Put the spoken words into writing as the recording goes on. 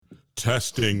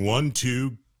Testing 1,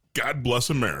 2. God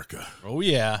bless America. Oh,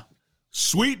 yeah.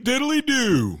 Sweet diddly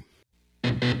do.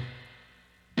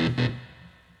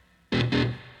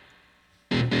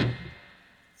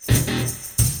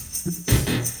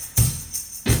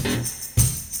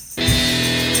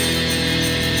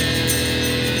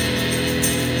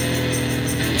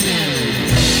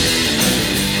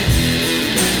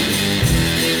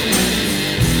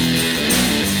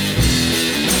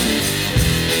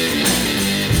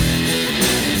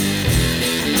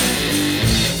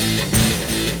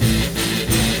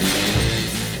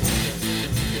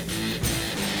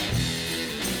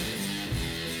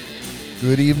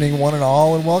 Good evening, one and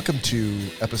all, and welcome to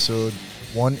episode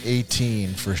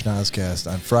 118 for Schnozcast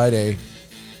on Friday,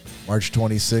 March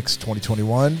 26,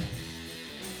 2021.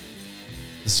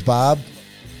 This is Bob,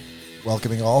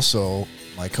 welcoming also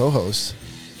my co-host,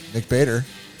 Nick Bader,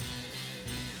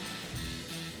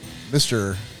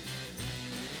 Mr.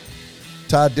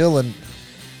 Todd Dillon,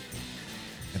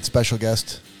 and special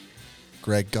guest,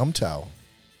 Greg Gumtow.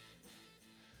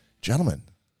 Gentlemen.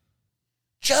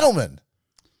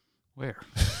 Where?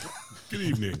 Good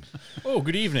evening. Oh,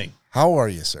 good evening. How are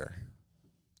you, sir?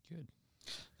 Good.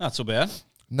 Not so bad.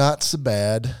 Not so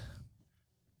bad.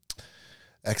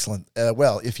 Excellent.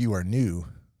 Well, if you're new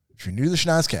to the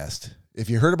Schnozcast, if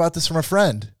you heard about this from a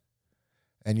friend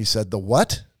and you said, the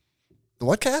what? The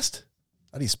what cast?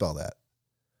 How do you spell that?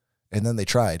 And then they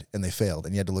tried and they failed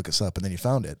and you had to look us up and then you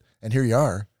found it. And here you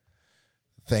are.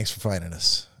 Thanks for finding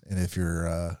us. And if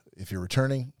you're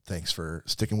returning, thanks for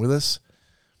sticking with us.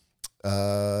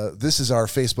 This is our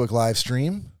Facebook live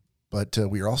stream, but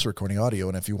we are also recording audio.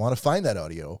 And if you want to find that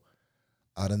audio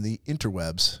out on the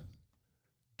interwebs,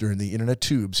 during the internet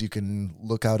tubes, you can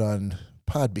look out on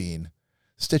Podbean,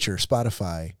 Stitcher,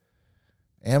 Spotify,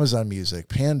 Amazon Music,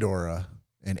 Pandora,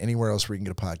 and anywhere else where you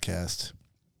can get a podcast.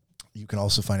 You can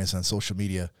also find us on social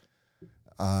media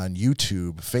on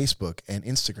YouTube, Facebook, and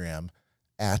Instagram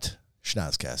at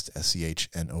Schnozcast,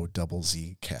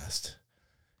 SCHNOZZ cast.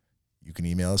 You can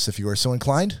email us if you are so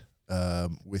inclined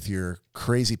with your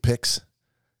crazy picks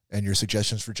and your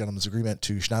suggestions for Gentleman's Agreement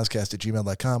to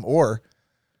schnozcast@gmail.com, or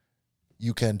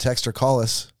you can text or call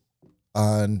us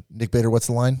on, Nick Bader, what's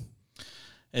the line?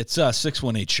 It's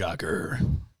 618-SHOCKER.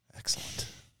 Excellent.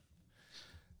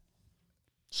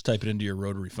 Just type it into your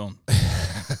rotary phone.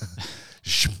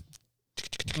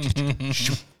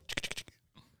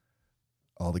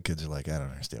 All the kids are like, I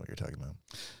don't understand what you're talking about.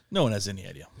 No one has any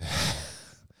idea.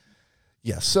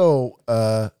 Yeah, so,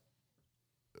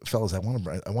 fellas, I want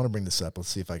to bring this up. Let's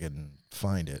see if I can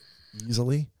find it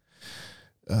easily.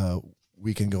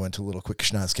 We can go into a little quick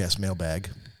Schnozcast mailbag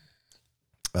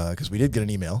because we did get an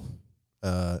email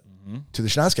to the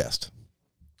Schnozcast.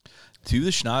 To the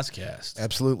Schnozcast.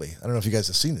 Absolutely. I don't know if you guys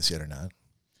have seen this yet or not.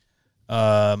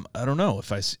 I don't know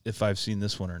if I've seen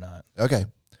this one or not. Okay.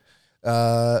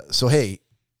 So, hey,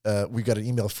 we got an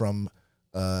email from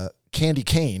Candy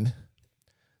Kane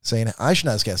saying, hi,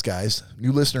 Schnozcast guys,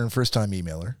 new listener and first-time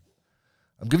emailer.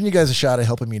 I'm giving you guys a shot at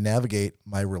helping me navigate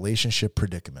my relationship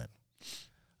predicament.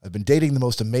 I've been dating the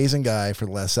most amazing guy for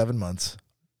the last 7 months,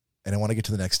 and I want to get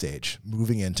to the next stage,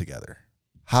 moving in together.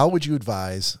 How would you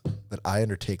advise that I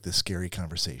undertake this scary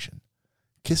conversation?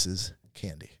 Kisses,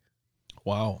 Candy.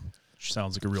 Wow. She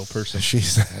sounds like a real person.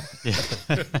 She's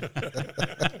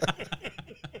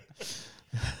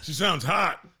She sounds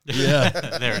hot. Yeah.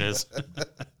 There it is.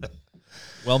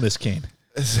 Well, Miss Kane.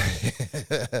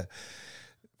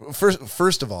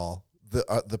 First of all,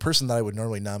 the person that I would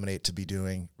normally nominate to be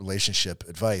doing relationship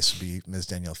advice would be Ms.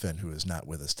 Danielle Finn, who is not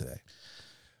with us today.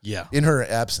 Yeah. In her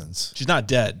absence. She's not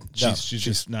dead. No, She's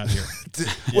just not here.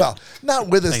 Well, not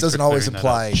with us Thanks doesn't for always clearing that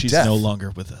imply She's death. no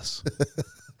longer with us.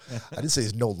 I didn't say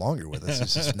he's no longer with us.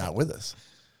 He's just not with us.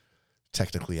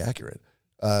 Technically accurate.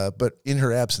 But in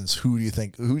her absence, who do you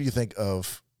think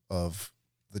of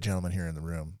the gentleman here in the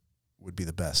room would be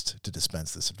the best to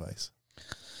dispense this advice?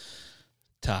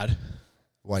 Todd.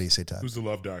 Why do you say Todd? Who's the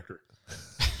love doctor?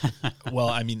 Well,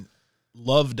 I mean,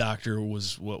 love doctor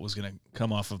was what was going to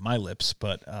come off of my lips,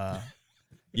 but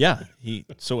yeah, he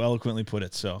so eloquently put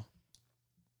it. So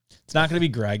it's not going to be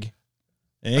Greg.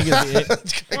 It ain't going to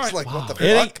be. Greg's like, what the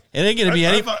It fuck? ain't going to be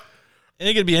I any. thought- It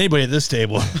ain't going to be anybody at this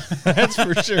table. That's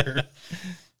for sure.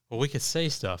 Well, we could say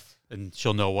stuff, and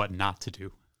she'll know what not to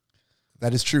do.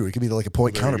 That is true. It could be like a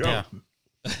point There you go. counterpoint.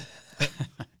 Yeah.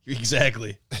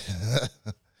 Exactly.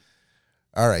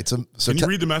 All right. So Can you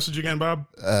read the message again, Bob?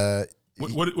 uh,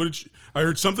 What did she, I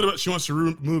heard something about she wants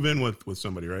to move in with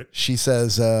somebody, right? she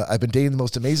says, I've been dating the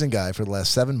most amazing guy for the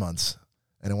last 7 months,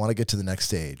 and I want to get to the next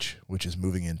stage, which is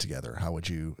moving in together. How would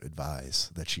you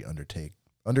advise that she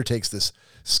undertakes this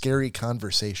scary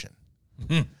conversation?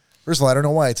 First of all, I don't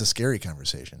know why it's a scary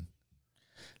conversation.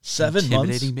 7 months.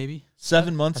 Intimidating, maybe.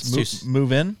 7 months That's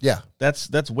move in. Yeah.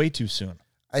 That's way too soon.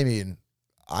 I mean,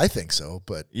 I think so,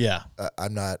 but Yeah.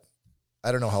 I'm not.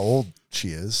 I don't know how old she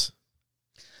is,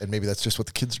 and maybe that's just what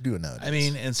the kids are doing nowadays. I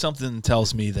mean, and something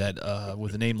tells me that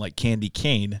with a name like Candy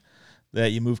Cane,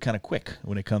 that you move kind of quick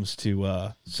when it comes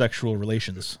to sexual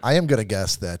relations. I am going to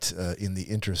guess that in the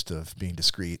interest of being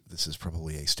discreet, this is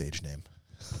probably a stage name.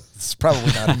 It's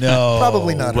probably not. No.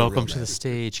 Probably not. Welcome to the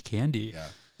stage, Candy. Yeah.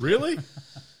 Really?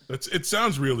 It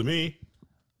sounds real to me.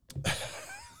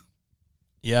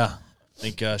 Yeah. I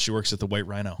think she works at the White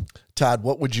Rhino. Todd,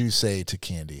 what would you say to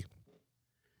Candy?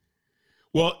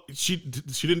 Well, she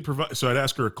didn't provide, so I'd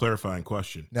ask her a clarifying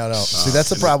question. No. See, that's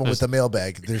the problem with the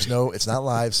mailbag. It's not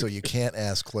live, so you can't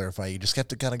ask clarify. You just have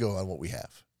to kind of go on what we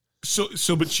have.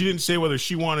 But she didn't say whether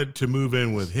she wanted to move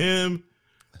in with him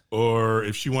or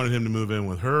if she wanted him to move in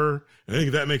with her. I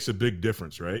think that makes a big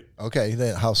difference, right? Okay,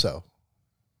 then how so?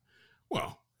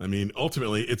 Well, I mean,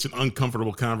 ultimately, it's an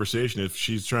uncomfortable conversation if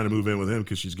she's trying to move in with him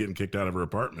because she's getting kicked out of her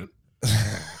apartment.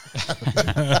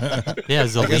 Yeah,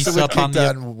 is the I guess lease it would up on kick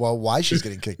the? down. Well, why she's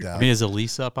getting kicked I out? mean, is a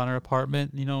lease up on her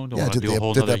apartment? You know, don't Yeah, want to did do a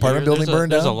whole the nother apartment year. building burn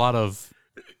There's a down? lot of.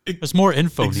 There's more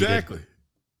info Exactly. needed.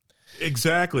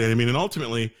 Exactly. I mean, and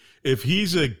ultimately, if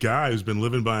he's a guy who's been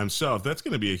living by himself, that's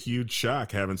going to be a huge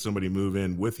shock having somebody move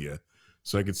in with you.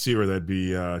 So I could see where that'd be,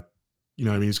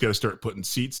 he's got to start putting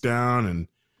seats down and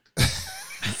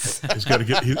he's got to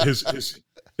get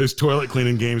his toilet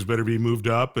cleaning games better be moved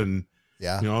up and,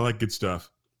 Yeah. all that good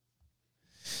stuff.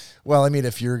 Well, I mean,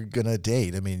 if you're gonna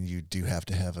date, I mean, you do have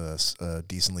to have a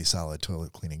decently solid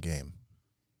toilet cleaning game.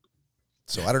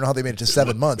 So I don't know how they made it to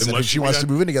 7 months. And if Unless she you wants got-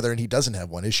 to move in together and he doesn't have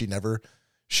one, is she never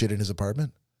shit in his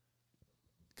apartment?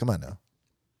 Come on now.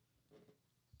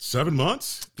 7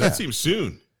 months? That Yeah. seems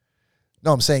soon.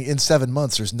 No, I'm saying in 7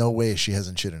 months, there's no way she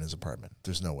hasn't shit in his apartment.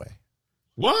 There's no way.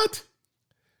 What?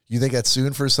 You think that's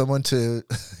soon for someone to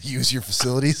use your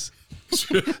facilities?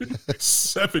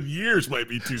 7 years might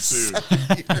be too soon.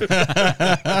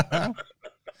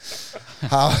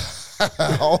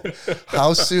 How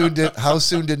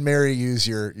soon did Mary use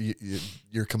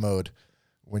your commode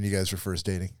when you guys were first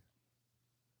dating?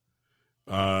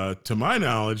 To my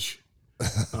knowledge,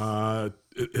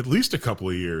 at least a couple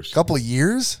of years. A couple of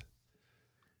years?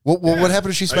 What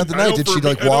happened if she spent the I night? know Did for she me-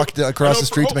 like I know- walk across I know the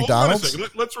street to hold on a McDonald's?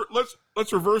 second.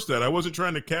 Let's reverse that. I wasn't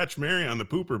trying to catch Mary on the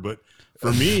pooper, but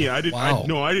for me, I didn't. Wow.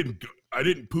 I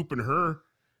didn't poop in her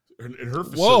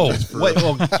Whoa. facilities for Wait,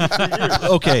 3 years.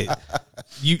 okay.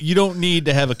 You don't need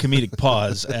to have a comedic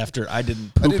pause after I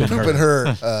didn't I poop, didn't poop in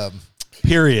her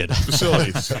Period.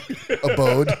 Facilities.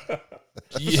 abode.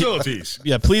 Facilities.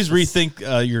 Yeah, please rethink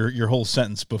your whole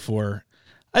sentence before.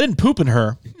 I didn't poop in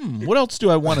her. What else do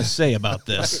I want to say about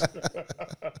this?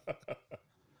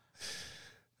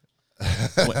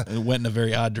 It went in a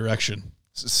very odd direction.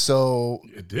 So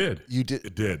It did. you did.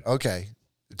 It did. Okay.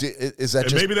 Is that And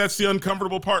just maybe that's the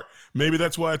uncomfortable part. Maybe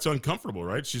that's why it's uncomfortable,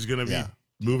 right? She's going to be Yeah.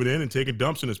 moving in and taking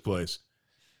dumps in his place.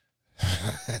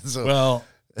 so? Well,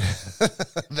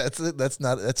 That's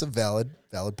a valid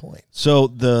point. so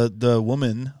the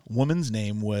woman's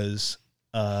name was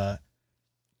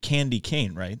Candy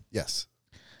Cane, right? Yes.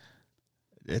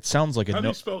 It sounds like a How do no.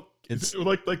 you spell? it's- Is it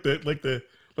like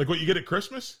what you get at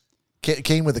Christmas?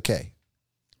 Cane with a K.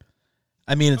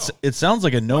 I mean, it sounds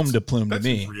like a gnome de plume to That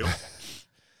me. seems real.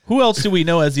 Who else do we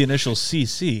know as the initial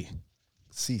CC?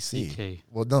 CC. CK.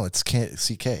 Well, no, it's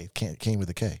CK. Cane with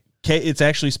a K. K. It's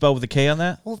actually spelled with a K on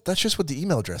that. Well, that's just what the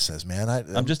email address says, man.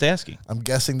 I'm just asking. I'm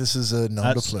guessing this is a nom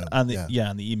de That's plume. on the yeah.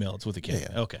 on the email, it's with a K.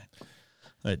 Yeah. Okay,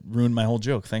 that ruined my whole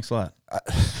joke. Thanks a lot.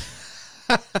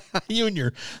 You and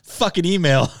your fucking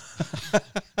email.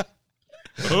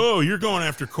 Oh, you're going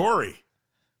after Corey.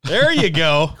 There you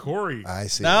go. Corey. I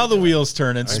see. Now what the you're doing. wheels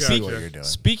turning. I see Speak- what you're doing.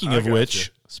 Speaking I of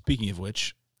gotcha.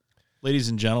 which, ladies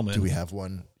and gentlemen, Do we have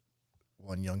one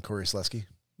young Corey Slesky?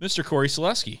 Mr. Corey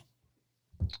Selesky.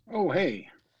 Oh, hey.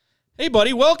 Hey,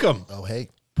 buddy, welcome. Oh, hey.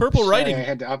 Purple Sorry, writing. I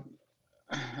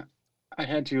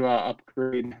had to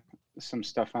upgrade some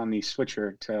stuff on the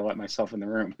switcher to let myself in the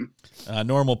room. A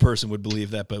normal person would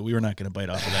believe that, but we were not going to bite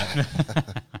off of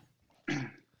that.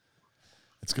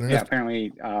 It's gonna. Yeah,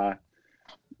 apparently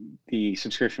the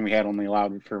subscription we had only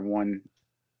allowed for one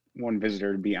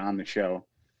visitor to be on the show.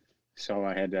 So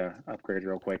I had to upgrade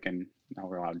real quick, and now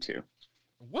we're allowed to.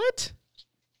 What?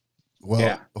 Well,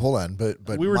 Yeah. hold on, but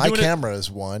We were my doing it- camera is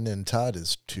 1 and Todd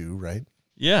is 2, right?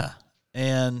 Yeah,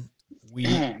 and we.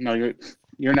 No,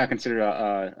 you're not considered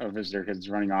a visitor because it's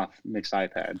running off Nick's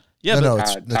iPad. Yeah, no, but,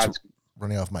 no, it's Todd's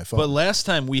running off my phone. but last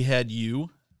time we had you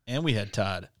and we had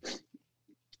Todd.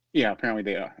 Yeah, apparently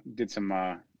they did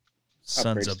some.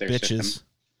 Sons Upgrades of their bitches. system.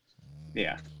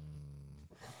 Yeah.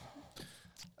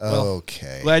 Well,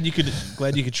 Okay. Glad you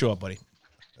could show up, buddy.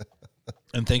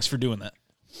 And thanks for doing that.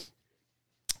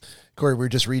 Corey, we were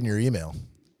just reading your email.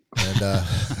 And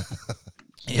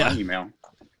My email.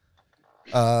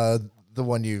 the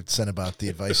one you sent about the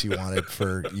advice you wanted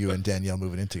for you and Danielle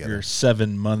moving in together. Your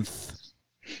 7 month.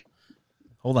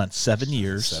 Hold on, 7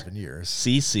 years. 7 years.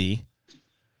 CC.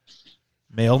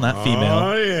 Male, not female.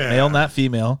 Oh, yeah. Male, not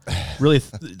female. Really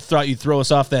thought you'd throw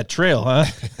us off that trail, huh?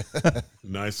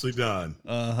 Nicely done.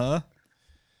 Uh-huh.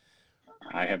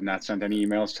 I have not sent any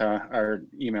emails to our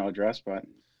email address, but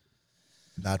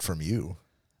Not from you.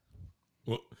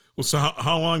 Well, so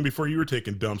how long before you were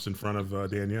taking dumps in front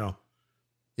of Danielle?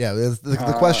 Yeah,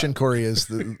 the question, Corey, is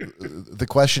the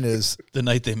question is The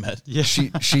night they met. Yeah.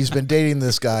 she's been dating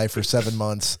this guy for 7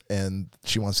 months and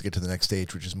she wants to get to the next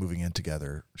stage, which is moving in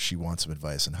together. She wants some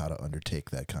advice on how to undertake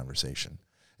that conversation.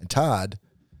 And Todd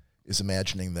is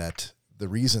imagining that the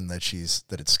reason that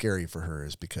it's scary for her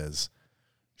is because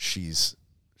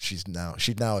she'd now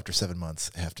after 7 months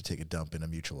have to take a dump in a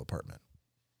mutual apartment.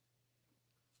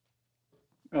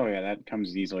 oh yeah, that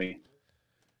comes easily.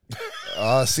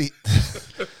 See,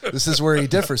 this is where he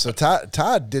differs. So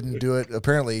Todd didn't do it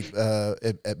apparently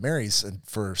at Mary's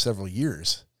for several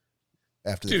years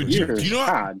after the Dude, first you- year. do you know-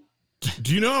 Todd.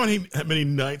 Do you know how many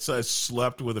nights I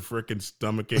slept with a freaking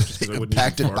stomach ache just because I wouldn't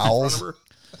Impacted even fart bowels? in front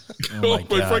of her? Oh, my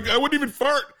God. frick, I wouldn't even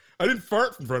fart. I didn't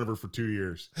fart in front of her for 2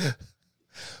 years.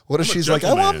 What if I'm a she's like, I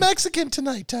want gentleman. Mexican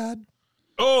tonight, Todd?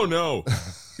 Oh no!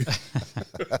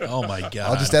 Oh, my God.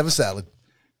 I'll just have a salad.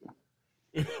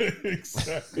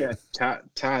 Exactly. Yeah,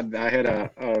 Todd. I had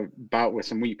a bout with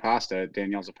some wheat pasta at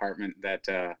Danielle's apartment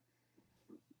that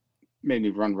made me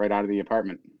run right out of the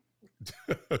apartment.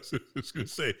 I was just gonna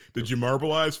say, did you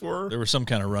marbleize for her? There was some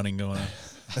kind of running going on.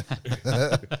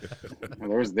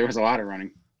 Well, there was a lot of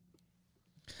running.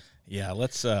 Yeah,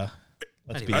 let's be I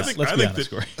honest. think- Let's I be think honest, that-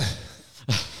 Corey.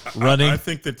 Running. I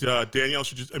think that Danielle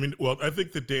should just. I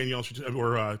think that Danielle should just,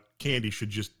 or Candy should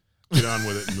just get on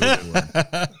with it and move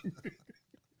it.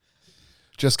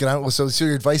 Just get out. So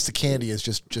your advice to Candy is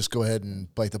just go ahead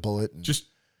and bite the bullet. And Just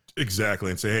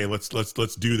exactly, and say, hey, let's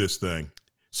do this thing.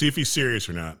 See if he's serious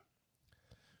or not.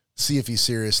 see if he's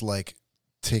serious, like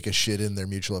take a shit in their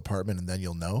mutual apartment and then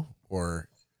you'll know, or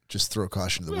just throw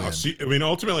caution to the No, wind. see, I mean,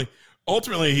 ultimately,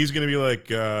 he's going to be like,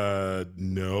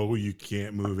 no, you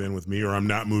can't move in with me, or I'm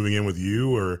not moving in with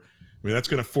you, or I mean, that's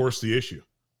going to force the issue.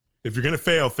 If you're going to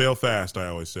fail fast. I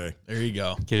always say. There you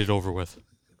go. Get it over with.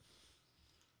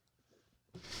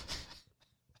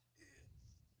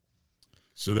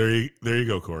 So there you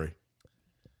go, Corey.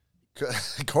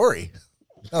 Corey.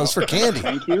 No, it's for Candy.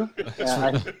 Thank you.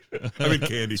 I mean,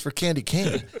 Candy. It's for Candy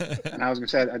Cane. And I was going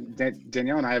to say,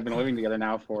 Danielle and I have been living together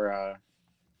now for a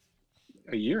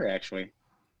year, actually.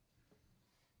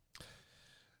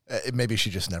 Maybe she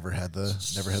just never had the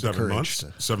 7 courage. months,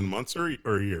 7 months, or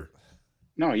a year.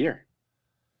 No, a year.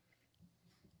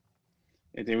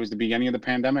 It was the beginning of the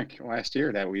pandemic last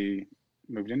year that we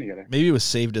moved in together. Maybe it was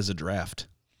saved as a draft.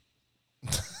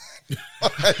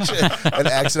 An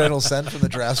accidental send from the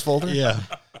drafts folder. Yeah.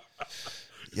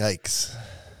 Yikes.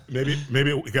 Maybe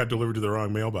it got delivered to the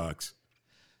wrong mailbox.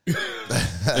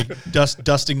 Like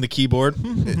dusting the keyboard.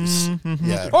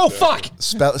 Yeah. Oh, fuck.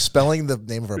 Spelling the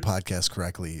name of our podcast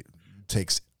correctly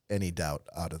takes any doubt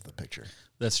out of the picture.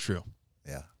 That's true.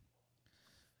 Yeah.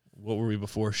 What were we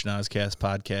before? Schnozcast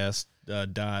podcast,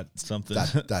 dot something.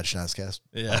 Dot Schnozcast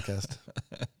Yeah. podcast.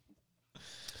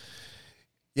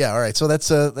 Yeah. All right. So that's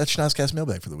Schnozcast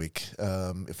mailbag for the week.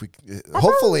 If we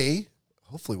hopefully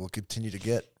we'll continue to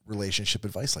get relationship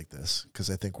advice like this because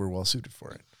I think we're well suited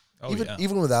for it. Oh, yeah.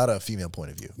 Even without a female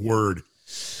point of view. Word.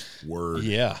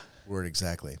 Yeah. Word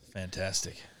exactly.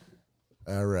 Fantastic.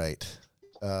 All right.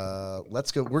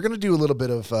 Let's go. We're gonna do a little bit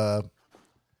of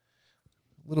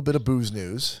booze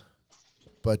news,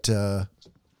 but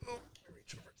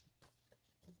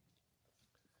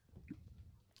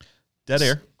Dead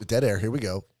air. dead air. Here we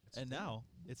go. And now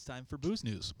it's time for booze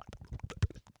news.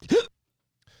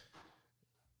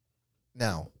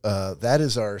 Now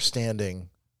that's our standing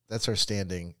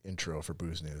intro for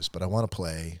booze news. But I want to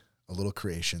play a little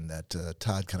creation that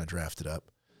Todd kind of drafted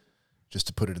up, just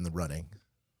to put it in the running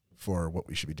for what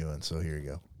we should be doing. So here you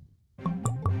go.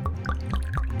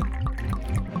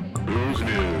 Booze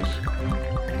news.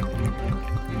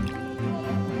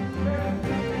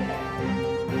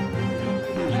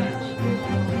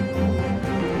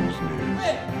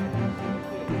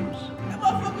 That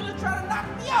motherfucker just trying to knock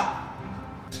me out.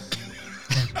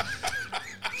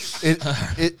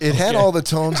 It had all the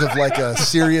tones of like a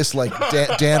serious like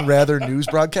Dan Rather news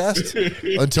broadcast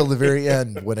until the very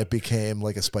end when it became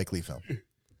like a Spike Lee film.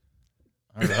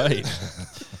 All right.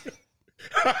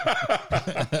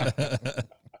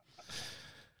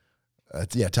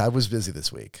 Yeah, Todd was busy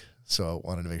this week, so I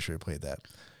wanted to make sure I played that.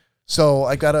 So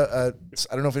I got I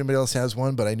don't know if anybody else has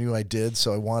one, but I knew I did,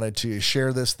 so I wanted to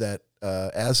share this that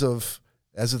as of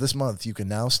this month, you can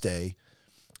now stay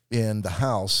in the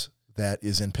house that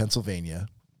is in Pennsylvania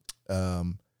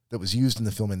that was used in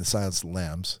the film In the Silence of the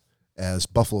Lambs as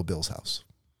Buffalo Bill's house.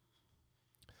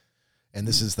 And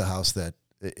this is the house that,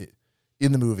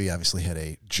 in the movie, obviously had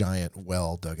a giant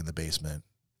well dug in the basement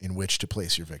in which to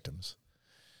place your victims.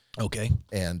 Okay.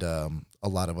 And a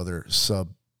lot of other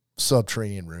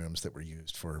subterranean rooms that were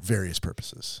used for various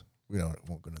purposes. We won't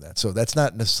go into that. So that's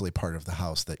not necessarily part of the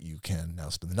house that you can now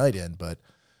spend the night in, but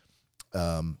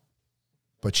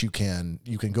you can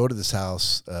go to this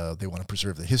house. They want to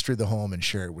preserve the history of the home and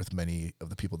share it with many of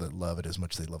the people that love it as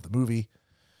much as they love the movie.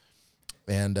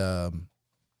 And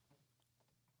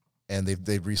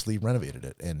they've recently renovated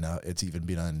it, and now it's even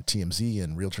been on TMZ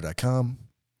and Realtor.com.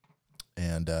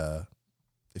 And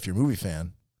if you're a movie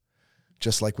fan,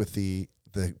 just like with the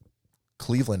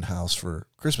Cleveland house for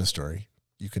Christmas Story,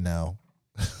 you can now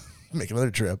make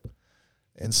another trip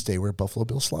and stay where Buffalo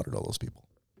Bill slaughtered all those people.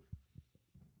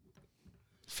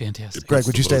 Fantastic. Greg,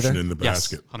 would you stay there? In the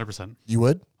basket. Yes, 100%. You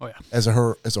would? Oh, yeah. As a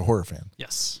horror fan.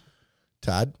 Yes.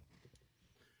 Todd?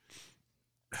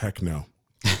 Heck no.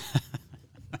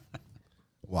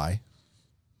 Why?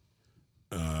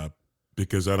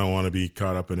 Because I don't want to be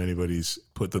caught up in anybody's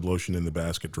put the lotion in the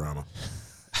basket drama.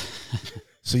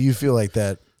 So you feel like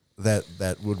that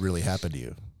would really happen to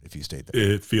you if you stayed there?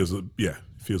 It feels like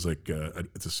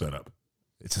it's a setup.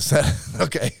 It's a set.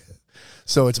 Okay.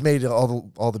 So it's made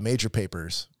all the major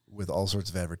papers with all sorts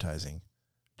of advertising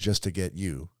just to get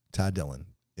you, Todd Dillon,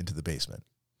 into the basement.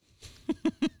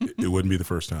 It wouldn't be the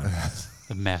first time.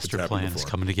 The master plan is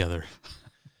coming together.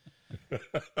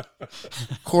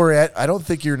 Corey, I don't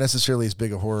think you're necessarily as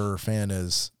big a horror fan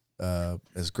as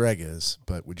Greg is,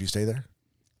 but would you stay there?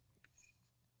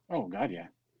 Oh God, yeah.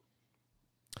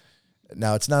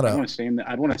 Now it's not I'd want to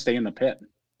stay in the pit.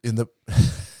 in the.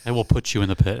 I will put you in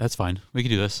the pit. That's fine. We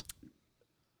can do this.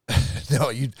 No,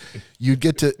 you'd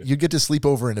get to sleep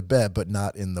over in a bed, but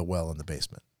not in the well in the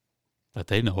basement. That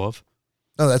they know of.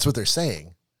 No, that's what they're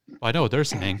saying. I know what they're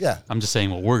saying. Yeah. I'm just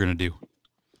saying what we're going to do.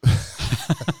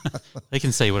 They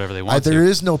can say whatever they want There to.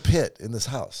 is no pit in this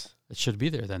house. It should be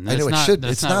there then. I know It's it not, should.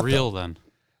 That's It's not not, real though. then.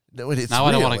 No, it's Now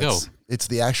I don't real. wanna go. It's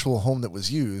the actual home that was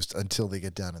used until they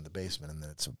get down in the basement, and then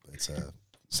it's a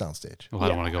soundstage. Well, I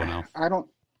don't want to go now.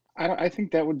 I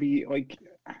think that would be like,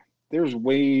 there's a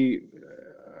way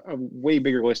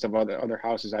bigger list of other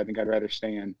houses I think I'd rather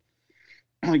stay in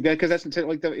like that, because that's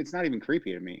like it's not even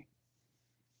creepy to me.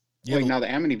 Yeah, like now the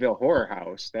Amityville Horror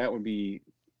House, that would be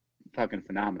fucking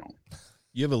phenomenal.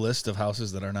 You have a list of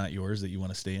houses that are not yours that you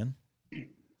want to stay in?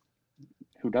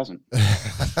 Who doesn't?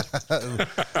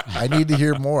 I need to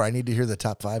hear more. I need to hear the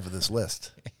top 5 of this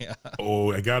list. Yeah.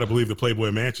 Oh, I gotta believe the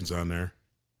Playboy Mansion's on there.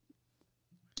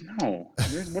 No.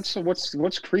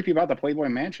 What's creepy about the Playboy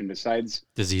Mansion besides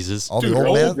Diseases. All Dude,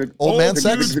 the old man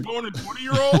sex. Dudes boning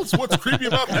 20-year-olds? What's creepy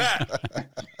about that?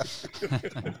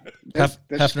 that's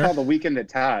Hefner? called the Weekend at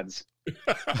Todd's.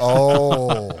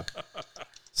 Oh,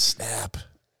 snap!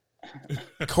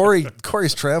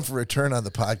 Corey's triumphant return on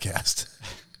the podcast.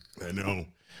 I know.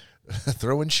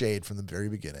 Throwing shade from the very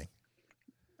beginning.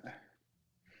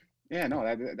 Yeah, no,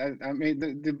 I mean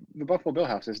the Buffalo Bill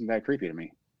house isn't that creepy to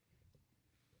me.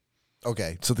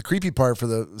 Okay, so the creepy part for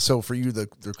you,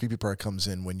 the creepy part comes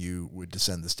in when you would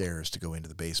descend the stairs to go into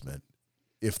the basement,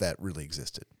 if that really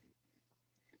existed.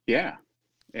 Yeah.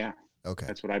 Okay.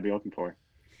 That's what I'd be looking for.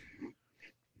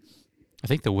 I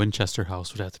think the Winchester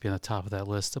house would have to be on the top of that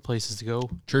list of places to go.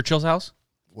 Churchill's house?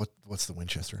 What's the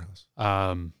Winchester house?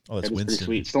 Oh, that's That is pretty Winston.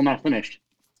 sweet. Still not finished.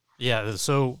 Yeah,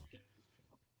 so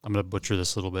I'm going to butcher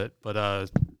this a little bit, but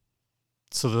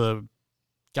so the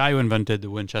guy who invented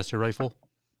the Winchester rifle,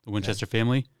 the Winchester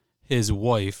family, his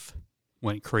wife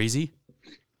went crazy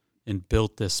and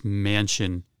built this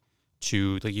mansion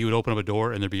to, like, you would open up a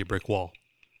door and there'd be a brick wall.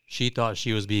 She thought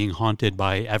she was being haunted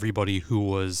by everybody who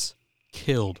was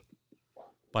killed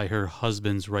by her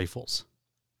husband's rifles.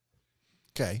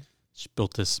 Okay. She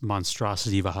built this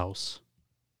monstrosity of a house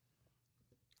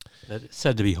that is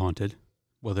said to be haunted.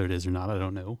 Whether it is or not, I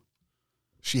don't know.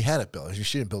 She had it built.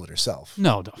 She didn't build it herself.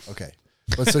 No. Okay.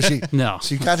 But so she No.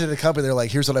 she contacted a company. They're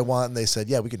like, "Here's what I want," and they said,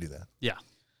 "Yeah, we can do that." Yeah.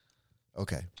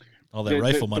 Okay. All that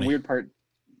rifle money.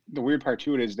 The weird part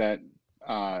to it is that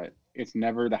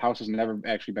the house has never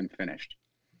actually been finished.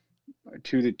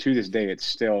 To this day, it's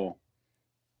still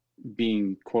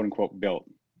being quote unquote built.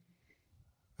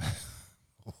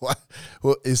 What?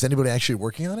 Well, is anybody actually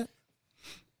working on it?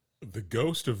 The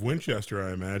ghost of Winchester,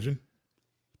 I imagine.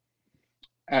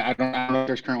 I don't know if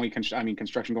there's currently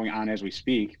construction going on as we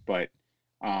speak, but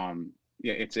yeah,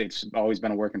 it's always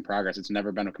been a work in progress. It's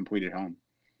never been a completed home.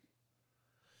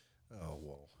 Oh,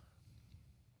 whoa.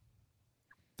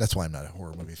 That's why I'm not a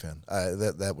horror movie fan.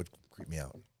 That would creep me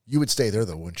out. You would stay there,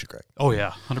 though, wouldn't you, Greg? Oh,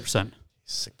 yeah, 100%.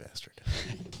 Sick bastard.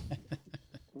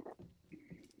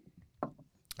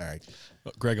 All right.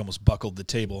 Greg almost buckled the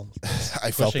table.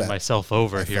 I felt Pushing that. myself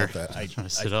over I here. felt that. I'm trying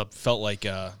to sit up. Felt like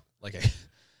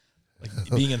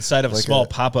being inside of a Like small a-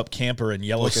 pop-up camper in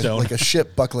Yellowstone. Like a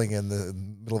ship buckling in the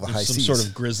middle of a high some seas. sort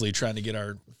of grizzly trying to get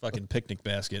our fucking picnic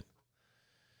basket.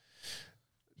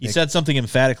 He Nick- said something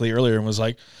emphatically earlier and was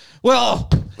like, well,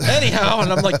 anyhow.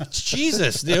 And I'm like,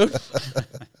 Jesus, dude.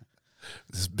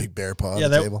 This big bear paw Yeah,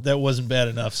 on the table. that wasn't bad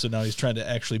enough. So now he's trying to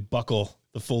actually buckle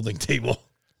the folding table.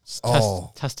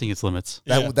 Oh, Testing its limits.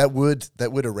 that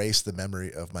would erase the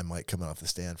memory of my mic coming off the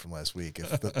stand from last week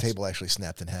if the table actually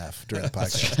snapped in half during the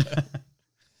podcast.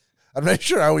 I'm not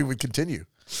sure how we would continue.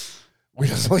 We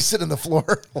just always sit on the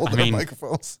floor holding our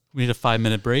microphones. We need a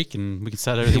 5-minute break and we can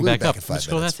set everything we'll be back up. back in 5 Let's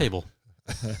go to minutes. that table.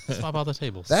 Let's swap out the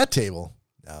tables. That table?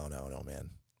 No, man.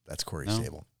 That's Corey's No?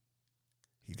 table.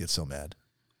 He gets so mad.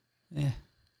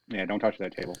 Yeah, don't touch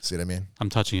that table. See what I mean? I'm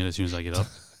touching it as soon as I get up.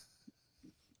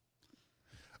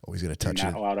 Oh, he's going to You're touch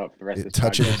not it. allowed up for the rest of this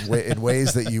Touch podcast. it in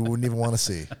ways that you wouldn't even want to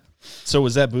see. So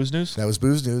was that booze news? That was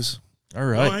booze news. All Oh,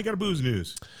 right. I got a booze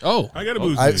news. Oh, I got a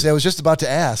booze I news. was just about to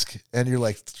ask, and you're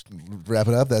like, wrap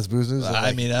it up. That's booze news. I'm I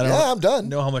like, mean, I don't Yeah, I'm done.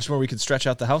 know how much more we could stretch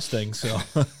out the house thing. So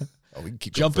Oh, we can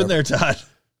keep jump going in there, Todd.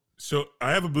 So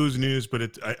I have a booze news,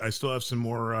 but I still have some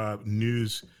more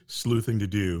news sleuthing to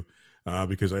do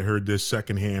because I heard this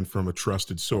secondhand from a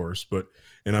trusted source.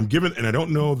 And I don't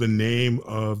know the name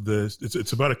of the.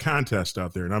 It's about a contest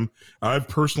out there, and I've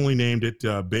personally named it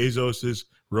Bezos's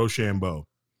Rochambeau.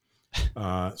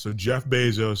 So Jeff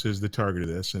Bezos is the target of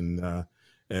this, and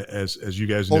as you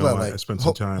guys know, I spent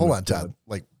some time. Hold on, Todd.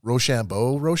 Like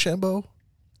Rochambeau. Rochambeau.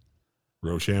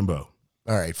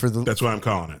 All right, That's why I'm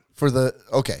calling it.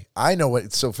 Okay, I know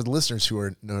what. So for the listeners who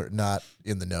are not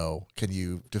in the know, can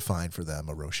you define for them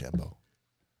a Rochambeau?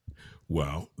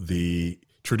 Well, the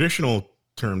traditional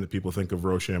term that people think of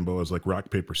Rochambeau is like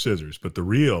rock, paper, scissors, but the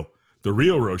real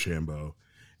Rochambeau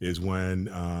is when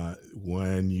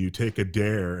you take a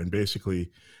dare and basically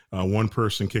one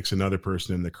person kicks another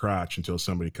person in the crotch until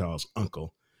somebody calls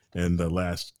uncle, and the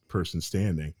last person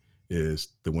standing is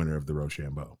the winner of the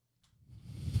Rochambeau.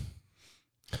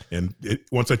 And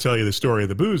once I tell you the story of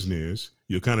the booze news,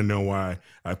 you'll kind of know why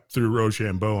I threw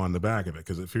Rochambeau on the back of it,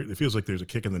 because it feels like there's a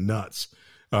kick in the nuts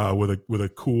with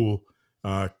a cool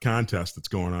contest that's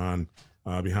going on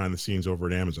behind the scenes over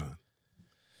at Amazon.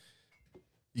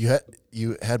 You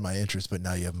had my interest, but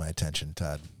now you have my attention,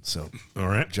 Todd. So All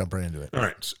right. jump right into it. All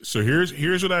right. So here's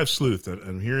what I've sleuthed.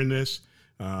 I'm hearing this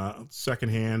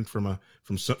secondhand from a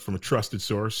trusted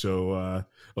source. So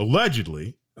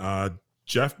allegedly,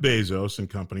 Jeff Bezos and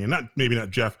company, and maybe not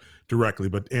Jeff directly,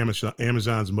 but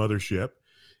Amazon's mothership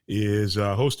is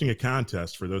hosting a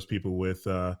contest for those people with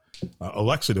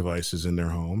Alexa devices in their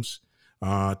homes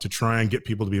to try and get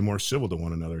people to be more civil to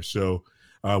one another. So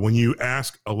when you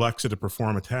ask Alexa to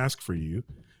perform a task for you,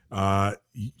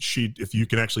 if you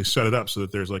can actually set it up so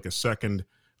that there's like a second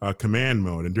command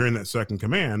mode, and during that second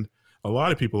command, a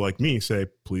lot of people like me say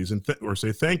please or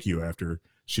say thank you after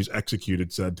she's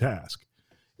executed said task.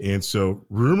 And so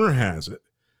rumor has it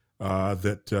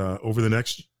that over the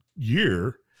next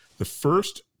year, the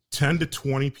first 10 to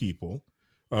 20 people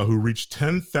who reach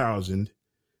 10,000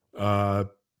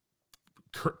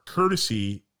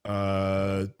 courtesy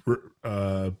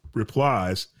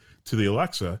replies to the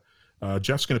Alexa,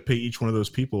 Jeff's going to pay each one of those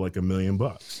people like $1 million.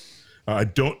 I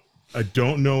don't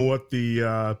know what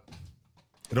I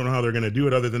don't know how they're going to do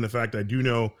it, other than the fact I do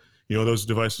know, those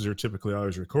devices are typically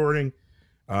always recording.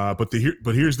 But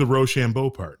here's the Rochambeau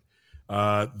part.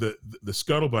 The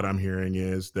scuttlebutt I'm hearing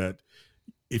is that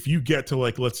if you get to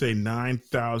let's say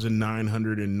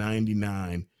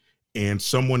 9,999 and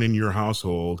someone in your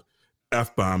household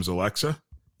F-bombs Alexa,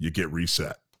 you get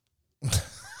reset.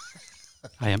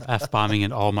 I am F-bombing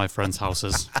in all my friends'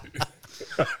 houses.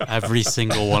 Every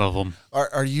single one of them.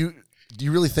 Do you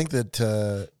really think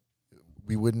that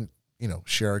we wouldn't,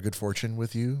 share our good fortune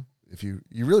with you? If you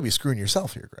really be screwing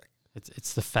yourself here, Greg.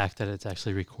 It's the fact that it's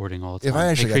actually recording all the time. If I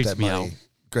actually it got creeps that me money, out.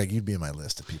 Greg, you'd be in my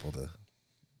list of people to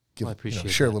give, Well, I appreciate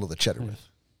share a that. little of the cheddar with.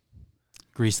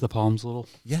 Grease the palms a little.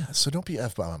 Yeah, so don't be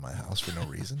F-bomb in my house for no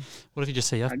reason. What if you just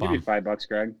say I'll give you F-bomb? $5,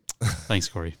 Greg. Thanks,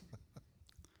 Corey.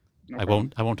 No I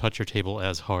problem. won't touch your table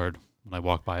as hard when I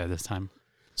walk by it this time.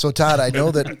 So Todd, I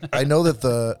know that I know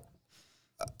that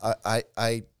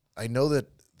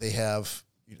they have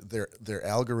their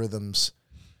algorithms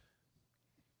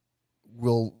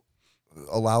will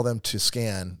allow them to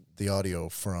scan the audio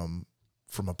from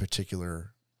a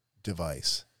particular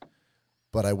device.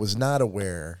 But I was not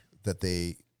aware that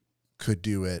they could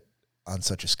do it on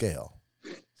such a scale.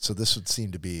 So this would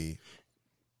seem to be,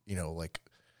 like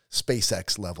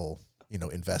SpaceX level,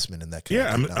 investment in that kind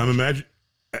of technology.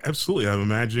 I'm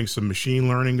imagining some machine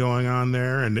learning going on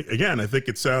there. And again, I think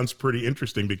it sounds pretty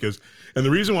interesting because, and the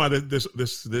reason why this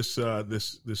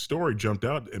story jumped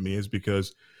out at me is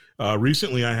because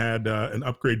recently I had an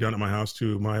upgrade done at my house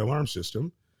to my alarm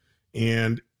system,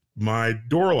 and my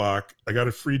door lock, I got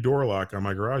a free door lock on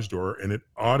my garage door, and it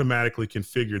automatically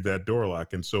configured that door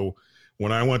lock. And so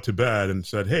when I went to bed and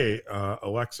said, hey,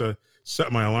 Alexa,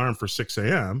 set my alarm for 6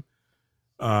 a.m.,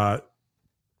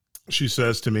 she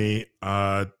says to me,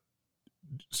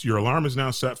 your alarm is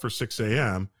now set for 6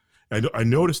 a.m. I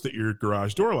noticed that your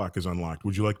garage door lock is unlocked.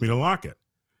 Would you like me to lock it?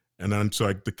 And then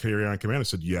so the carry on command, I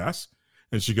said, yes.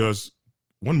 And she goes,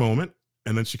 one moment.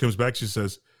 And then she comes back. She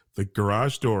says, the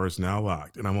garage door is now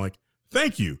locked. And I'm like,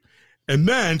 thank you. And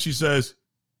then she says,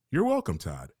 you're welcome,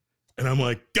 Todd. And I'm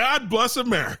like, God bless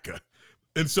America.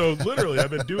 And so literally I've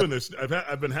been doing this.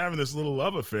 I've been having this little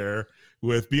love affair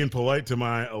with being polite to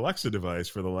my Alexa device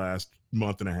for the last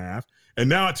month and a half. And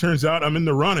now it turns out I'm in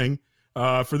the running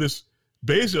for this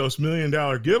Bezos $1 million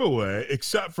giveaway,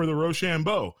 except for the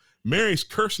Rochambeau. Mary's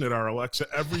cursing at our Alexa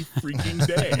every freaking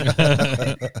day.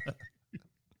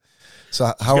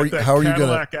 So how are you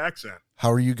gonna accent?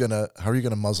 how are you gonna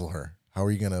muzzle her? How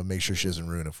are you gonna make sure she doesn't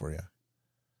ruin it for you?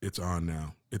 It's on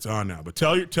now. But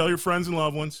tell your friends and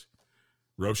loved ones,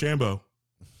 Rochambeau.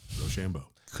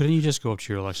 Couldn't you just go up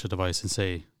to your Alexa device and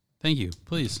say, thank you,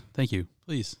 please, thank you,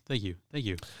 please, thank you, thank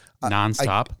you,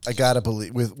 nonstop? I gotta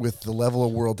believe with the level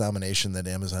of world domination that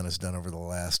Amazon has done over the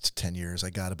last 10 years, I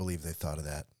gotta believe they thought of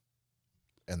that,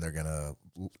 and they're gonna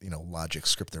logic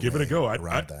script their Give way it a go.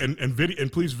 around that.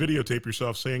 And please videotape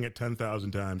yourself saying it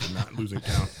 10,000 times and not losing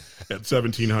count at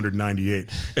 1,798,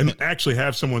 and actually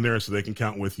have someone there so they can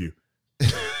count with you.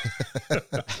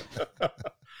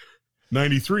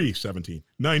 93-17.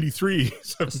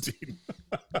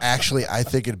 Actually, I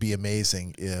think it'd be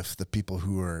amazing if the people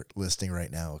who are listening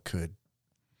right now could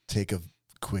take a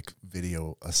quick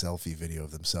video, a selfie video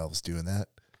of themselves doing that,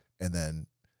 and then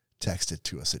text it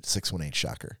to us at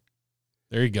 618-SHOCKER.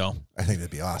 There you go. I think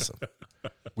that'd be awesome.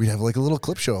 We'd have like a little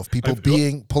clip show of people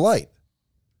being polite.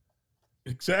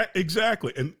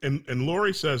 Exactly. And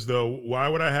Lori says, though, why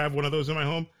would I have one of those in my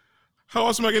home? How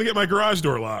else am I going to get my garage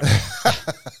door locked?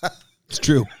 It's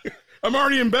true. I'm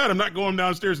already in bed. I'm not going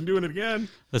downstairs and doing it again.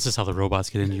 This is how the robots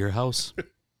get into your house.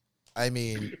 I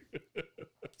mean,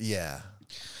 yeah.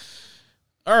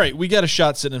 All right, we got a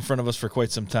shot sitting in front of us for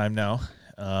quite some time now,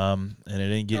 and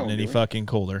it ain't getting any fucking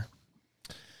colder.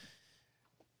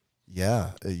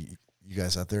 Yeah. You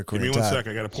guys out there, give me one sec.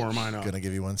 I got to pour mine out. Going to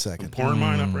give you 1 second. I'm pouring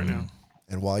mine up right now.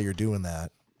 And while you're doing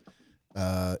that,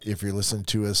 if you're listening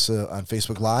to us on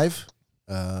Facebook Live,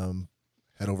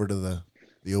 head over to the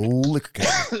old liquor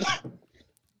cabinet.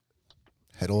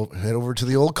 head over to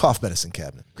the old cough medicine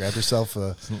cabinet. Grab yourself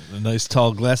a nice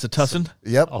tall glass of Tussin.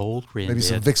 Yep. Old granddad. Maybe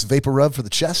some Vicks Vapor Rub for the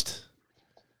chest.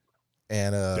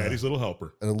 And Daddy's little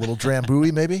helper. And a little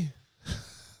Drambuie, maybe.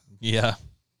 Yeah.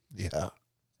 Yeah.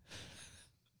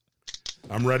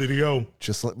 I'm ready to go.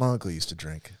 Just like my uncle used to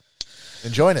drink.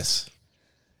 And join us.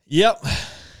 Yep.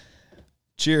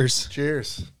 Cheers.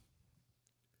 Cheers.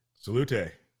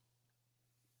 Salute.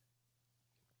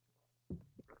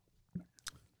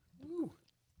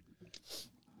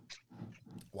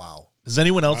 Wow. Does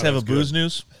anyone else have a good. booze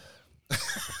news?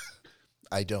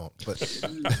 I don't, but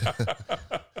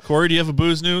Corey, do you have a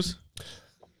booze news?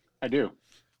 I do.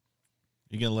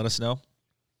 You gonna let us know?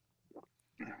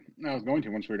 I was going to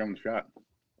once we were done with the shot.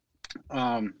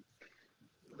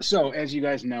 So, as you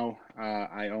guys know,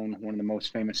 I own one of the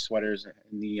most famous sweaters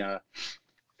in the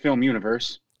film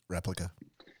universe. replica.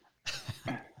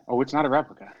 Oh, it's not a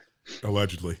replica.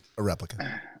 Allegedly. A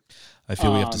replica. I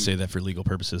feel we have to say that for legal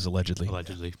purposes, allegedly.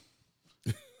 Allegedly.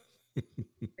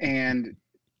 And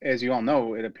as you all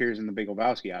know, it appears in The Big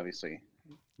Lebowski, obviously.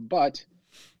 But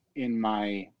in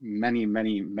my many,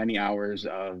 many, many hours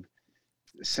of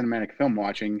cinematic film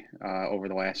watching over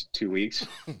the last 2 weeks,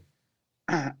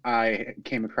 I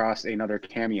came across another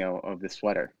cameo of the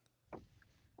sweater.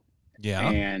 Yeah.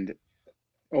 And,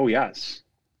 oh, yes.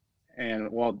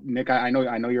 And well, Nick, I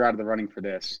know you're out of the running for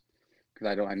this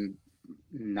because I'm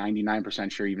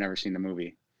 99% sure you've never seen the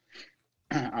movie.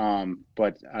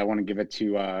 But I want to give it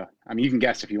to. I mean, you can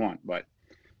guess if you want, but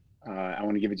I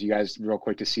want to give it to you guys real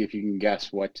quick to see if you can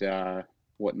guess what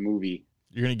movie.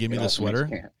 You're gonna give me the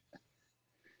sweater?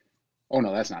 Oh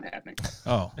no, that's not happening.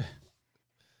 Oh.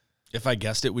 If I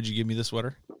guessed it, would you give me the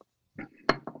sweater?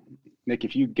 Nick,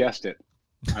 if you guessed it,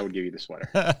 I would give you the sweater.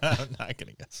 I'm not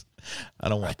gonna guess. I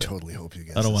don't want. I totally hope you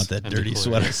guess. I don't want that That'd be dirty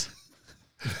sweater.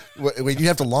 Wait, you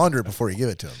have to launder it before you give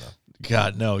it to him, though.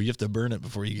 God, no! You have to burn it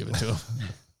before you give it to him.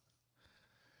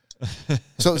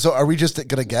 So are we just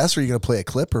gonna guess, or are you gonna play a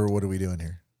clip, or what are we doing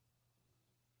here?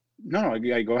 No,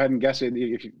 yeah, go ahead and guess it.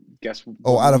 If you guess.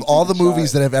 Oh, out of all the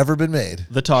movies that have ever been made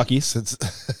The talkies.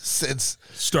 since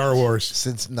Star Wars,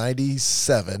 since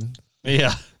 '97,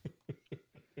 Yeah.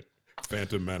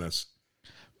 Phantom Menace.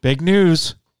 Big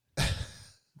news.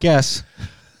 Guess.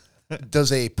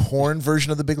 does a porn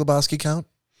version of The Big Lebowski count?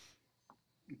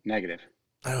 Negative.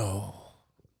 Oh,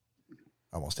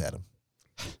 almost had him.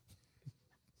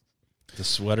 The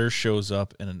sweater shows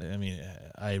up, and I mean,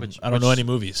 I Which- don't know any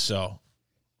movies, so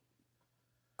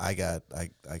I got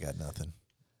nothing.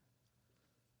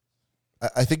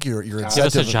 I think your Give us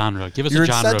incentive a genre. Give us your a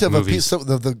genre of incentive movies.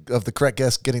 of the correct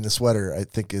guess getting the sweater, I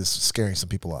think, is scaring some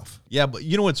people off. yeah. But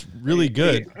you know what's really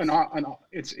good?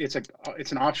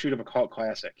 It's an offshoot of a cult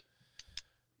classic.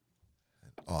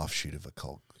 Offshoot of a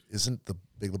cult. Isn't The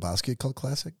Big Lebowski a cult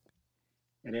classic?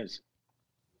 It is.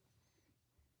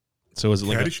 So is it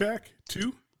like Caddyshack 2?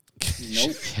 Nope.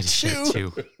 Caddyshack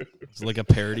 2. it's like a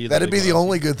parody? Of That'd be Big the Lebowski?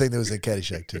 only good thing that was in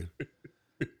Caddyshack too.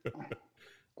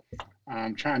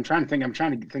 I'm trying to think. I'm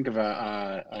trying to think of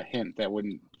a hint that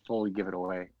wouldn't fully give it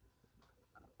away,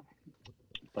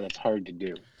 but it's hard to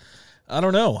do. I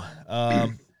don't know.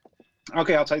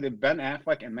 Okay, I'll tell you that Ben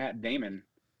Affleck and Matt Damon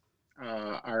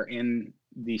are in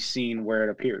the scene where it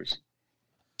appears.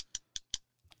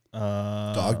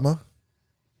 Dogma.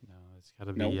 No, it's got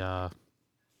to be. Nope.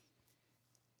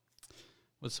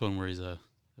 What's the one where he's a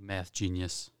math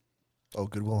genius? Oh,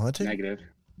 Good Will Hunting. Negative.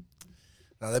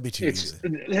 No, that'd be too It's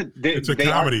easy. It's a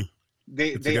comedy.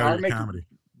 It's It's a a comedy.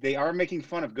 they are making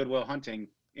fun of Good Will Hunting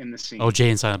in the scene. Oh, Jay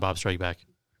and Silent Bob Strike Back.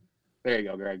 There you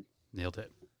go, Greg. Nailed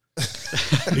it.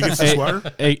 He gets the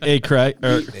sweater? Hey, Craig,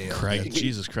 Nailed Craig, it.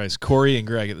 Jesus Christ, Corey and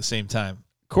Greg at the same time.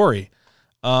 Corey,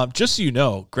 just so you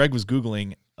know, Greg was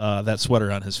Googling that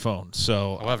sweater on his phone.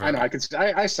 So However, I know.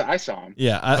 I saw him.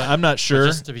 yeah, But- I'm not but sure.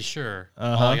 just to be sure,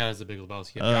 Uh-huh. all I got is the Big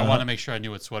Lebowski. I Uh-huh. want to make sure I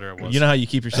knew what sweater it was. You know how you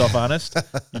keep yourself honest?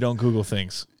 You don't Google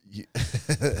things.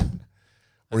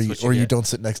 or you what you get. don't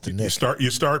sit next to You Nick.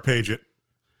 start page it.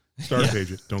 Start Yeah.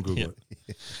 page it. Don't Google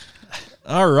it.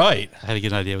 All right, I had to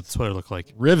get an idea what the sweater looked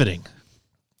like. riveting.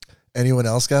 Anyone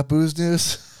else got booze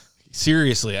news?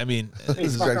 Seriously, I mean, Hey,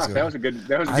 This is fuck Greg's off. good. That was a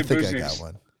good. I think booze I news. got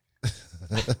one.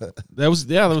 that was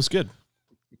good.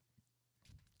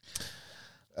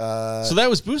 So that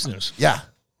was booze news. Yeah.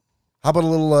 How about a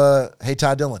little? Hey,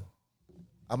 Todd Dillon.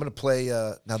 I'm gonna play.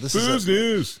 Now this Booze is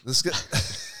news. this.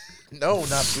 Is no,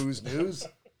 not booze news.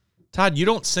 Todd, you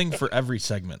don't sing for every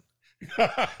segment.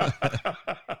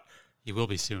 He will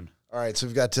be soon. All right, so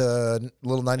we've got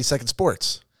little 90-second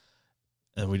sports.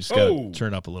 And we just got to Oh.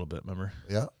 turn up a little bit, remember?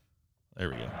 Yeah. There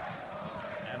we go.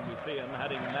 And we see him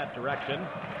heading in that direction.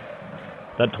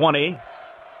 The 20.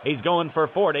 He's going for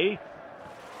 40.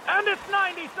 And it's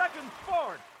 90-second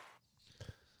sport.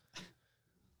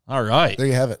 All right. There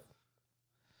you have it.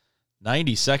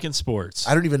 90-second sports.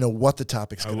 I don't even know what the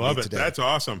topic's I going to love be it. today. That's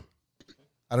awesome.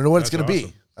 I don't know what it's That's going to be.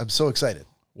 awesome. I'm so excited.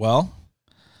 Well,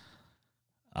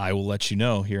 I will let you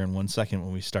know here in 1 second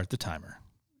when we start the timer.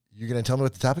 You're going to tell me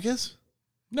what the topic is?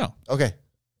 No. Okay.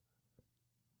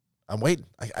 I'm waiting.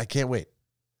 I can't wait.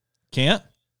 Can't?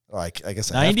 Oh, I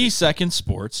guess I have 90-second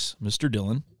sports, Mr.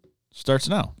 Dillon, starts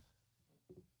now.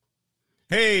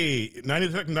 Hey,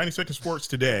 90 second sports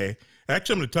today.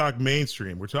 Actually, I'm going to talk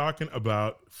mainstream. We're talking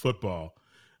about football.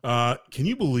 Can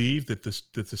you believe that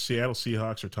the Seattle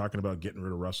Seahawks are talking about getting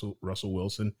rid of Russell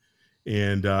Wilson?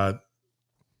 And I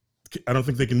don't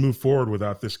think they can move forward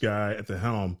without this guy at the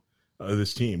helm of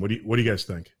this team. What do you guys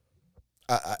think?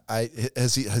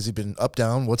 Has he been up,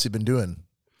 down? What's he been doing?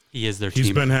 He is their He's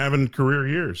team. been having career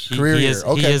years. Career he year. is,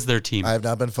 Okay. He is their team. I have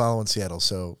not been following Seattle,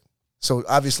 so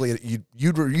obviously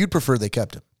you'd prefer they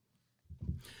kept him.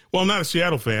 Well, I'm not a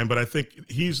Seattle fan, but I think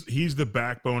he's the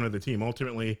backbone of the team.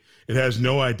 Ultimately, it has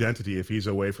no identity if he's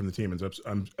away from the team. And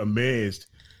I'm amazed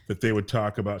that they would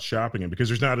talk about shopping him because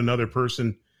there's not another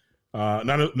person.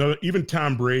 Even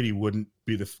Tom Brady couldn't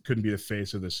be the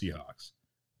face of the Seahawks.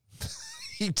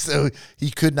 So he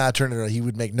could not turn it around. He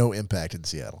would make no impact in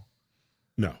Seattle.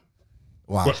 No.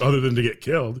 Wow. but other than to get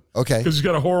killed, Okay. because he's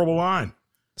got a horrible line.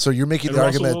 So you're making And the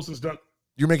Russell argument. Wilson's done.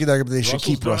 You're making the argument they should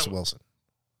Russell's keep done Russell it. Wilson.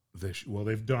 Well,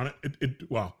 they've done it.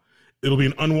 Well, it'll be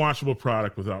an unwatchable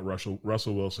product without Russell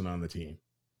Wilson on the team.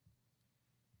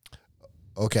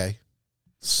 Okay.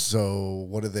 So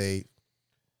what are they?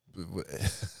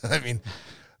 I mean,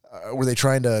 were they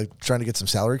trying to get some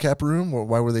salary cap room, or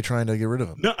why were they trying to get rid of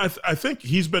him? No, I think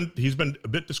he's been a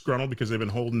bit disgruntled because they've been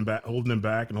holding him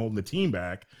back and holding the team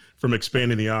back from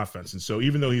expanding the offense. And so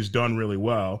even though he's done really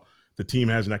well, the team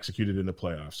hasn't executed in the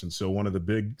playoffs. And so one of the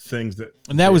big things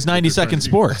And that was 90-second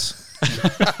sports.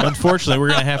 Unfortunately, we're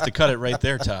going to have to cut it right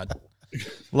there, Todd.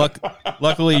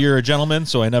 Luckily, you're a gentleman,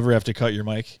 so I never have to cut your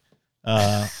mic.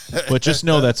 But just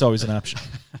know that's always an option.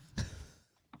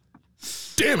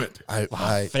 Damn it.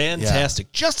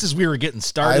 Fantastic. Just as we were getting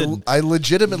started. I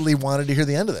legitimately wanted to hear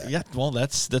the end of that. Yeah, well,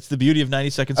 that's the beauty of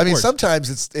 90-second sports. I mean,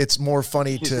 sometimes it's more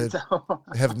funny to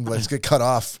have him get cut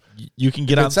off. You can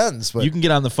get on sentence, but you can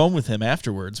get on the phone with him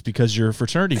afterwards because you're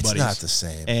fraternity buddies. It's not the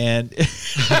same. And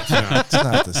it's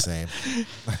not the same.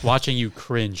 Watching you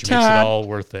cringe makes it all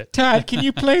worth it. Todd, can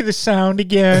you play the sound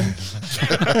again?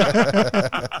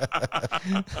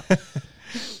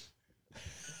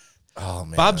 Oh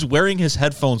man, Bob's wearing his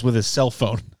headphones with his cell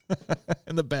phone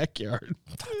in the backyard.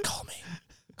 Call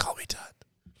me,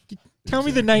 Todd. Tell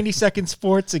me the 90-second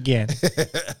sports again.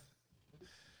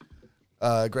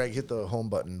 Greg, hit the home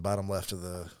button, bottom left of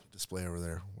the display over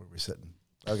there where we're sitting.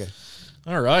 Okay.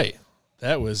 All right.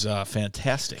 That was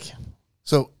fantastic.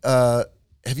 So,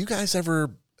 have you guys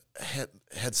ever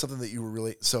had something that you were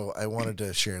really? So, I wanted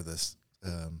to share this.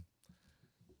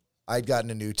 I'd gotten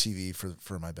a new TV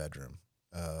for my bedroom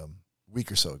a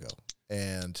week or so ago,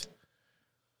 and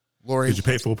Lori, Did you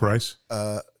pay full price?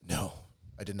 No,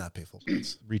 I did not pay full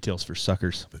price. Retail's for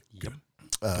suckers. Good.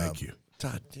 Thank you.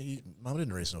 Todd, Mom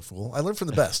didn't raise no fool. I learned from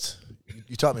the best.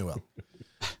 You taught me well.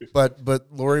 But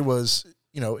Lori was,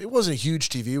 it wasn't a huge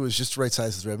TV. It was just the right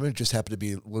size of the bedroom. It just happened to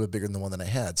be a little bit bigger than the one that I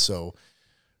had. So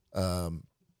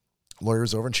Lori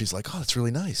was over, and she's like, "Oh, that's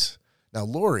really nice." Now,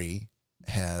 Lori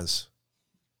has,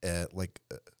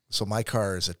 so my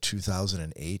car is a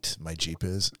 2008, my Jeep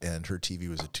is, and her TV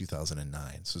was a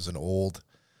 2009. So it's an old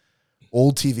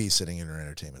TV sitting in her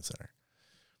entertainment center.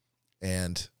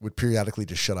 And would periodically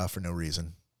just shut off for no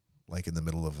reason, like in the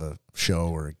middle of a show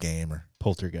or a game or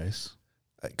Poltergeist.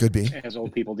 Could be. As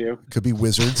old people do. Could be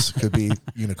wizards. Could be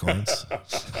unicorns.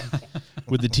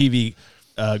 Would the TV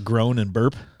groan and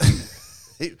burp?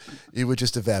 It would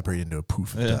just evaporate into a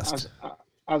poof of dust.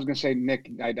 I was going to say,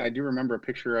 Nick, I do remember a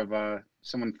picture of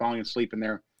someone falling asleep in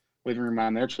their living room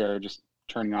on their chair, just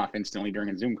turning off instantly during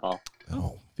a Zoom call.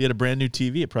 Oh. If you had a brand new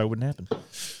TV, it probably wouldn't happen.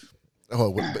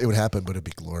 Oh, it would happen, but it'd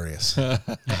be glorious. I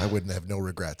wouldn't have no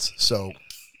regrets. So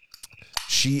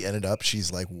she ended up,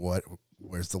 she's like,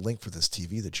 where's the link for this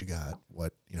TV that you got?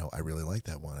 I really like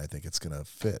that one. I think it's going to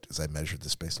fit. As I measured the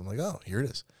space, I'm like, oh, here it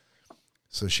is.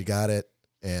 So she got it,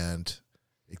 and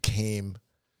it came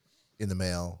in the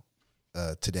mail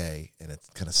today, and it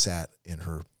kind of sat in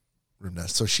her room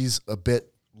nest. So she's a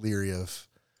bit leery of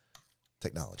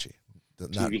technology.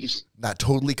 Not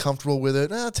totally comfortable with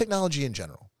it. Technology in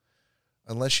general.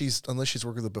 Unless she's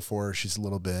worked with it before, she's a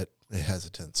little bit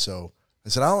hesitant. So I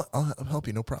said, I'll help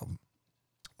you, no problem.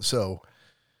 So,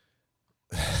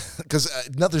 because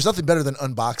there's nothing better than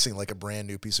unboxing like a brand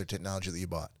new piece of technology that you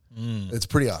bought. It's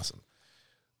pretty awesome.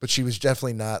 But she was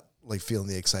definitely not like feeling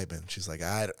the excitement. She's like,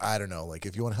 I don't know. Like,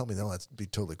 if you want to help me, no, that'd be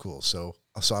totally cool. So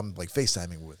I'm like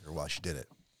FaceTiming with her while she did it.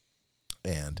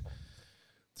 And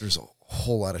there's a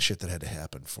whole lot of shit that had to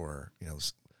happen for,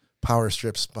 power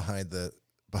strips behind the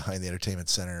entertainment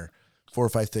center, 4 or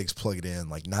 5 things, plug it in.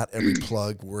 Like, not every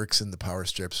plug works in the power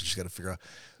strips. So she's got to figure out.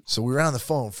 So we were on the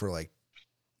phone for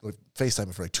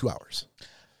FaceTiming for 2 hours.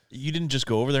 You didn't just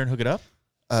go over there and hook it up?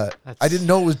 I didn't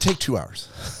know it would take 2 hours.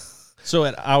 So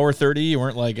at hour 30, you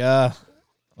weren't like, let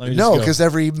me just No, go. because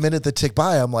every minute that ticked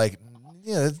by, I'm like,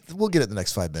 yeah, we'll get it in the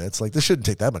next 5 minutes. Like, this shouldn't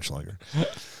take that much longer.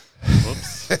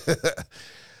 Whoops.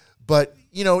 But,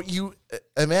 you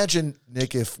imagine,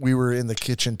 Nick, if we were in the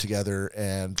kitchen together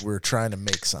and we're trying to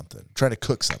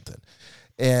cook something.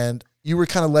 And you were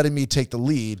kind of letting me take the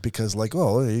lead because,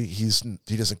 he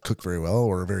doesn't cook very well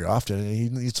or very often, and he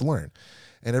needs to learn.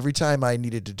 And every time I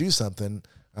needed to do something,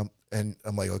 and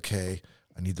I'm like, okay,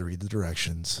 I need to read the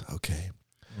directions. Okay.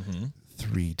 Mm-hmm.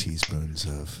 3 teaspoons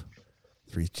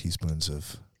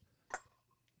of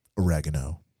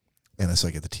oregano. And so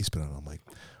I get the teaspoon and I'm like,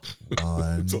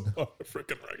 1. It's a lot of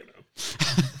freaking oregano.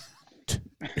 2.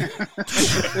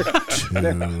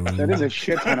 That is a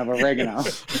shit ton of oregano.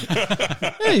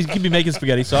 Yeah, you could be making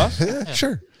spaghetti sauce. Yeah,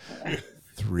 sure.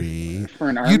 3. For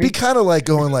an army? You'd be kind of like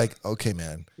going like, okay,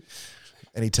 man,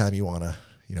 anytime you want to,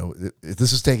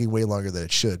 this is taking way longer than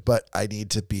it should, but I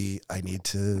need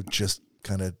to just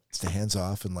kind of stay hands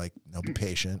off and like, be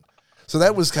patient. So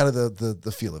that was kind of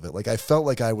the feel of it. Like I felt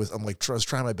like I was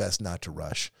trying my best not to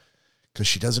rush because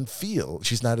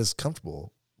she's not as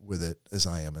comfortable with it as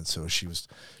I am. And so she was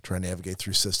trying to navigate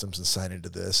through systems and sign into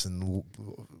this and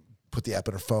put the app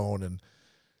on her phone and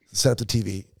set up the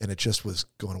TV. And it just was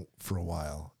going for a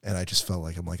while. And I just felt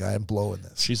like, I am blowing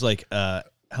this. She's like,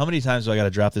 how many times do I got to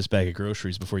drop this bag of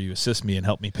groceries before you assist me and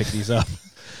help me pick these up?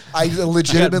 I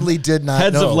legitimately did not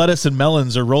Heads know. of lettuce and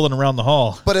melons are rolling around the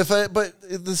hall. But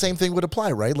the same thing would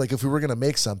apply, right? Like if we were going to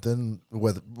make something,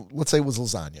 let's say it was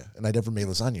lasagna, and I never made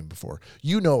lasagna before.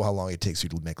 You know how long it takes you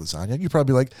to make lasagna. You're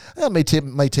probably like, it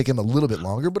might take him a little bit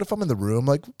longer, but if I'm in the room,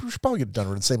 like we should probably get it done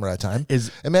in the same amount of time.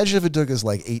 Imagine if it took us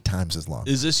like 8 times as long.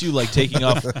 Is this you like taking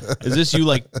off? Is this you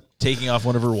like taking off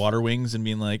one of her water wings and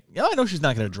being like, yeah, I know she's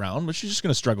not going to drown, but she's just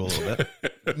going to struggle a little bit.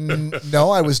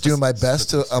 No, I was doing my best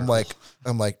to. I'm like,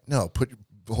 no,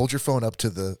 hold your phone up to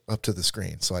the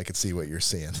screen so I could see what you're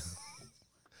seeing.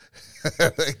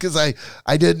 Because I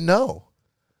didn't know.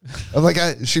 I'm like,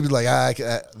 she was like,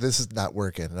 this is not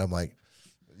working, and I'm like,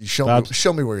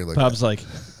 show me where you're looking. Bob's like,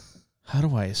 how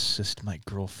do I assist my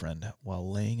girlfriend while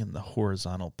laying in the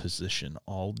horizontal position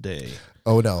all day?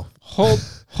 Oh no, hold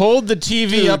the TV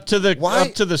Dude, up to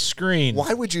the screen.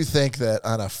 Why would you think that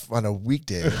on a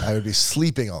weekday I would be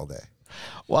sleeping all day?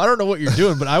 Well, I don't know what you're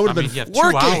doing, but I would have been you have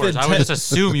working. 2 hours. I would just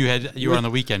assume you were on the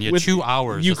weekend. You had 2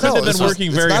 hours. You couldn't have been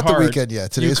working very hard. It's not the weekend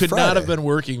yet. Today's You could Friday. not have been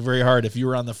working very hard if you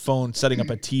were on the phone setting up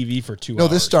a TV for 2 hours. No,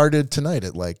 this started tonight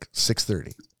at like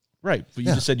 6:30. Right, but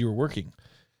you just said you were working.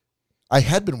 I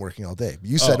had been working all day.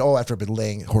 You said, after I've been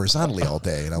laying horizontally all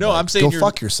day. And I'm saying go you're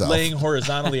fuck yourself. laying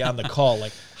horizontally on the call.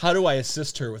 Like, how do I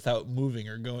assist her without moving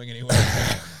or going anywhere?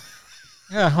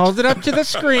 Yeah, hold it up to the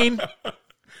screen.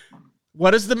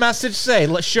 What does the message say?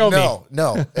 Let's show me.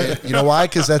 No. You know why?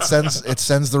 Because it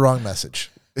sends the wrong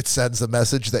message. It sends the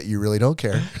message that you really don't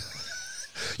care.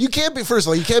 You can't be, first of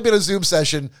all, you can't be in a Zoom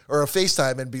session or a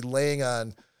FaceTime and be laying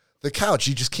on the couch.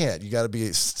 You just can't. You got to be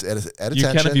at attention. You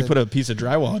can if you put a piece of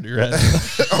drywall under your head. or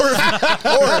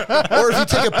if you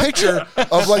take a picture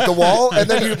of like the wall and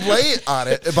then you lay it on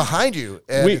it behind you.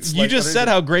 And You just said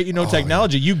how great you know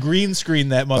technology. Yeah. You green screen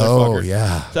that motherfucker. Oh,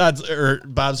 yeah.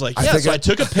 Bob's like, I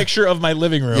took a picture of my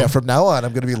living room. Yeah, from now on,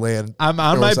 I'm going to be laying. I'm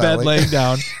on my bed laying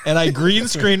down, and I green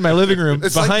screened my living room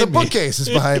it's behind like the me. bookcase is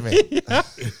behind me.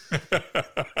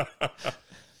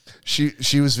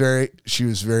 She was very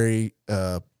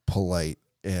polite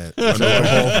and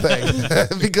the whole thing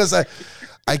because I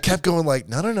kept going like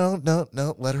no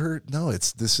let her know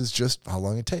this is just how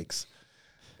long it takes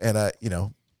and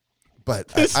but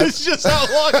this is just how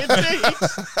long it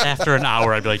takes. After an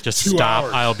hour I'd be like, just stop.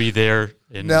 I'll be there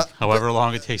in however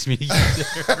long it takes me to get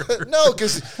there. No,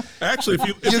 because actually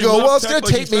if you go, well, it's going to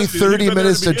like take me 30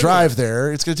 minutes to drive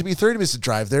there. It's going to be 30 minutes to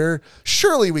drive there.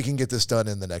 Surely we can get this done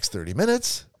in the next 30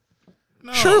 minutes.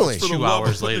 No, surely it's for 2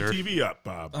 hours putting later. The TV up,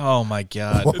 Bob. Oh my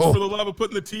God! It's for the love of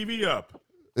putting the TV up.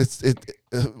 It's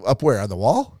up where, on the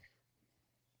wall?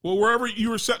 Well, wherever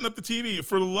you were setting up the TV,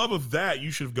 for the love of that,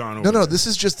 you should have gone over. No, this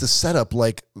is just the setup,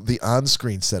 like the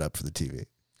on-screen setup for the TV.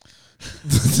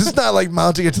 This is not like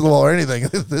mounting it to the wall or anything.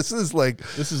 This is like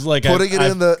putting it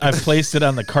in the. I've placed it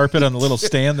on the carpet on the little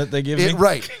stand that they give me.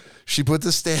 Right. She put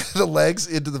the legs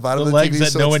into the bottom of the legs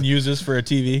TV. that no one uses for a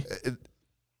TV.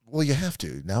 Well, you have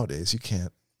to nowadays. You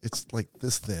can't. It's like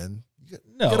this thin. You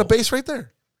got a base right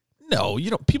there. No,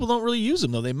 people don't really use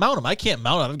them though. They mount them. I can't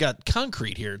mount them. I've got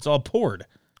concrete here. It's all poured.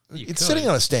 It's sitting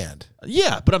on a stand.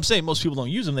 Yeah, but I'm saying most people don't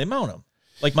use them. They mount them,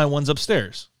 like my one's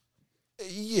upstairs.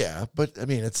 Yeah, but I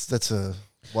mean, that's a.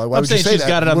 Why I'm would saying you say she's that?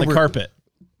 got it on the carpet.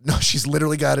 No, she's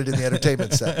literally got it in the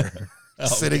entertainment center.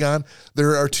 Sitting on.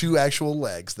 There are 2 actual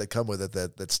legs that come with it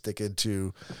that stick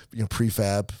into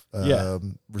prefab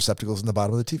receptacles in the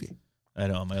bottom of the TV. I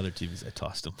know. On my other TVs, I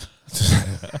tossed them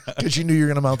because you knew you were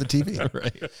going to mount the TV.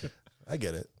 Right. I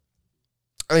get it.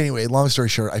 Anyway, long story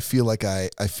short, I feel like I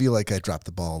dropped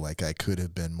the ball. Like I could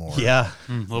have been more. Yeah,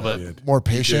 a little bit more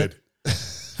patient,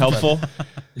 helpful.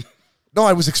 No,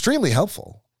 I was extremely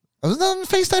helpful. I was on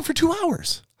FaceTime for 2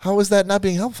 hours. How is that not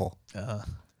being helpful?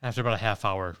 After about a half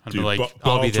hour, I'd be Dude, like,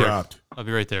 I'll be there. Dropped. I'll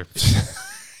be right there.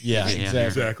 Yeah,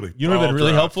 exactly. You know what would have been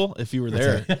really helpful if you were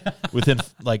there within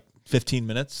like 15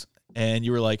 minutes and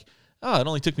you were like, oh, it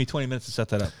only took me 20 minutes to set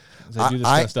that up. I do this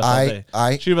kind of stuff all day.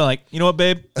 She'd have been like, you know what,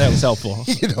 babe? That was helpful.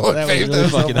 You know what, that babe? was really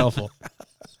fucking helpful.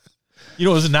 You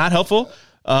know what was not helpful?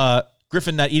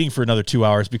 Griffin not eating for another 2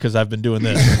 hours because I've been doing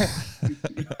this.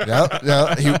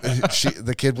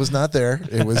 The kid was not there.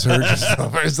 It was her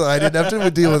just so I didn't have to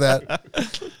deal with that.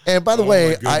 And by the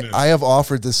way, I have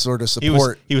offered this sort of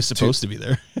support. He was supposed to be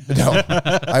there. No,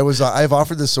 I've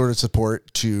offered this sort of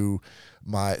support to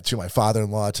my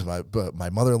father-in-law, to my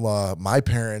mother-in-law, my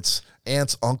parents,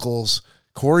 aunts, uncles,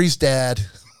 Corey's dad.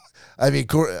 I mean,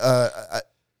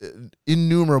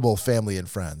 innumerable family and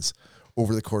friends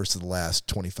over the course of the last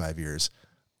 25 years.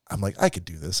 I'm like, I could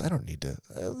do this. I don't need to.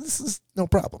 This is no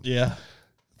problem. Yeah.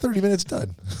 30 minutes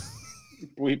done.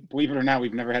 Believe it or not,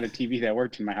 we've never had a TV that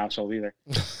worked in my household either.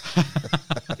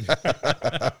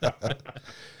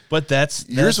 But that's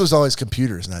yours was always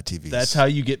computers, not TVs. That's how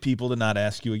you get people to not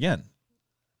ask you again.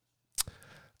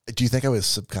 Do you think I was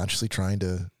subconsciously trying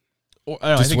to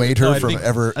I think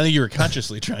ever? I think you were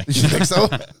consciously trying. You think so?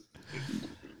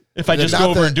 If I just go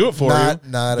over and do it for you,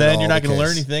 then you're not going to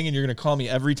learn case. anything, and you're going to call me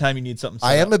every time you need something.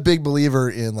 I am a big believer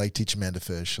in like teach a man to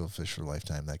fish, he'll fish for a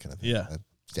lifetime, that kind of thing. Yeah,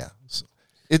 yeah. So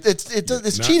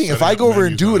it's cheating. If I go over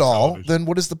and do it all, then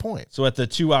what is the point? So at the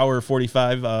 2 hour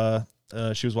 45,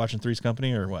 she was watching Three's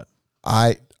Company or what?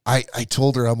 I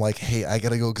told her, I'm like, hey, I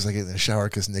gotta go because I get in the shower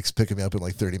because Nick's picking me up in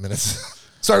like 30 minutes.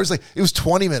 So I was like, it was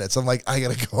 20 minutes. I'm like, I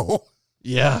gotta go.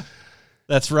 Yeah,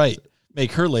 that's right.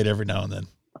 Make her late every now and then.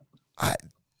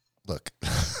 Look,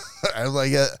 I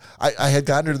like I had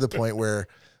gotten her to the point where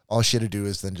all she had to do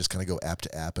is then just kind of go app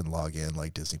to app and log in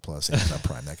like Disney Plus, Amazon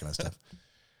Prime, that kind of stuff.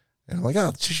 And I'm like,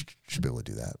 oh, she should be able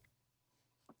to do that.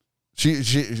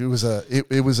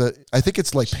 It was a I think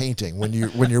it's like painting when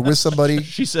you're with somebody.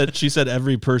 She said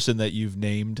every person that you've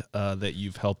named that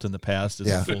you've helped in the past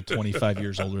is a full 25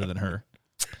 years older than her.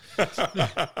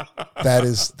 That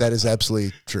is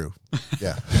absolutely true.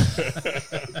 Yeah.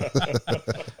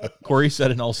 Corey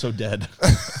said, and also dead.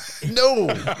 No.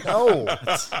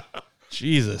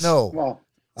 Jesus. No. Well,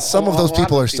 some of those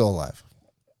people are still alive.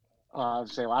 I'd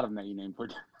say a lot of them that you named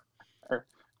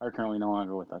are currently no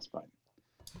longer with us, but.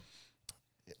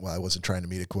 Well, I wasn't trying to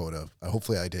meet a quota.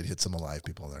 Hopefully, I did hit some alive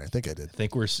people there. I think I did. I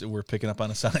think we're picking up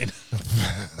on a sign,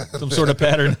 some sort of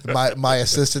pattern. My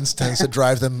assistance tends to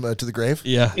drive them to the grave.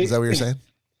 Yeah, is that what you're saying?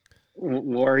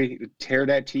 Lori, tear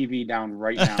that TV down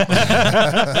right now.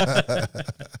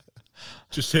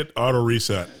 Just hit auto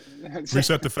reset.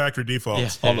 Reset to factory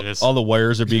defaults. Yeah, all the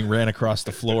wires are being ran across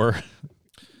the floor.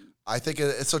 I think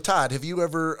so. Todd, have you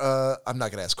ever? I'm not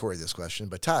going to ask Corey this question,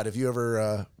 but Todd, have you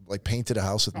ever like painted a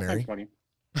house with Mary?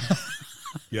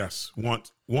 Yes,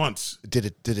 once. Did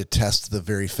it test the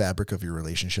very fabric of your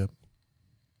relationship?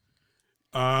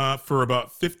 For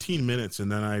about 15 minutes,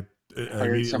 and then I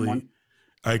immediately.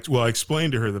 I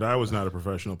explained to her that I was not a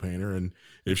professional painter, and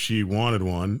if she wanted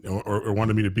one or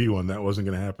wanted me to be one, that wasn't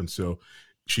going to happen. So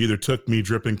she either took me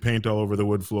dripping paint all over the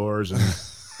wood floors and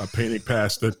painting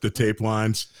past the tape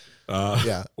lines,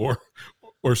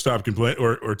 or stopped complaining,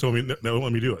 or told me no,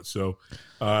 let me do it. So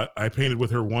I painted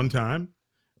with her one time.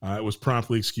 It was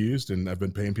promptly excused, and I've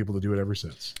been paying people to do it ever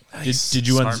since. Nice. Did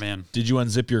you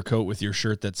unzip your coat with your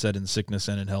shirt that said "in sickness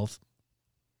and in health"?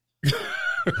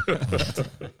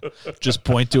 Just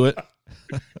point to it.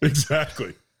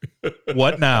 Exactly.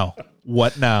 What now?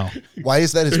 Why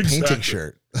is that his painting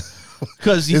shirt?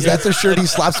 Because is that the shirt he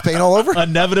slaps paint all over?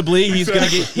 Inevitably, he's gonna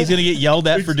get yelled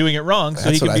at for doing it wrong.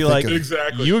 So he can be like,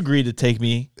 exactly. "You agreed to take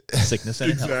me sickness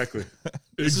and health. Exactly.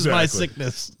 This is my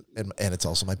sickness, and it's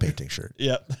also my painting shirt."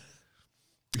 Yep.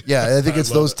 Yeah, I think it's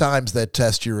those times that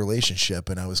test your relationship,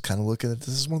 and I was kind of looking at this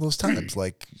as one of those times.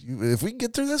 Like, if we can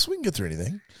get through this, we can get through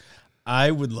anything. I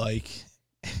would like.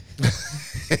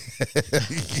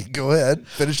 Go ahead,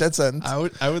 finish that sentence.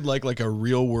 I would like a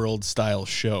real world style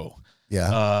show.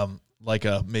 Yeah.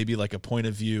 Maybe a point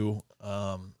of view,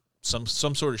 some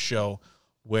sort of show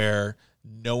where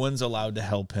no one's allowed to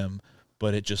help him,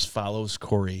 but it just follows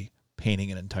Corey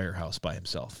painting an entire house by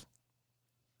himself.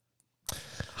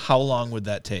 How long would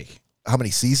that take? How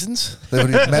many seasons? There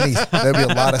would be many. There'd be a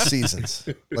lot of seasons,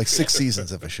 like 6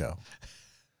 seasons of a show.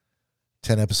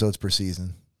 10 episodes per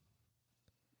season.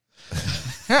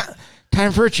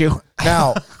 Time for a chew.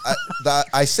 Now,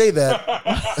 I say that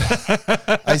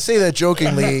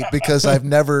jokingly because I've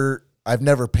never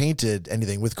painted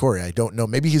anything with Corey. I don't know.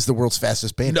 Maybe he's the world's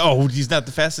fastest painter. No, he's not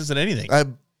the fastest at anything.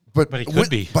 But he could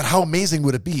be. But how amazing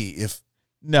would it be if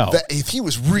he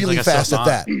was really fast at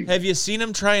that? Have you seen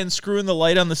him try and screw in the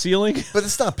light on the ceiling? But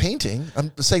it's not painting.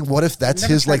 I'm saying, what if that's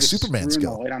his like Superman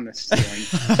skill? The light on the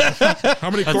ceiling. How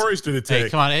many Corys did it take? Hey,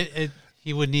 come on!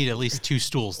 He would need at least 2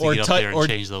 stools to get up there and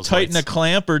change those tighten lights. a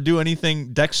clamp or do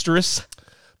anything dexterous.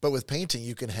 But with painting,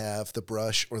 you can have the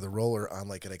brush or the roller on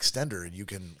like an extender, and you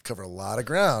can cover a lot of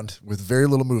ground with very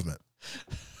little movement.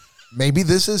 maybe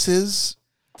this is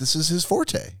his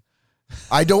forte.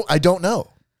 I don't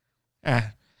know. It's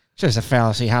just a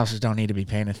fallacy. Houses don't need to be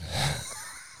painted.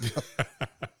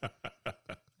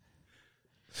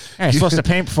 You're supposed to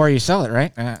paint before you sell it,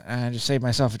 right? I just saved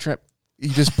myself a trip. You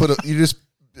just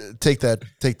take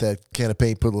that can of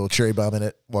paint, put a little cherry bomb in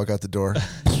it, walk out the door.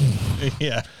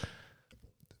 Yeah.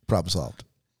 Problem solved.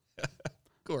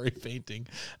 Corey painting.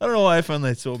 I don't know why I find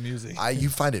that so amusing. You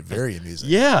find it very amusing.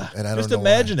 Yeah. And I don't just know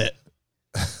imagine why. it.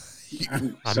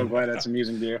 I'm so glad that's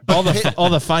amusing to you. All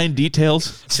the fine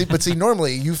details. See,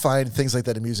 normally you find things like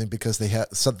that amusing because they have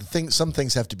some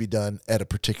things have to be done at a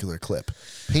particular clip.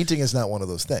 Painting is not one of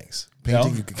those things.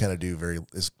 Painting you can kind of do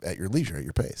is at your leisure, at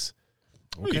your pace.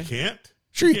 Well, you can't.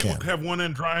 Sure you can't can. have one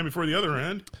end drying before the other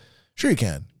end. Sure you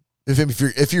can.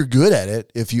 If you're good at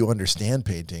it, if you understand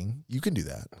painting, you can do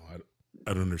that. Oh,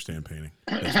 I don't understand painting.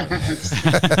 That's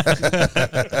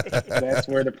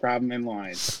where the problem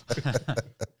lies.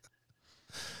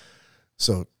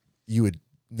 So you would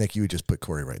just put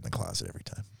Corey right in the closet every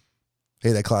time.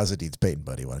 Hey, that closet needs painting,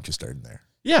 buddy. Why don't you start in there?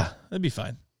 Yeah, that'd be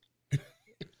fine. Okay.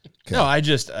 No, oh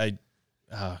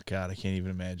God, I can't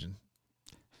even imagine.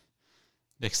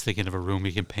 Nick's thinking of a room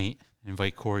he can paint.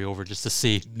 Invite Corey over just to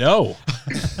see. No.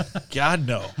 God,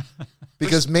 no.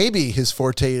 Because maybe his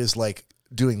forte is like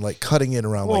doing like cutting in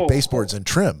around like baseboards and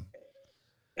trim.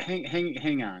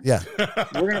 Hang on. Yeah.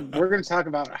 We're gonna talk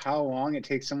about how long it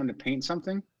takes someone to paint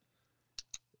something.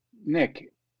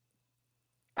 Nick,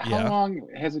 how long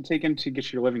has it taken to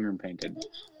get your living room painted?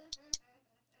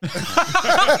 I'm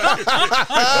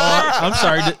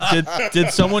sorry.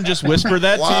 Did someone just whisper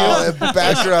that to you? Wow,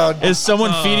 background. Is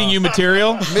someone feeding you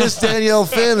material? Miss Danielle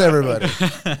Finn, everybody.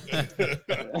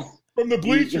 From the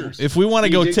bleachers. If we want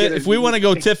to go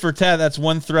tit for tat, that's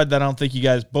one thread that I don't think you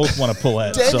guys both want to pull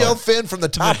at. Danielle Finn from the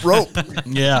top rope.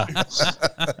 Yeah.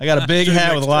 I got a big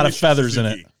hat with a lot of feathers in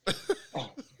it.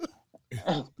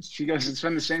 She goes, it's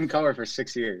been the same color for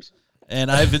 6 years. And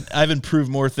I've improved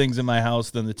more things in my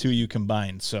house than the two of you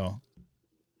combined. So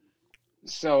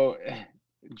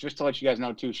just to let you guys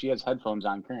know too, she has headphones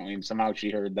on currently, and somehow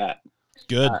she heard that.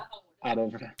 good.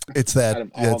 It's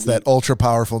that ultra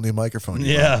powerful new microphone.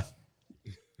 Yeah.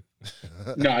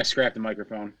 No, I scrapped the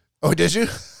microphone. Oh, did you?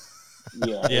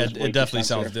 Yeah. Yeah. was way It too definitely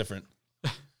sounds sensitive. different.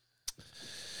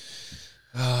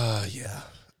 Yeah.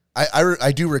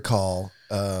 I do recall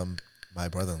my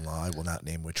brother-in-law, I will not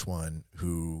name which one,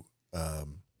 who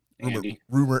Andy.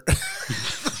 rumor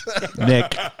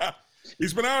Nick.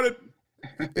 He's been outed.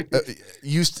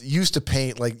 used to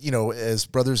paint, like, you know, as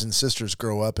brothers and sisters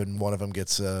grow up and one of them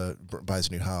gets buys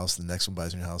a new house, the next one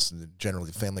buys a new house, and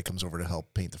generally the family comes over to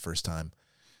help paint the first time.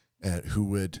 Who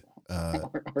would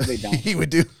Or they don't. he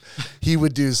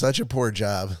would do such a poor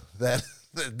job that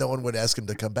no one would ask him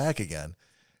to come back again,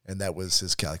 and that was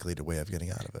his calculated way of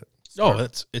getting out of it. Oh,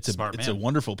 it's Smart a man.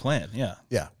 wonderful plan. Yeah.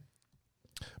 Yeah.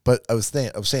 But I was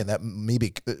saying that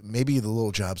maybe the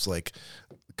little jobs like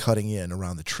cutting in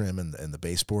around the trim and the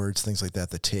baseboards, things like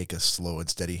that take a slow and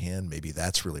steady hand. Maybe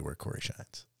that's really where Corey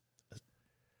shines.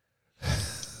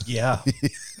 Yeah.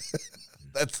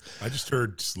 I just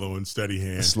heard slow and steady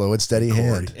hand. Slow and steady Corey.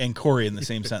 hand. And Corey in the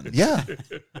same sentence. Yeah.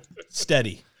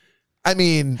 Steady. I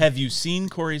mean, Have you seen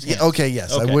Corey's hands? yeah, okay,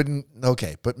 yes. Okay. I wouldn't.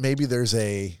 Okay, but maybe there's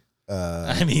a.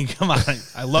 I mean, come on.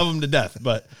 I love him to death,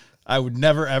 but I would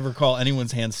never, ever call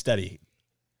anyone's hand steady.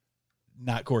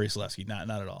 Not Corey Selesky. Not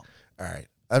at all. All right,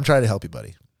 I'm trying to help you,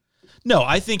 buddy. No,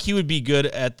 I think he would be good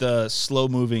at the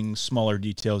slow-moving, smaller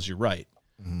details. You're right.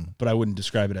 But I wouldn't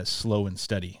describe it as slow and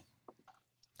steady.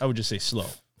 I would just say slow.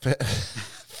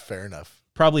 Fair enough.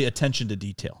 Probably attention to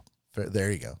detail.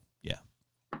 There you go. Yeah.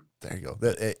 There you go.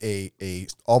 A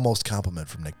almost compliment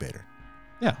from Nick Bader.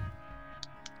 Yeah.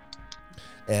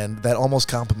 And that almost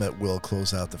compliment will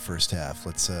close out the first half.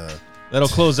 Let's That'll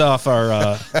close off our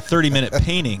 30-minute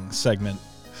painting segment.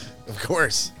 Of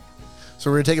course.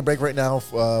 So we're going to take a break right now.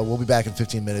 We'll be back in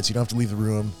 15 minutes. You don't have to leave the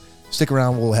room. Stick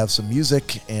around. We'll have some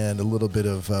music and a little bit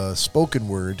of spoken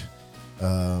word.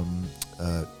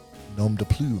 Nom de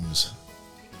plumes.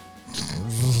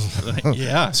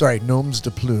 Yeah. Sorry, Gnomes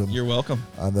de plume You're welcome.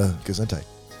 on the Gesundheit.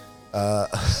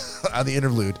 On the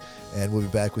interlude. And we'll be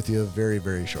back with you very,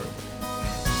 very shortly.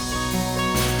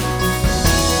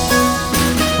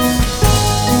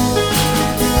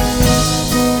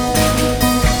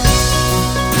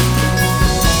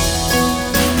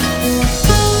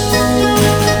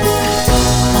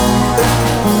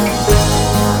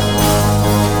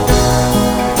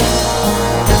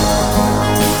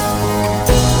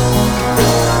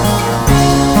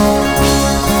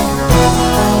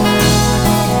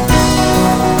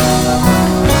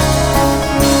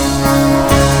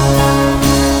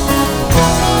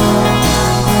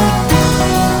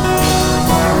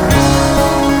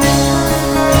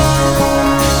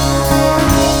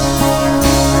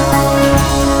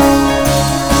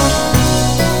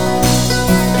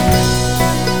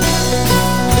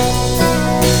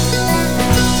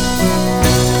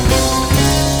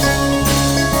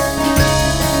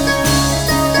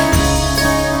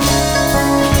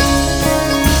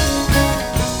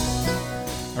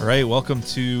 right, welcome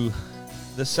to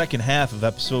the second half of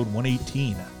episode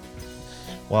 118.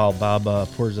 While Bob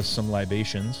pours us some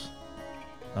libations,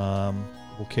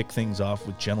 we'll kick things off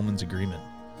with gentleman's agreement.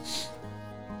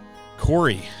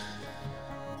 Corey,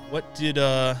 what did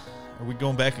are we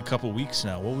going back a couple weeks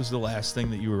now? What was the last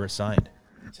thing that you were assigned?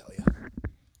 I tell you.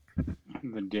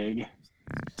 The Dig.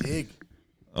 Dig.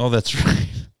 Oh, that's right.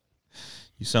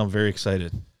 You sound very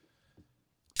excited.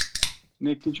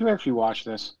 Nick, did you actually watch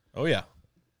this? Oh yeah,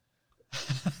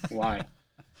 Why?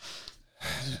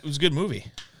 it was a good movie.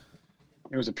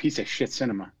 It was a piece of shit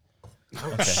cinema.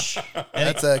 Okay.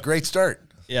 That's a great start.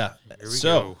 Yeah. Here we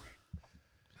So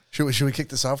go. Should we kick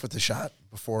this off with the shot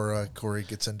before Corey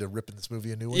gets into ripping this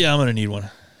movie a new one? yeah, I'm gonna need one.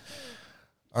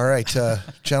 All right,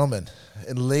 gentlemen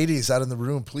and ladies out in the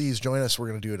room, please join us. We're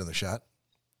going to do another shot.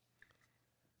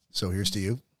 So here's to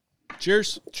you.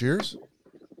 Cheers. Cheers.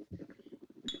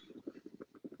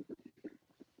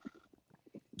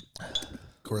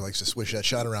 Corey likes to swish that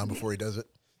shot around before he does it.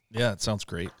 Yeah, it sounds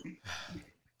great.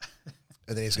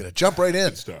 And then he's going to jump right in.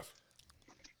 Good stuff.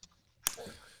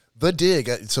 The Dig.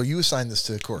 So you assigned this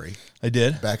to Corey I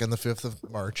did. back on the 5th of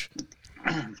March.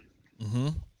 Mm-hmm.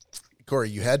 Corey,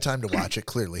 you had time to watch it,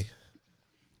 clearly.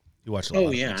 You watched a lot. Oh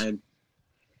of yeah. things.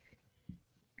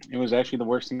 It was actually the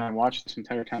worst thing I watched this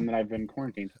entire time that I've been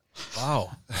quarantined.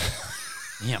 Wow.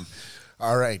 Damn.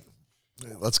 All right.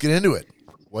 Let's get into it.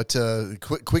 What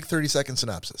quick 30-second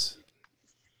synopsis.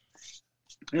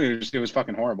 It was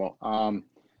fucking horrible.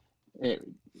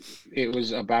 It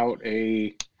was about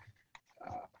a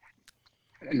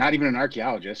not even an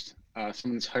archaeologist.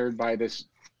 Someone's hired by this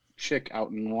chick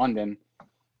out in London,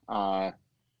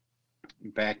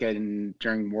 back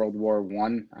during World War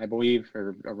I believe,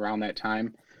 or around that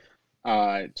time,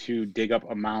 to dig up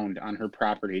a mound on her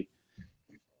property,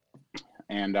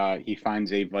 and he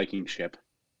finds a Viking ship.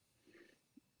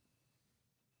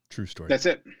 True story. That's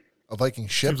it. A Viking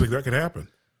ship. Seems like that could happen.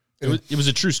 It was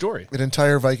a true story. An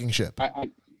entire Viking ship. They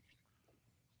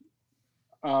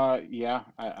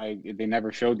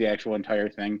never showed the actual entire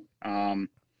thing.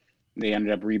 They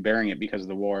ended up reburying it because of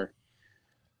the war.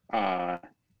 That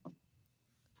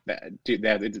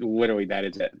literally that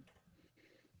is it.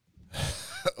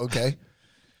 Okay.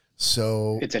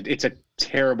 So It's a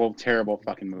terrible, terrible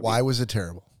fucking movie. why was it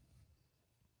terrible?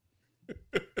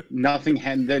 Nothing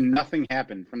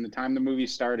happened from the time the movie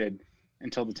started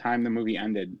until the time the movie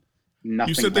ended. Nothing.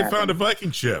 You said they found a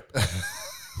Viking ship.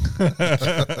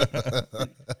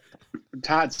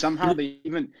 Todd, somehow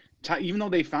even though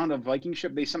they found a Viking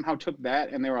ship, they somehow took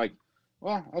that and they were like,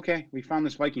 well, okay, we found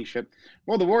this Viking ship.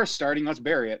 Well, the war's starting. Let's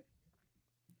bury it.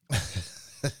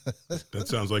 That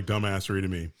sounds like dumbassery to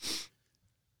me.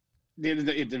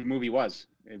 The movie was.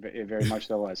 It very much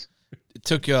so was. It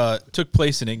took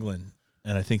place in England,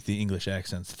 and I think the English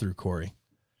accents threw Corey.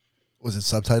 Was it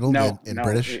subtitled in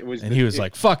British? And he was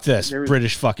like, "Fuck this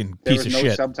British fucking piece of no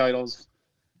shit." Subtitles.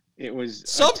 It was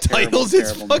Subtitles.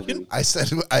 It's fucking. Movie. I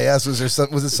asked, was it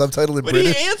subtitled in But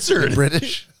British? he answered. In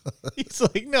British? He's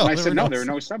like, "No." And I said no. There were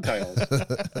no subtitles.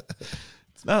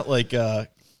 It's not like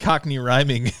Cockney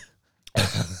rhyming.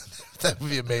 That would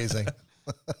be amazing.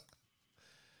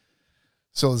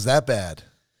 So is that bad?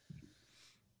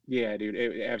 Yeah, dude.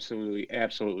 It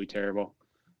absolutely terrible.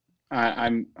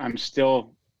 I'm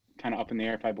still kind of up in the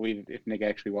air if I believe if Nick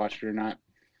actually watched it or not.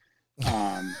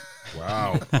 Wow.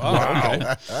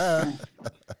 Wow.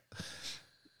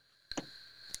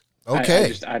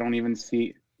 Okay. I don't even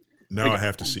see. Now I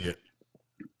have to see it.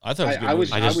 I thought it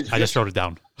was a good movie. I just wrote it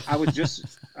down. I was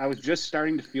just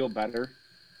starting to feel better.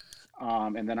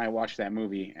 And then I watched that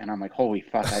movie, and I'm like, "Holy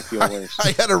fuck, I feel worse."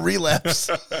 I had a relapse.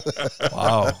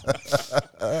 Wow.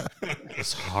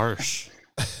 It's harsh.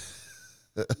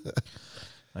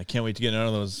 I can't wait to get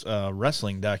into those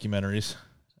wrestling documentaries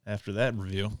after that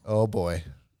review. Oh boy.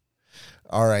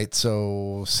 All right.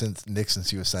 So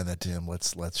since you assigned that to him,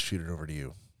 let's shoot it over to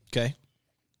you. Okay.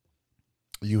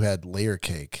 You had Layer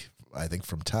Cake, I think,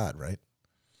 from Todd, right?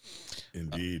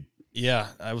 Indeed. Yeah,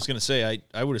 I was going to say,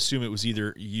 I would assume it was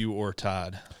either you or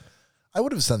Todd. I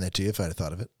would have sent that to you if I'd have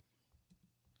thought of it.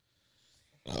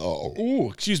 Oh, ooh,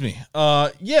 excuse me.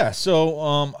 Yeah,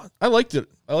 so I liked it.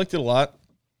 I liked it a lot.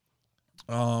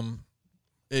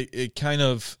 It kind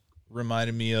of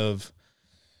reminded me of,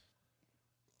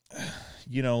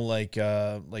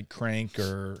 like Crank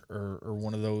or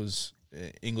one of those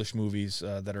English movies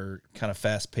that are kind of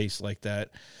fast paced like that.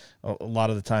 A lot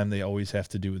of the time they always have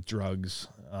to do with drugs.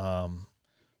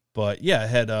 But yeah, it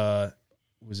had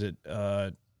was it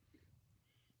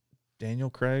Daniel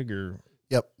Craig or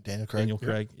Yep, Daniel Craig. Daniel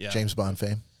Craig, yeah. James Bond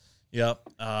fame. Yep.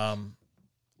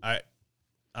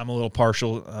 I'm a little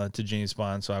partial to James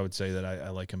Bond, so I would say that I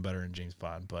like him better than James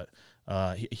Bond. But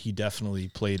he definitely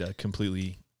played a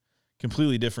completely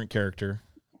different character.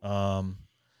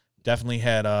 Definitely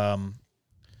had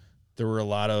there were a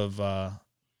lot of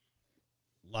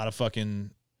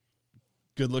fucking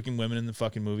good-looking women in the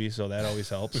fucking movie, so that always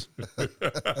helps.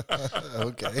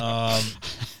 Okay.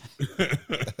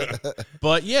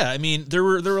 But yeah, I mean, there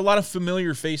were a lot of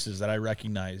familiar faces that I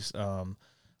recognized.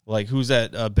 Like who's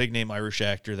that big name Irish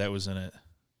actor that was in it?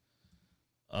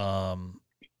 I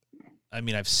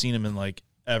mean, I've seen him in like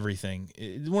everything.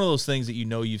 It's one of those things that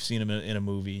you've seen him in a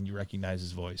movie and you recognize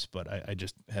his voice, but I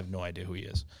just have no idea who he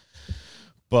is.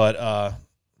 But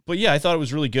yeah, I thought it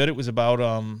was really good. It was about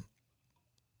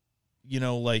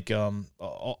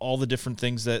all the different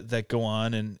things that go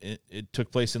on, and it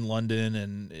took place in London,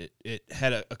 and it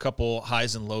had a couple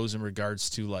highs and lows in regards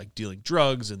to like dealing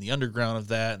drugs and the underground of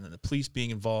that, and then the police being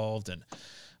involved, and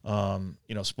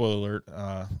spoiler alert,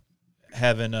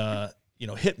 having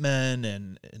hitmen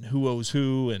and who owes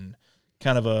who, and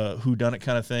kind of a whodunit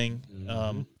kind of thing.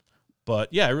 Mm-hmm. But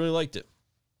yeah, I really liked it.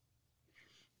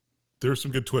 There were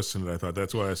some good twists in it, I thought.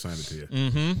 That's why I assigned it to you.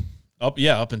 Mm-hmm.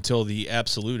 Up until the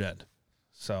absolute end.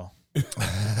 So.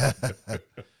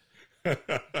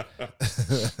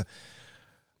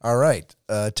 All right.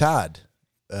 Todd,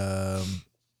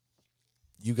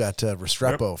 you got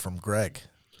Restrepo from Greg.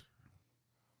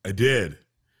 I did.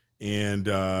 And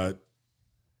wow.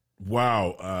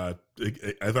 I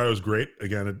thought it was great.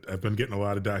 Again, I've been getting a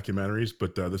lot of documentaries,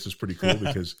 but this is pretty cool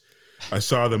because I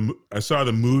saw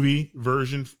the movie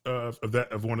version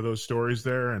of one of those stories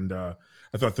there, and I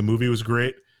thought the movie was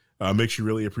great. Makes you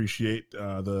really appreciate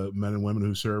the men and women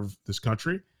who serve this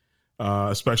country,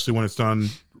 especially when it's done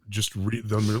just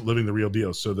them living the real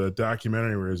deal. So the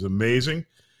documentary was amazing.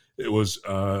 It was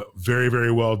very,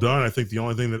 very well done. I think the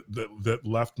only thing that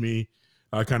left me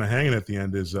kind of hanging at the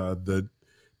end is that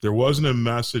there wasn't a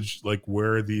message like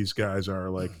where these guys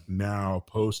are like now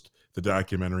post the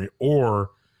documentary, or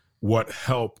what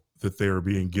help that they were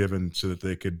being given so that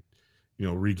they could,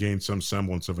 regain some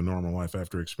semblance of a normal life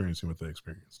after experiencing what they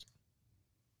experienced.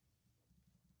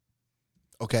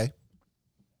 Okay.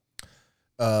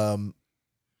 So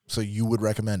you would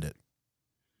recommend it?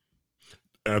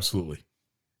 Absolutely.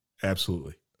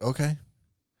 Okay.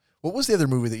 What was the other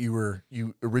movie that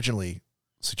you originally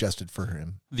suggested for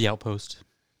him? The Outpost.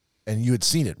 And you had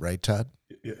seen it, right, Todd?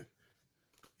 Yeah.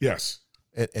 Yes.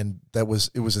 And it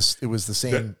was the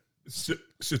same. It's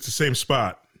the same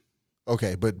spot.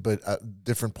 Okay, but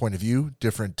different point of view,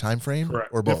 different time frame, Correct.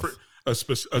 Or both? A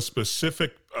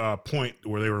specific point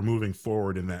where they were moving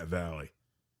forward in that valley.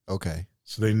 Okay.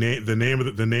 So they the name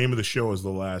of the show is the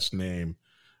last name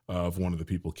of one of the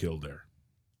people killed there.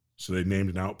 So they named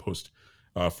an outpost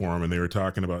for him, and they were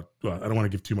talking about. Well, I don't want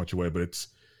to give too much away, but it's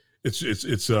in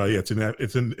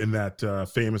that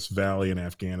famous valley in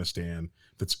Afghanistan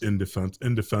that's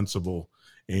indefensible,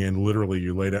 and literally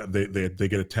you lay down. They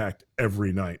get attacked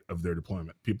every night of their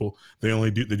deployment. People they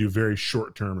do very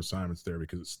short term assignments there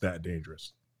because it's that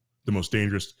dangerous, the most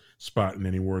dangerous spot in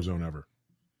any war zone ever.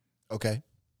 Okay.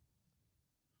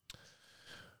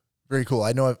 Very cool.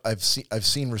 I know I've seen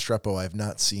Restrepo. I've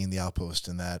not seen The Outpost,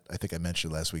 and that I think I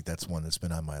mentioned last week. That's one that's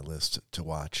been on my list to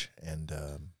watch, and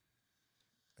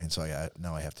so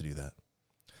now I have to do that.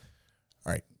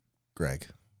 All right, Greg,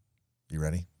 you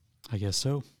ready? I guess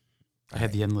so. I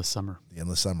had The Endless Summer. The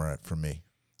Endless Summer from me.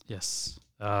 Yes.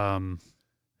 Wait,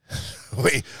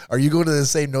 are you going to the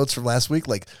same notes from last week?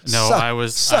 Like, no, suck, I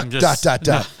was. Suck, I'm just,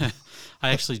 dot.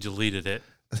 I actually deleted it,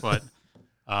 but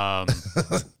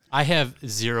I have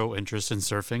zero interest in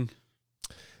surfing.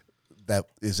 That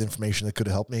is information that could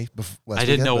have helped me. I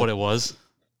didn't know what it was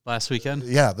last weekend.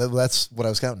 Yeah, that's what I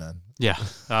was counting on. Yeah.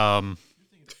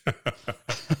 You're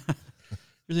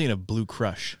thinking of Blue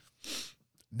Crush.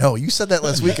 No, you said that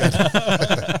last weekend.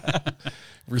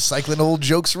 Recycling old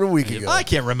jokes from a week ago. I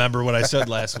can't remember what I said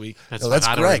last week. That's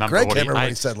Greg. Greg can't remember what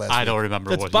he said last week. I don't remember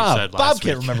That's what Bob. he said last Bob week.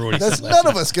 can't remember what he That's said last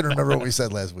none of us can remember what we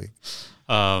said last week.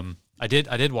 I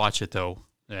did watch it though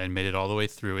and made it all the way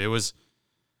through. It was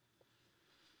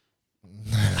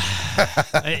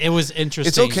interesting.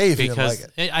 It's okay if you didn't like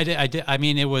it. I did. I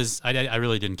mean, it was. I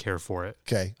really didn't care for it.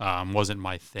 Okay. Wasn't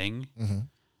my thing. Mm-hmm.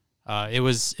 It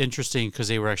was interesting because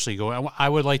they were actually going. I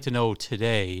would like to know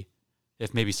today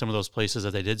if maybe some of those places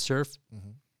that they did surf,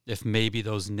 if maybe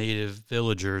those native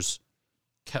villagers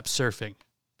kept surfing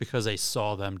because they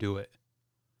saw them do it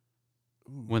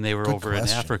when they were Good over in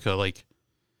question. Africa. Like,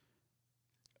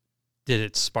 did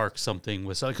it spark something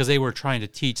with? Because they were trying to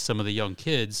teach some of the young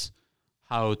kids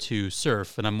how to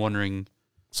surf, and I'm wondering.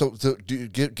 So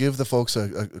give the folks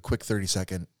a quick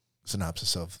 30-second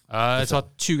synopsis of? It's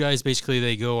about two guys. Basically,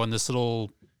 they go on this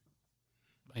little.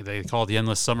 They call it the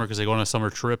Endless Summer because they go on a summer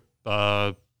trip,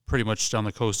 pretty much down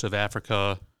the coast of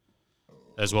Africa,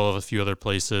 as well as a few other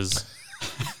places.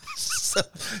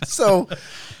 So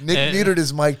Nick muted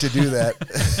his mic to do that,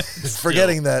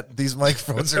 forgetting that these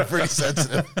microphones are pretty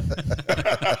sensitive.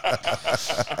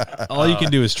 All you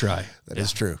can do is try. That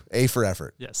is true. A for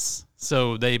effort. Yes.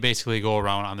 So they basically go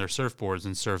around on their surfboards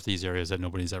and surf these areas that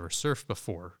nobody's ever surfed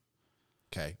before.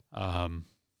 Okay. And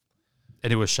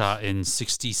it was shot in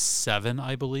 67,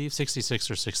 I believe,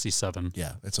 66 or 67.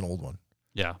 Yeah, it's an old one.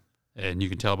 Yeah. And you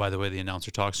can tell by the way the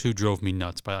announcer talks, who drove me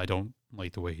nuts, but I don't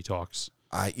like the way he talks.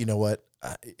 You know what?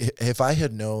 If I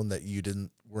had known that you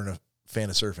weren't a fan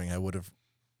of surfing, I would have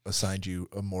assigned you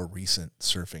a more recent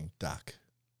surfing doc.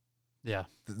 Yeah.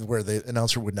 Where the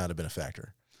announcer would not have been a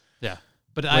factor. Yeah.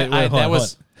 But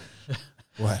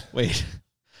What? Wait,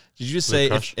 did you just say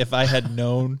if I had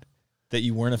known that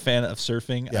you weren't a fan of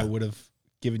surfing, I would have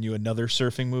given you another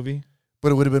surfing movie?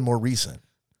 But it would have been more recent.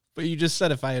 But you just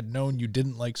said if I had known you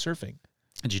didn't like surfing.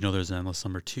 Did you know there's an Endless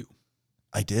Summer 2?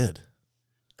 I did.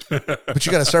 But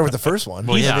you got to start with the first one.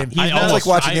 Well, yeah. It's like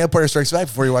watching The Empire Strikes Back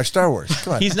before you watch Star Wars.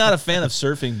 Come on. He's not a fan of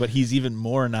surfing, but he's even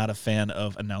more not a fan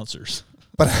of announcers.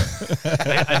 But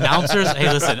announcers,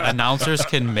 hey, listen, announcers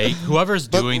can make whoever's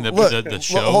doing the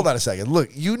show. Hold on a second. Look,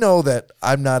 you know that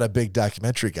I'm not a big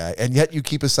documentary guy, and yet you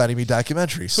keep assigning me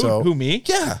documentaries. So who me?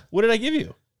 Yeah. What did I give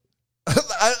you?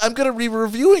 I'm going to be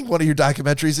reviewing one of your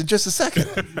documentaries in just a second.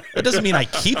 That doesn't mean I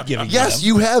keep giving you Yes, them.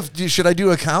 you have. Should I do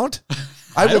a count?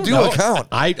 I will do a count.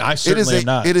 I certainly am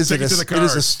not. It is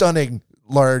a stunning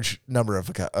large number of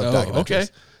documentaries. Okay.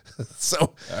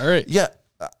 So, all right. Yeah,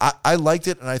 I liked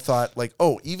it, and I thought, like,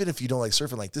 even if you don't like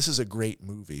surfing, like, this is a great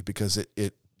movie because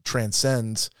it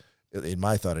transcends, in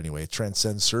my thought anyway, it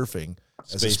transcends surfing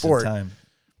as a sport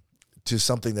to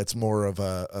something that's more of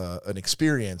an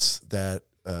experience that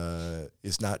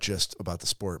is not just about the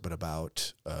sport, but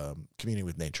about communing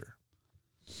with nature.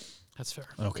 That's fair.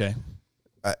 Okay.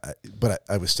 But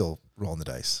I was still rolling the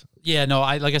dice. Yeah, no,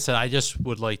 like I said, I just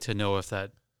would like to know if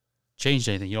that changed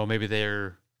anything. You know, maybe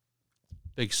they're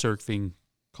big surfing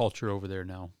culture over there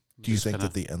now. Do you think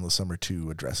that the Endless Summer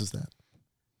 2 addresses that?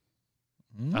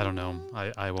 I don't know.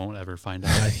 I won't ever find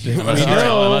out.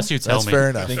 Unless you tell me. That's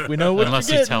fair enough. I think we know what Unless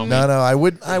you're you tell me. No, I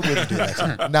wouldn't do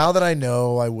that. Now that I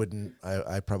know, I wouldn't.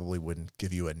 I probably wouldn't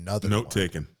give you another Note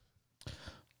taken.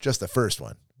 Just the first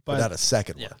one, but not a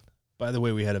second one. By the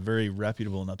way, we had a very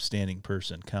reputable and upstanding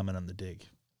person comment on the dig.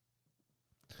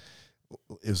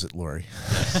 Is it Lori?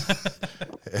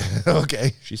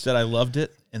 Okay. She said, I loved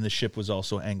it, and the ship was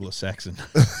also Anglo-Saxon.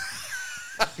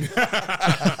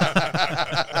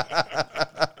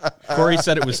 Corey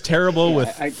said it was terrible with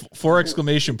 4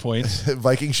 exclamation points.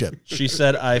 Viking ship. She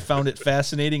said, I found it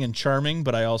fascinating and charming,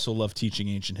 but I also love teaching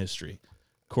ancient history.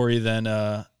 Corey then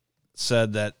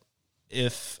said that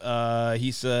if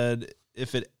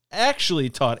it actually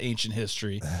taught ancient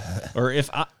history, or if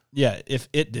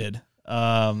it did,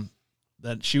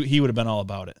 that he would have been all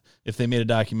about it. If they made a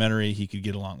documentary, he could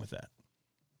get along with that.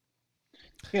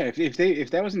 Yeah,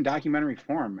 if that was in documentary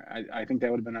form, I think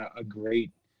that would have been a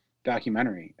great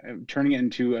documentary. Turning it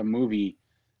into a movie,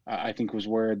 I think was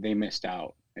where they missed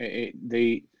out. It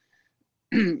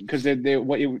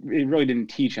really didn't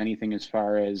teach anything as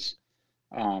far as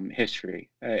history,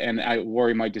 and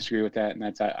Rory might disagree with that, and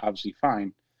that's obviously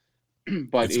fine.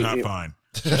 But it's not fine.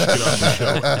 Just get off the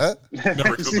show.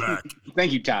 Never come back.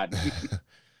 Thank you, Todd.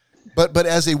 But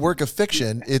as a work of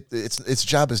fiction, its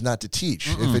job is not to teach.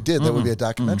 If it did, that would be a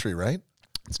documentary, right?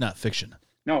 It's not fiction.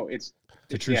 No, it's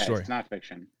a true story. It's not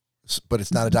fiction. But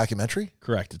it's not a documentary?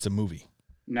 Correct. It's a movie.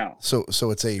 No. So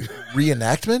it's a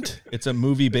reenactment? It's a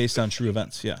movie based on true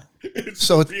events, yeah. It's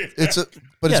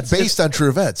based on true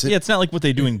events. It's not like what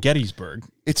they do in Gettysburg.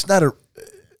 It's not a...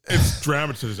 It's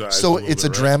dramatized. So it's a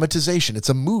dramatization. It's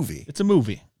a movie. It's a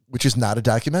movie. Which is not a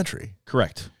documentary.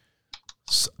 Correct.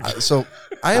 So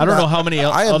I don't know how many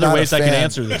other ways I can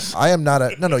answer this. I am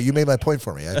not No, you made my point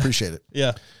for me. I appreciate it.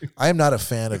 Yeah. I am not a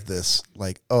fan of this,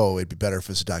 like, it'd be better if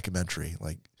it's a documentary.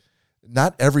 Like,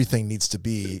 not everything needs to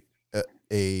be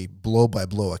a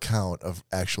blow-by-blow account of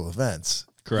actual events.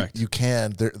 Correct.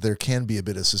 There can be a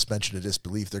bit of suspension of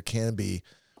disbelief. There can be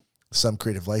some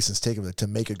creative license taken to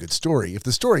make a good story. If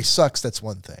the story sucks, that's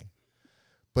one thing.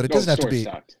 But it doesn't have to be...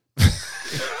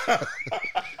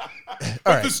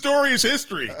 But the story is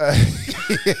history.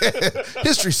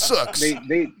 History sucks. They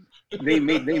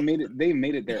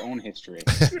made it their own history.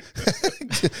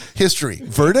 History.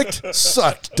 Verdict?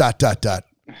 Sucked. ...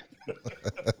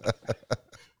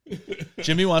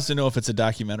 Jimmy wants to know if it's a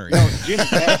documentary. No, Jimmy,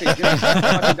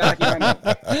 fucking documentary.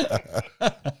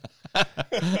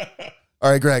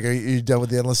 All right, Greg, are you done with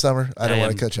the Endless Summer? I don't I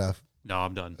want am. to cut you off. No,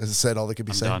 I'm done. Is it said all that could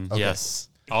be I'm said? done. Okay. Yes.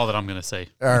 All that I'm going to say.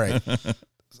 All right.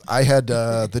 I had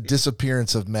the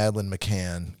disappearance of Madeleine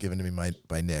McCann given to me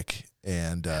by Nick.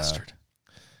 And Bastard.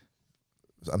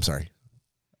 I'm sorry.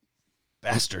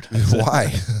 Bastard.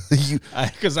 Why?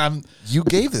 Because You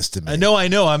gave this to me. I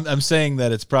know. I'm saying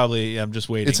that it's probably. I'm just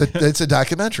waiting. It's a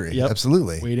documentary. Yep.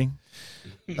 Absolutely. waiting.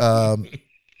 Yeah.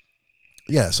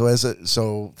 So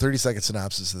 30-second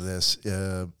synopsis of this.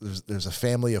 There's a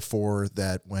family of 4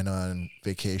 that went on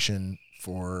vacation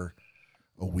for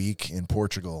a week in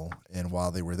Portugal, and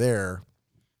while they were there,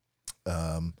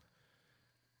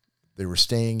 they were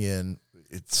staying in.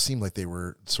 It seemed like they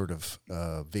were sort of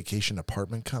a vacation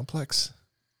apartment complex,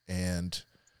 and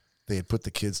they had put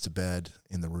the kids to bed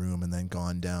in the room and then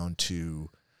gone down to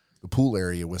the pool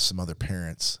area with some other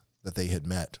parents that they had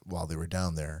met while they were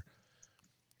down there.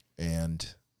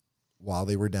 And while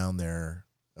they were down there,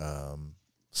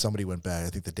 somebody went back. I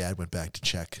think the dad went back to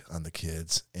check on the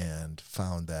kids and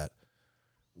found that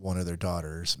one of their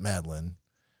daughters, Madeleine,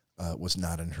 was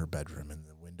not in her bedroom, and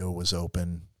the window was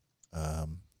open.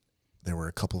 There were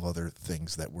a couple of other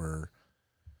things that were,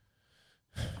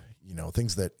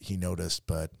 things that he noticed,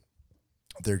 but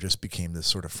there just became this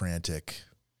sort of frantic,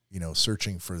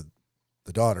 searching for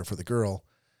the daughter, for the girl,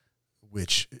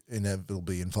 which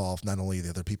inevitably involved not only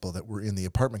the other people that were in the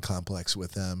apartment complex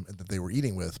with them and that they were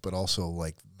eating with, but also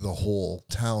like the whole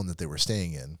town that they were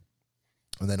staying in.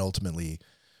 And then ultimately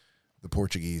the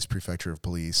Portuguese prefecture of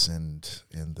police and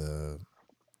the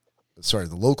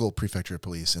local prefecture of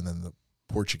police, and then the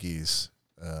Portuguese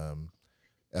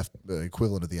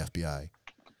equivalent of the FBI.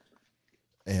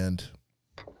 And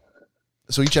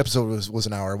so each episode was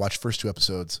an hour. I watched the first 2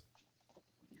 episodes.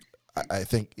 I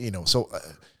think,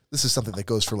 this is something that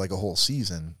goes for like a whole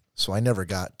season. So I never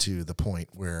got to the point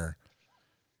where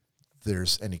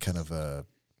there's any kind of a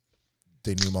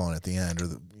denouement at the end,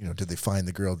 or did they find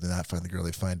the girl? Did they not find the girl?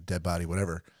 They find a dead body,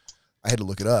 whatever. I had to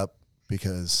look it up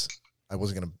because I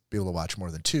wasn't going to be able to watch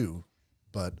more than 2.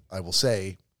 But I will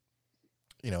say,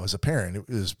 as a parent, it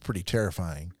was pretty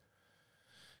terrifying.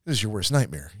 It was your worst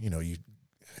nightmare.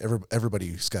 Everybody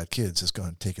who's got kids has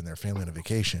taken their family on a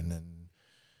vacation, and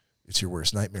it's your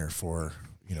worst nightmare for,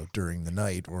 during the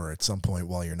night or at some point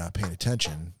while you're not paying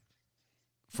attention,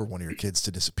 for one of your kids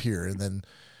to disappear. And then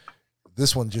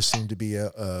this one just seemed to be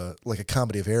like a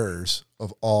comedy of errors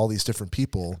of all these different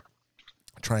people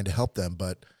trying to help them.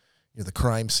 But, the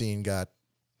crime scene got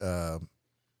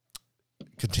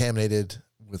contaminated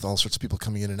with all sorts of people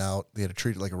coming in and out. They had to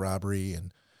treat it like a robbery.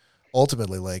 And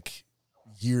ultimately, like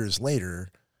years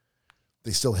later,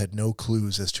 they still had no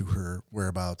clues as to her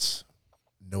whereabouts,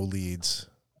 no leads,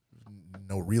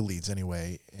 no real leads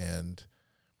anyway. And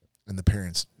the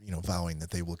parents, vowing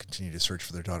that they will continue to search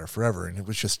for their daughter forever. And it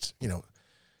was just, it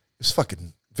was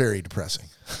fucking very depressing.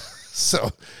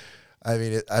 So, I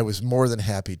mean, I was more than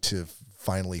happy to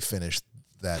finally finish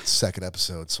that second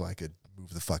episode so I could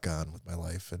move the fuck on with my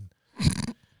life. And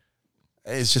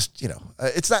it's just,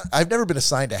 it's not, I've never been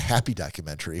assigned a happy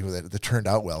documentary that turned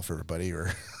out well for everybody,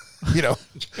 or,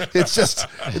 it's just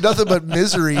nothing but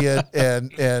misery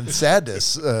and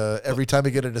sadness every time I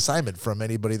get an assignment from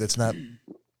anybody that's not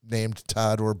named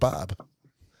Todd or Bob.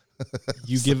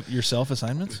 You give yourself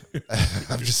assignments?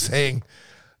 I'm just saying,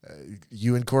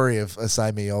 you and Corey have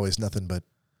assigned me always nothing but,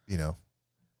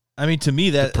 I mean, to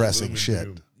me, that depressing shit.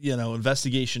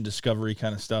 Investigation, discovery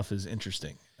kind of stuff is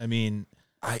interesting. I mean,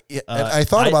 I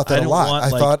thought about that a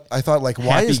lot. I thought like,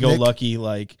 why is Nick happy-go-lucky,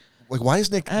 like why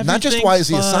is Nick, not just why is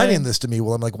he assigning this to me?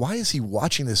 Well, I'm like, why is he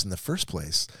watching this in the first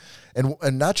place?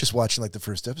 And not just watching like the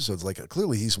first episodes, like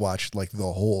clearly he's watched like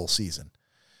the whole season.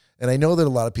 And I know that a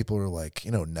lot of people are like,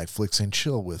 Netflix and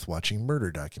chill with watching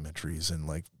murder documentaries and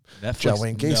like Netflix, Joe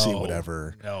and Gacy,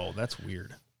 whatever. No, that's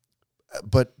weird.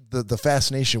 But the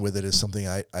fascination with it is something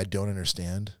I don't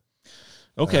understand.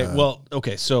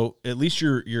 Okay, so at least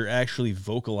you're actually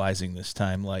vocalizing this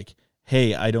time, like,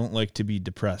 hey, I don't like to be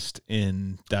depressed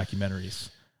in documentaries.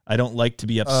 I don't like to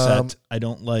be upset. I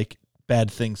don't like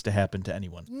bad things to happen to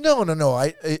anyone. No.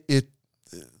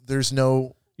 There's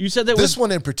no. You said that this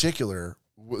one in particular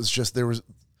was just, there was,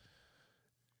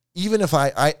 even if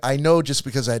I know, just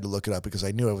because I had to look it up because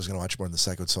I knew I was going to watch more in the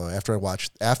second. So after I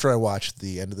watched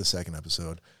the end of the second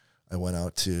episode, I went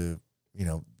out to,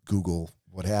 Google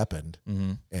what happened,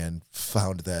 and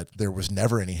found that there was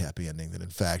never any happy ending. That in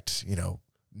fact,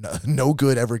 no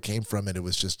good ever came from it. It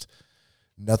was just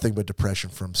nothing but depression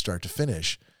from start to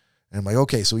finish. And I'm like,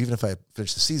 okay, so even if I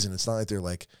finish the season, it's not like they're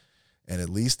like, And at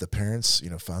least the parents,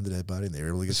 found the dead body and they were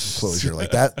able to get some closure.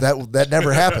 Like that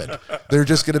never happened. They're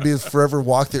just going to be forever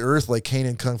walk the earth like Kane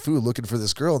in Kung Fu looking for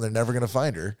this girl, and they're never going to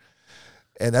find her.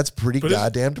 And that's pretty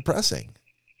goddamn depressing.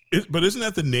 But isn't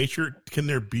that the nature? Can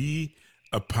there be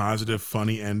a positive,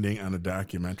 funny ending on a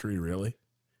documentary, really?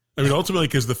 I mean, ultimately,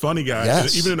 because the funny guy,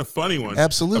 Yes. even in a funny one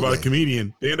Absolutely. about a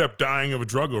comedian, they end up dying of a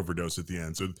drug overdose at the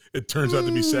end. So it turns out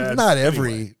to be sad. Not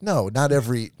anyway.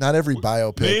 every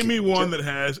biopic. Name me one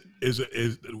that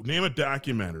name a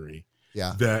documentary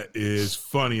Yeah. that is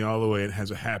funny all the way and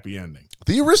has a happy ending.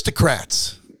 The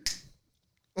Aristocrats.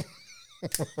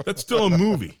 That's still a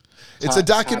movie. It's a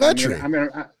documentary. I'm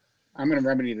gonna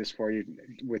remedy this for you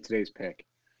with today's pick.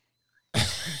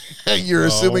 You're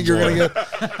assuming you're boy.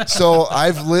 gonna get. So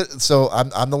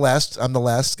I'm the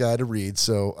last guy to read.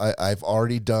 So I've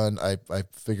already done. I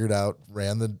figured out,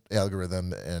 ran the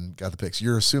algorithm, and got the picks.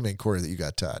 You're assuming, Corey, that you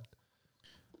got Todd.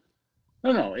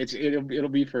 No, it'll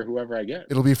be for whoever I get.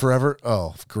 It'll be forever.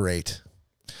 Oh, great.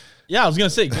 Yeah, I was gonna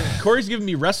say Corey's giving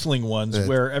me wrestling ones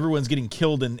where everyone's getting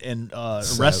killed and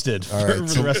arrested all right, for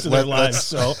so the rest of their lives.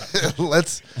 So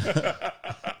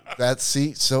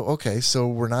So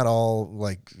we're not all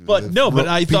like. but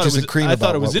I thought peaches and cream I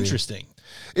thought about it was what we- interesting.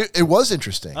 It was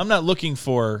interesting. I'm not looking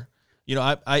for,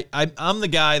 I'm the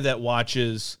guy that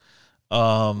watches,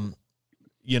 the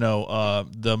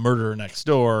Murderer Next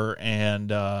Door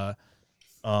and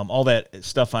all that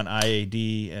stuff on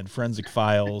IAD and Forensic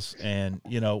Files, and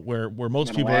where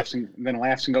most people then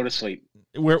laughs and go to sleep.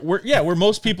 where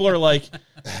most people are like,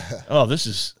 oh, this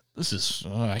is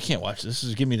I can't watch this. This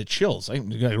is giving me the chills. I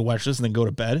gotta watch this and then go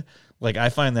to bed. Like, I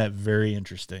find that very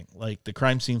interesting, like the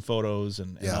crime scene photos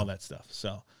and all that stuff.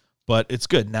 So, but it's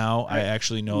good now. I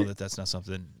actually know that that's not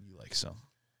something you like. So,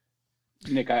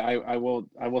 Nick, I will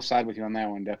side with you on that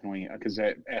one, definitely, because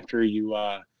after you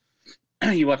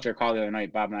you left our call the other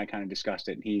night, Bob and I kind of discussed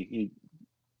it, and he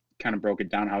kind of broke it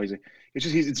down how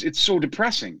it's so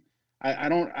depressing.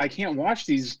 I can't watch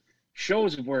these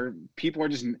shows where people are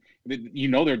just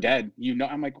they're dead.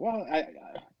 I'm like, well,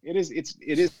 it is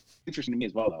interesting to me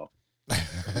as well, though.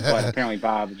 But apparently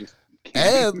Bob just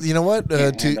can't. And you know what?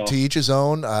 Can't To handle. each his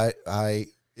own. I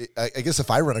guess if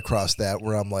I run across that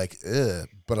where I'm like, ugh,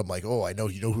 but I'm like, oh, I know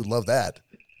who'd love that,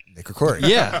 Nick or Corey.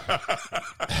 yeah,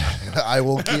 I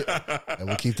will keep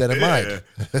that in mind.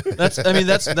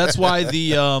 that's why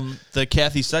the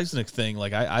Kathy Seisnick thing,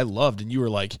 like I loved, and you were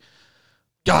like,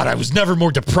 God, I was never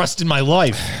more depressed in my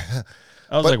life.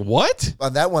 I was like, what?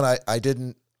 On that one, I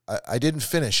didn't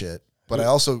finish it, but I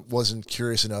also wasn't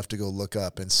curious enough to go look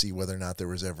up and see whether or not there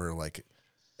was ever like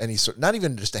any sort, not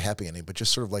even just a happy ending, but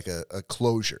just sort of like a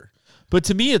closure. But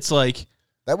to me, it's like,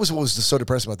 That was what was so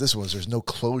depressing about this was there's no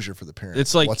closure for the parents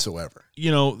It's like- whatsoever.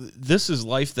 this is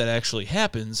life that actually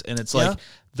happens, and it's like,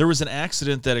 there was an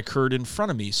accident that occurred in front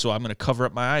of me, so I'm going to cover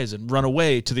up my eyes and run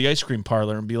away to the ice cream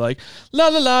parlor and be like, la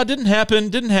la la, didn't happen.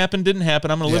 I'm going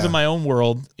to live Yeah. in my own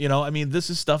world. This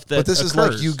is stuff that But this is like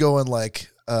occurs. you going like,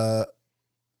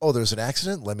 oh, there's an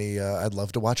accident. I'd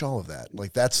love to watch all of that.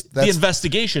 Like that's the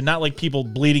investigation, not like people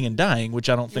bleeding and dying, which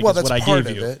I don't think is that's what I part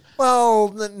gave of you. it. Well,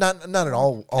 not at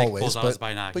all Nick always, pulls out his but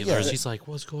binoculars. yeah, He's like,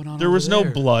 "What's going on?" There over was no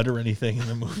there?" blood or anything in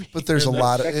the movie. but there's a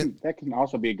lot of it. That can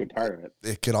also be a good part of it.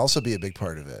 It can also be a big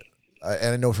part of it.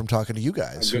 And I know from talking to you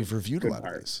guys A good- who've reviewed a good lot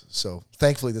part. of this. So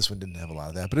thankfully, this one didn't have a lot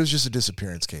of that, but it was just a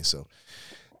disappearance case. So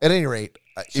at any rate,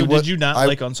 So did you not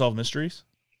like Unsolved Mysteries?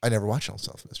 I never watched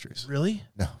Unsolved Mysteries. Really?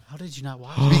 No. How did you not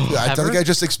watch? I think I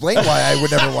just explained why I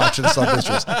would never watch Unsolved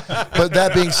Mysteries. But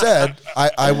that being said,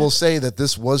 I will say that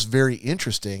this was very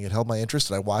interesting. It held my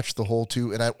interest, and I watched the whole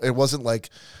two. And it wasn't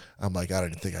like, I'm like, I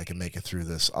don't think I can make it through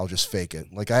this. I'll just fake it.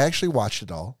 Like, I actually watched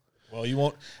it all. Well, you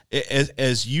won't.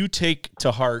 As you take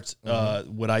to heart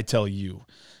what I tell you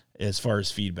as far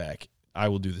as feedback, I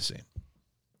will do the same.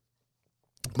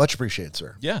 Much appreciated,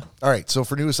 sir. Yeah. All right, so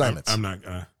for new assignments. I'm not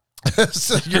gonna.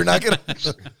 So you're not going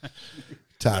to.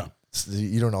 Todd,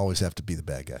 you don't always have to be the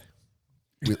bad guy.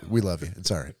 We love you. It's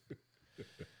all right.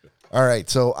 All right,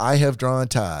 so I have drawn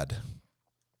Todd.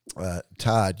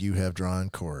 Todd, you have drawn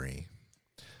Corey.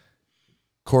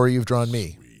 Corey, you've drawn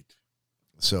me.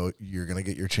 So you're going to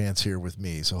get your chance here with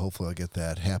me. So hopefully I'll get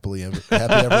that happy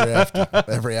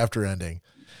ever after ending.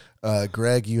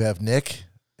 Greg, you have Nick,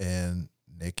 and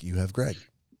Nick, you have Greg.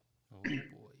 Oh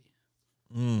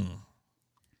boy.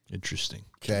 Interesting.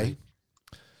 Okay.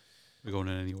 We're going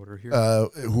in any order here.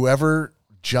 Whoever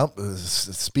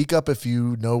speak up if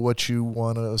you know what you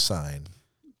want to assign.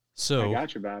 So I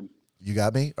got you, Bob. You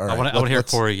got me? All right. I wanna hear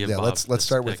let's- Corey give Yeah, Bob let's this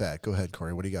start with pick. that. Go ahead,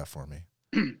 Corey. What do you got for me?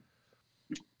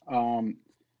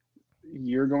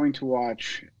 You're going to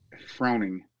watch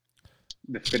Froning,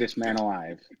 The Fittest Man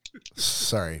Alive.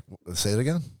 Sorry, say it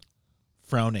again.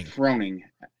 Frowning. Froning.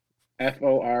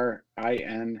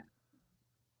 F-O-R-I-N.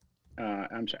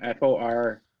 I'm sorry.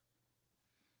 F-O-R-N-I-N-G.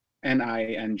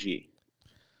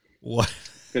 What?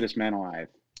 Fittest man alive.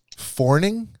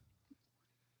 Forning?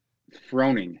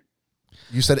 Froning.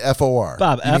 You said F-O-R.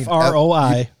 Bob, You mean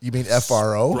F-R-O-I. You mean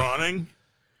F-R-O? Ronning.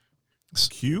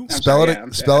 Q. I'm Spell sorry, it. yeah,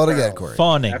 I'm Spell it sorry, again, F-R-O. Corey.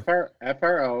 Fawning.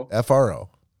 F-R-O-N-I-N-G. F-R-O.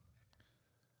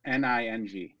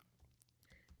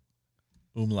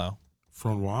 Umlau.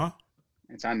 Fronois.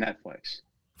 It's on Netflix.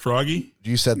 Froggy.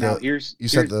 You said Now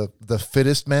the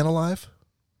fittest man alive?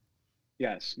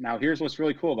 Yes. Now here's what's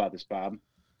really cool about this, Bob.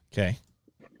 Okay.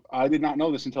 I did not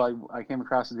know this until I came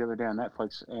across it the other day on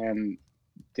Netflix, and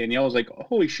Danielle was like,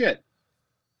 "Holy shit,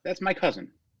 that's my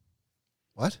cousin."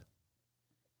 What?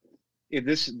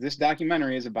 This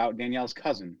documentary is about Danielle's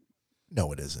cousin.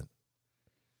 No, it isn't.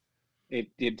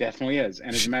 It definitely is, and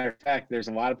as a matter of fact, there's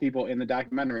a lot of people in the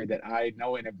documentary that I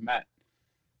know and have met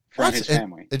from What? his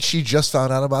family. And she just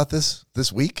found out about this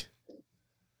week?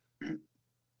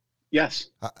 Yes,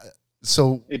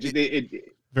 So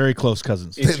Very close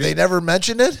cousins. they never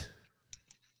mentioned it?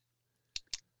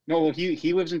 no. Well,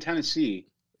 he lives in Tennessee.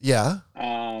 Yeah.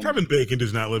 Kevin Bacon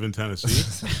does not live in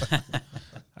Tennessee.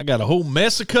 I got a whole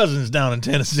mess of cousins down in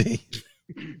Tennessee.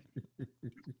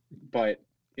 But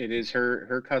it is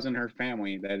her cousin, her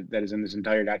family that is in this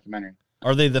entire documentary.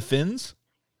 Are they the Finns?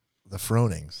 The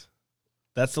Fronings.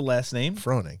 That's the last name?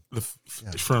 Froning.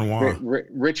 Fronois.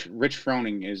 Rich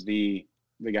Froning is the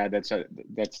guy that's the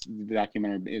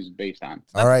documentary is based on.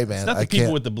 All right, man. It's not the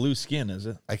people with the blue skin, is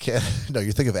it? I can't. No,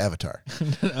 you think of Avatar.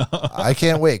 No. I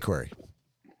can't wait, Corey.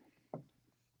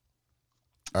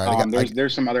 All right.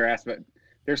 There's some other aspect.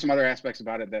 There's some other aspects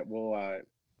about it that we'll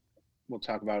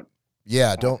talk about.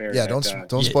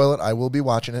 Don't spoil it. I will be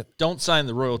watching it. Don't sign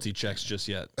the royalty checks just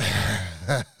yet.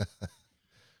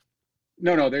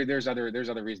 No, there's other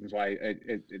reasons why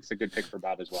it's a good pick for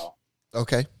Bob as well.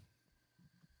 Okay.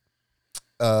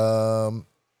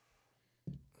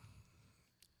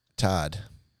 Todd.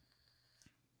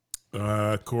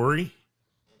 Corey.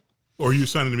 Or are you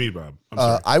signing to me, Bob? I'm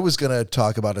sorry. I was going to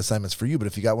talk about assignments for you, but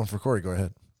if you got one for Corey, go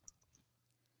ahead.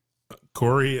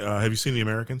 Corey, have you seen The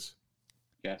Americans?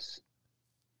 Yes.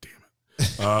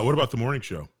 What about The Morning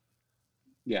Show?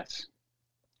 Yes.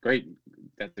 Great.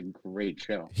 That's a great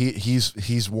show.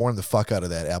 He's worn the fuck out of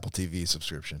that Apple TV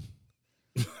subscription.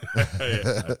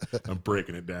 Yeah, I'm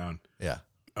breaking it down. Yeah.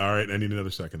 All right, I need another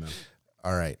second then.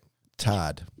 All right,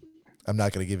 Todd. I'm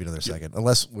not going to give you another second,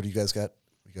 unless what do you guys got?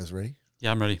 You guys ready? Yeah,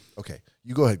 I'm ready. Okay,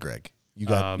 you go ahead, Greg. You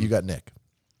got Nick.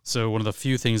 So one of the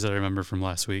few things that I remember from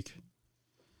last week.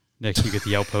 Next, we get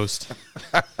The Outpost.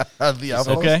 The Outpost.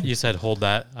 Okay. You said hold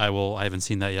that. I haven't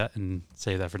seen that yet, and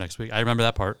save that for next week. I remember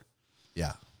that part.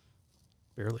 Yeah.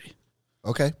 Barely.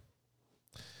 Okay.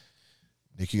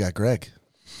 Nick, you got Greg.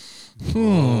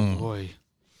 Oh boy,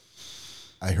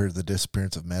 I heard the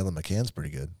disappearance of Madeline McCann's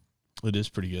pretty good. It is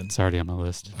pretty good. it's already on my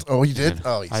list. Oh, you did?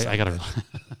 Oh, I got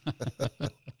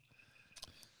to.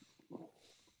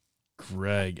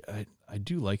 Greg, I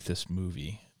do like this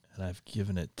movie, and I've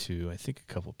given it to, I think,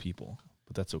 a couple people,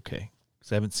 but that's okay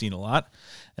because I haven't seen a lot,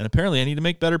 and apparently I need to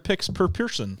make better picks per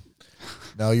person.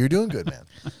 No, you're doing good, man.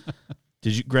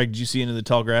 Greg, did you see Into the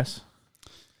Tall Grass?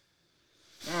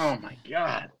 Oh my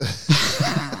God.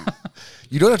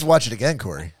 You don't have to watch it again,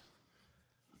 Corey.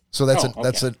 So that's okay.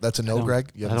 that's a no,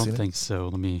 Greg. You I haven't don't seen think so.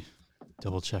 Let me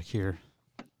double check here.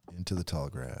 it? Into the Tall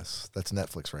Grass. That's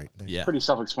Netflix, right? Nick? Yeah. Pretty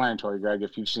self-explanatory, Greg.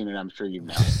 If you've seen it, I'm sure you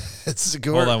know. It's a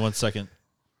good. Hold on 1 second.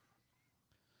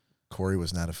 Corey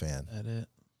was not a fan. Edit.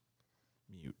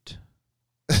 Mute.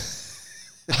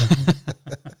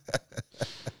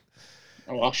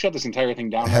 Oh, I'll shut this entire thing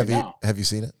down right now. Have you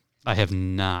seen it? I have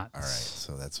not. All right,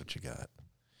 so that's what you got.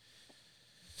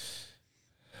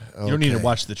 You don't need to Okay.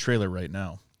 watch the trailer right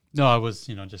now. No, I was,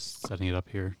 just setting it up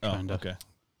here. Oh, trying to- okay.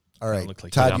 All right, looked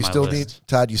like put it Todd. on You my still list.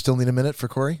 need a minute for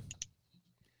Corey.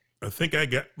 I think I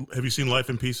got. Have you seen Life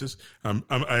in Pieces?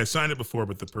 I assigned it before,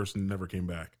 but the person never came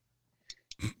back.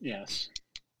 Yes.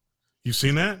 You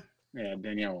seen that? Yeah,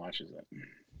 Danielle watches it.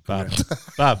 Bob. Yeah.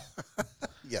 Bob.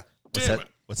 Yeah. Damn it.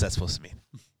 What's that supposed to mean?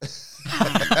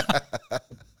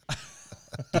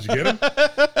 Did you get him?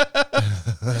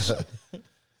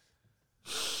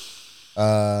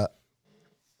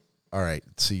 All right.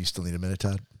 So you still need a minute,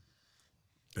 Todd?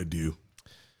 I do.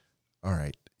 All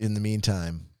right. In the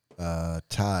meantime,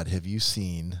 Todd, have you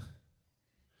seen?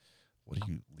 What are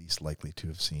you least likely to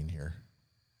have seen here?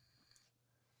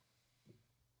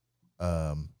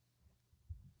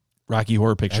 Rocky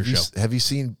Horror Picture Show. Have you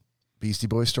seen Beastie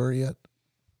Boys Story yet?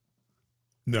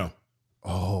 No.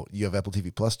 Oh, you have Apple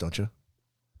TV Plus, don't you?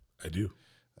 I do.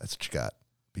 That's what you got.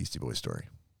 Beastie Boys story.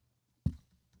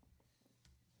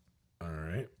 All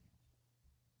right.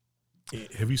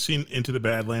 Have you seen Into the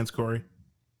Badlands, Corey?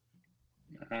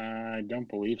 I don't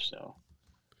believe so.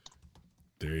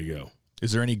 There you go.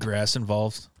 Is there any grass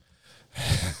involved?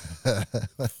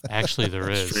 Actually, there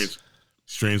is.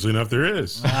 Strangely enough, there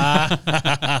is.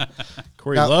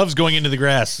 Corey Now- loves going into the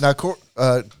grass. Now,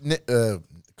 Nick,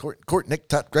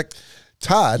 Todd, Greg,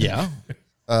 Todd. Yeah.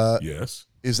 Yes.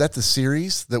 Is that the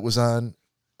series that was on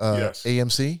Yes.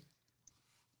 AMC?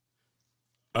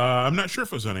 I'm not sure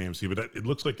if it was on AMC, but it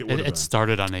looks like it would have It been.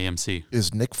 started on AMC.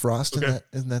 Is Nick Frost Okay.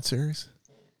 in that series?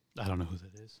 I don't know who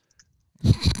that is.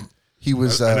 He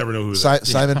was. I never know who that is.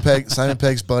 Simon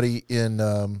Pegg's buddy in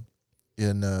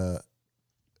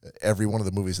every one of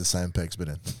the movies that Simon Pegg's been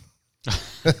in.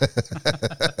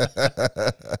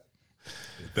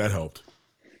 That helped.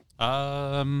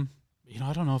 I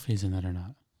don't know if he's in that or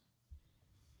not.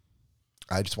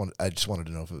 I just wanted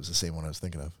to know if it was the same one I was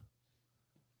thinking of.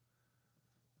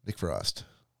 Nick Frost.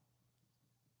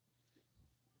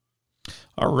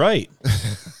 All right.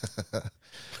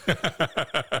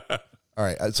 All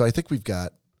right, so I think we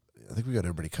got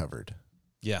everybody covered.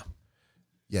 Yeah.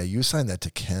 Yeah, you assigned that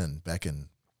to Ken back in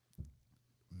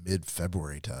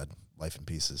mid-February, Todd. Life in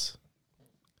Pieces.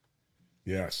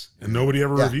 Yes. And nobody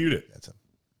ever Yeah. reviewed it. That's him.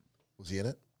 Was he in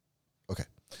it? Okay.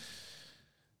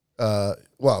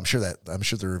 Well, I'm sure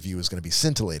the review is going to be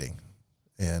scintillating,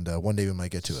 and one day we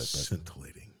might get to it. But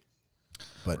Scintillating.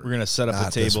 but We're going to set up a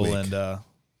not this table week. and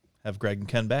have Greg and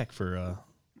Ken back for a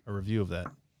review of that.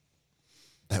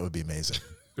 That would be amazing.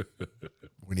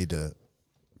 We need to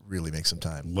really make some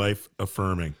time. Life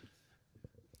affirming.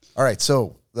 All right,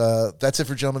 so that's it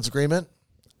for Gentleman's Agreement,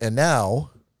 and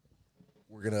now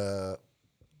we're gonna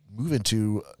move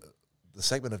into the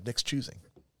segment of Nick's choosing.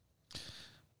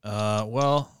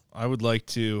 Well, I would like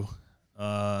to,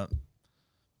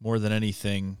 more than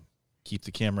anything, keep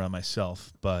the camera on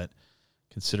myself. But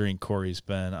considering Corey's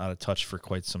been out of touch for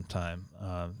quite some time,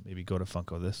 maybe go to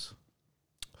Funko this.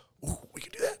 Ooh, we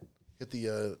can do that. Hit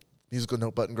the musical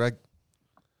note button, Greg.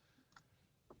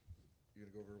 You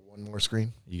gonna go over one more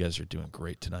screen? You guys are doing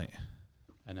great tonight.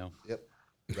 I know. Yep.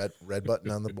 Red button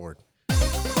on the board.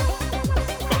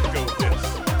 Funko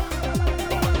this.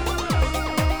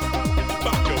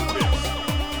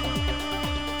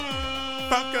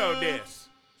 Funko this.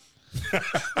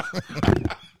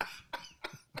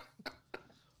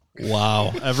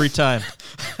 Wow. Every time.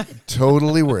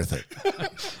 Totally worth it.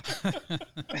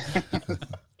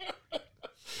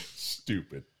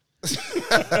 Stupid.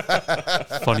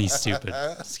 Funny, stupid.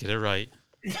 Let's get it right.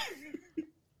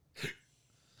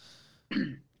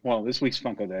 Well, this week's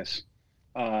Funko This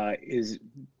is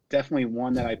definitely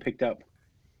one that I picked up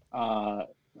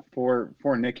for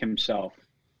Nick himself,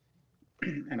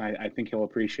 and I think he'll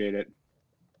appreciate it.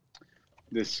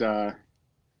 This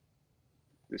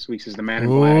week's is the Man in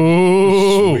Black.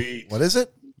 Ooh. Sweet. What is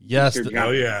it? Yes. Mr. the-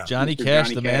 Oh, yeah. Johnny Mr. Cash,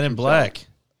 Johnny the Cash Man in himself. Black.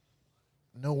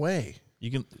 No way.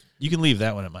 You can leave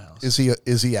that one at my house.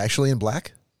 Is he actually in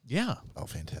black? Yeah. Oh,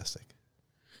 fantastic.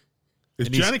 Is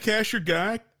And he's- Johnny Cash your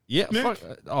guy? Yeah. Nick? Fuck.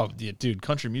 Oh, yeah, dude.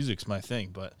 Country music's my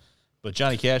thing, but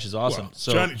Johnny Cash is awesome. Well,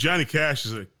 So Johnny Cash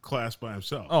is a class by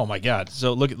himself. oh my God.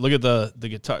 So look at the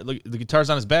guitar. Look, the guitar's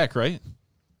on his back, right?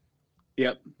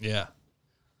 Yep. Yeah.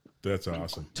 That's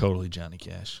awesome. Totally Johnny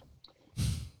Cash.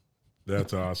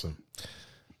 That's awesome.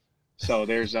 So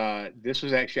there's this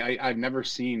was actually I've never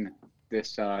seen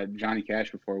this Johnny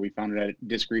Cash before. We found it at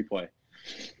Disc Replay,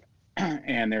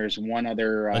 and there's one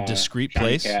other A discreet Johnny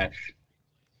place? Cash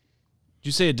Did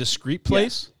you say a discreet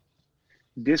place?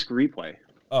 Disc Replay.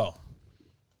 Oh. I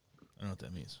don't know what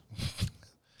that means.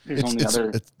 There's only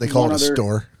other. They call it one a other-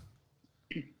 store.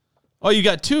 Oh, you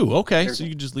got two. Okay. There's So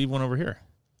you can just leave one over here.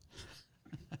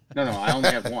 No, I only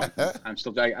have one. I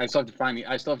still have to find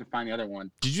the other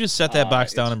one. Did you just set that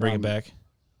box down it's and bring it from- back?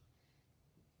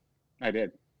 I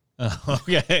did.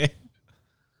 Okay.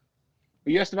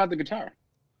 You asked about the guitar,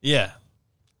 Yeah.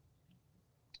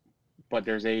 but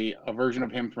there's a version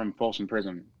of him from Folsom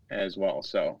Prison as well.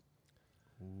 So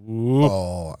Ooh.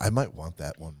 Oh, I might want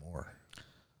that one more.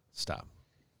 Stop.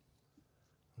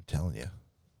 I'm telling you.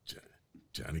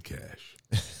 Johnny Cash.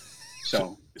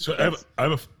 so So I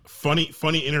have a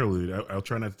funny interlude. I'll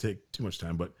try not to take too much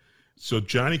time, but so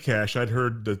Johnny Cash, I'd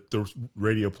heard that the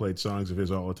radio played songs of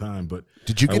his all the time, but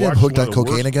Did you I get him watched hooked one on of the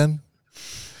cocaine worst- again?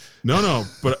 No,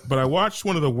 but I watched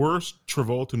one of the worst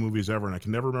Travolta movies ever, and I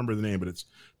can never remember the name, but it's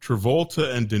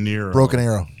Travolta and De Niro Broken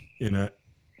Arrow. in a.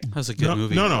 That was a good No,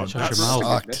 movie. no, Shut that's your mouth.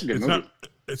 sucked. that's a good It's movie. not.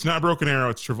 It's not Broken Arrow.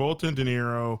 It's Travolta and De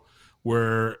Niro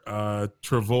where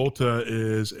Travolta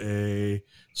is a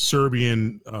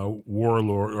Serbian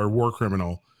warlord or war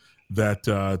criminal that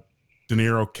De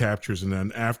Niro captures, and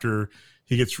then after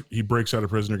he breaks out of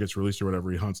prison or gets released or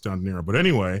whatever, he hunts down De Niro. But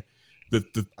anyway,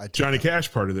 the Johnny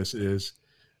Cash part of this is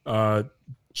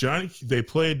they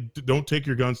played "Don't Take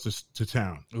Your Guns to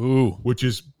Town," which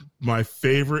is my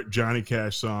favorite Johnny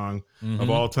Cash song of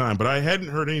all time. But I hadn't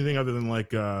heard anything other than like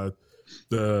the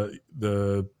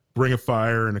Ring of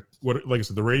Fire and like I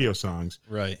said, the radio songs.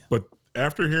 Right. But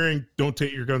after hearing "Don't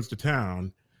Take Your Guns to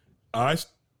Town," I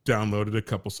downloaded a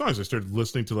couple songs. I started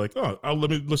listening to let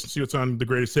me listen to see what's on the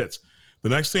greatest hits. The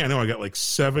next thing I know, I got like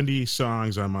 70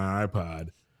 songs on my iPod,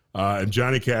 and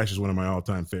Johnny Cash is one of my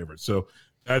all-time favorites. So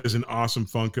that is an awesome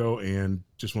Funko, and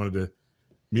just wanted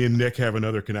me and Nick have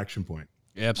another connection point.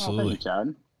 Absolutely. Oh, thank you,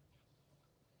 Todd.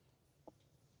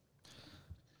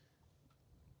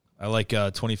 I like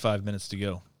 25 minutes to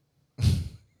go.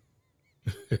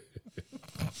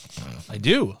 I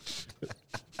do.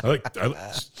 I like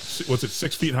what's it?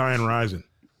 6 Feet High and Rising.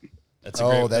 That's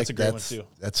a great one too.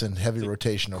 That's in heavy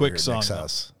rotation over quick here at song, Nick's though.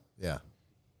 house. Yeah.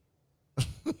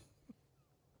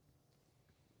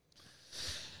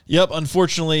 Yep.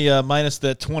 Unfortunately, minus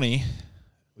that 20,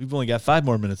 we've only got 5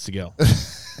 more minutes to go.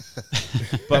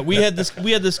 But we kept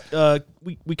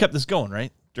this going,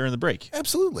 right, during the break.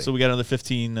 Absolutely. So we got another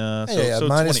 15. minus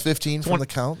 20, 15 from the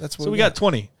count. That's what so we got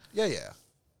 20. Yeah.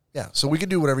 So we can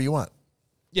do whatever you want.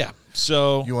 Yeah.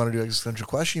 So You want to do existential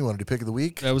question? You want to do pick of the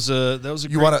week? that was a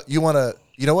You want to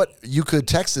you know what? You could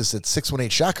text us at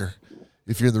 618-SHOCKER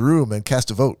if you're in the room and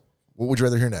cast a vote. What would you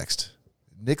rather hear next?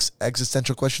 Nick's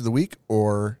existential question of the week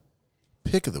or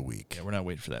pick of the week? Yeah, we're not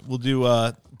waiting for that. We'll do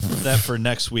that for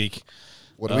next week.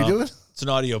 What are we doing? It's an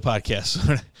audio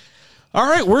podcast. All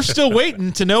right, we're still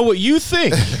waiting to know what you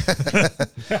think.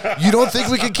 You don't think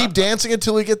we can keep dancing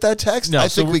until we get that text? No, I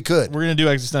so think we could. We're going to do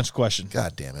existential question.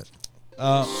 God damn it.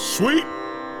 Sweet.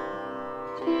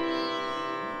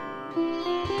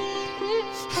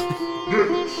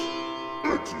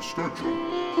 Existential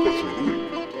question of the week.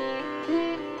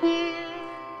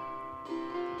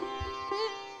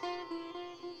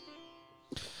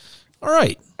 All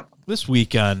right, this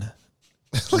week on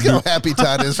Look how happy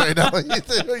Todd is right now.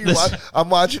 I'm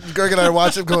watching. Greg and I are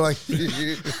watching him going like,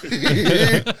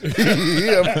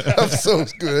 I'm so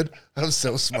good. I'm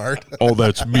so smart. Oh,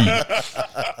 that's me.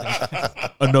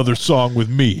 Another song with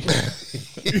me.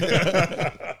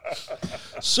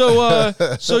 So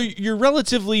you're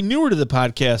relatively newer to the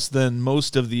podcast than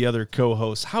most of the other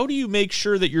co-hosts. How do you make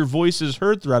sure that your voice is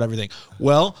heard throughout everything?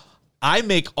 Well, I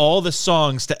make all the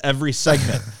songs to every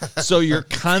segment, so you're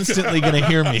constantly going to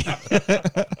hear me.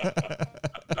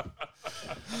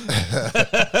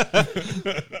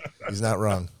 He's not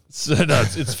wrong. So, no,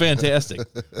 it's fantastic.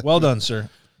 Well done, sir.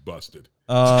 Busted.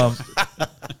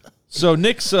 So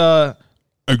Nick's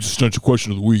existential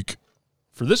question of the week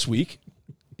for this week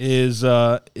is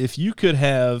if you could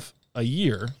have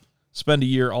spend a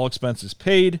year, all expenses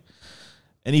paid,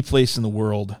 any place in the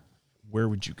world, where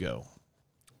would you go?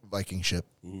 Viking ship.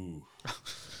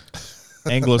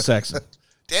 Anglo-Saxon.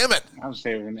 Damn it. I would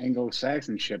say it was an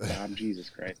Anglo-Saxon ship, Bob. Jesus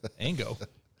Christ. Ango.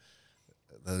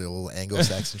 The little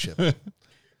Anglo-Saxon ship.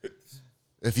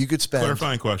 If you could spend...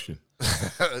 Clarifying question.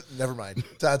 Never mind.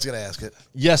 Todd's going to ask it.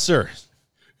 Yes, sir.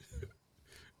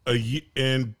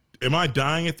 And am I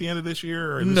dying at the end of this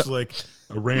year, or is this like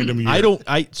a random year?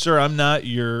 Sir, I'm not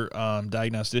your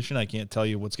diagnostician. I can't tell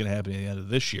you what's going to happen at the end of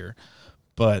this year.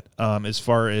 But as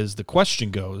far as the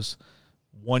question goes,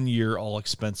 1 year, all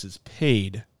expenses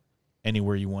paid,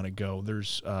 anywhere you want to go.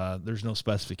 There's no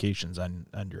specifications on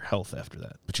your health after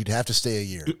that. But you'd have to stay a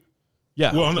year.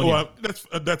 Yeah. Well,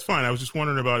 that's fine. I was just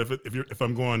wondering about if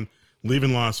I'm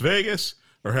leaving Las Vegas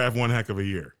or have one heck of a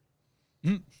year.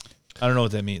 I don't know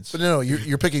what that means. But no,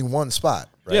 you're picking one spot,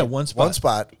 right? Yeah, one spot. One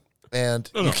spot.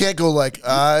 And you can't go like,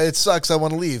 it sucks, I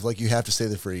want to leave. Like, you have to stay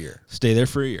there for a year. Stay there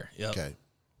for a year. Yep. Okay.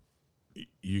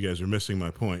 You guys are missing my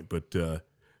point, but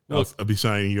I'll be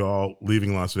signing you all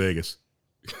leaving Las Vegas.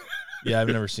 Yeah, I've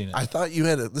never seen it. I thought you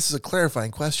had this is a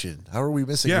clarifying question. How are we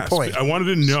missing your point? I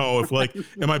wanted to know if, like,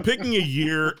 am I picking a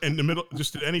year in the middle,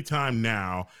 just at any time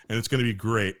now, and it's going to be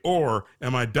great, or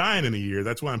am I dying in a year?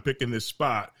 That's why I'm picking this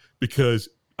spot, because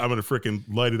I'm going to freaking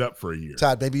light it up for a year.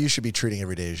 Todd, maybe you should be treating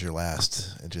every day as your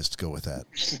last and just go with that.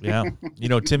 Yeah.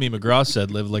 Timmy McGraw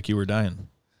said, live like you were dying.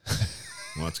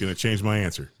 Well, it's going to change my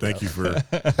answer. Thank you for...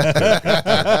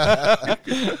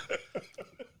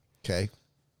 Okay.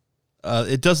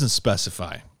 It doesn't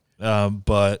specify,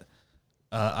 but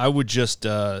I would just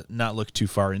not look too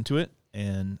far into it.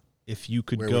 And if you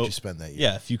could Where go, would you spend that year?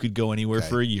 Yeah, if you could go anywhere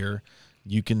for a year,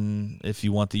 You can, if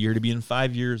you want the year to be in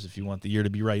 5 years, if you want the year to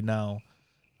be right now,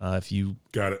 if you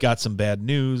got some bad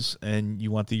news and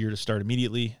you want the year to start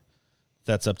immediately,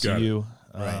 that's up to you.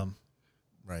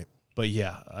 Right. But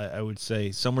yeah, I would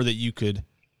say somewhere that you could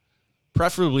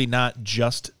preferably not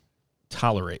just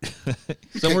tolerate,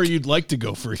 somewhere you'd like to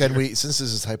go for a Can year. we, since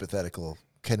this is hypothetical,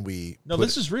 can we? No,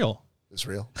 this is real. It's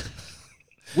real.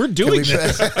 We're doing Can we-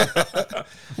 this.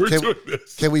 We're Can- doing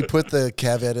this. Can we put the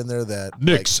caveat in there that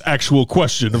Nick's actual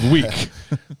question of the week.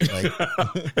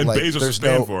 And like Bezos is there's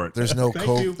paying no for it. there's no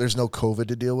Thank you. there's no COVID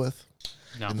to deal with?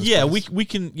 No. in this Yeah, place? we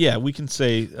can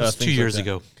say It was things 2 years like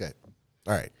that. ago. Okay.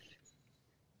 All right.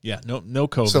 Yeah, no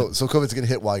COVID. So COVID's gonna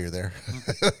hit while you're there.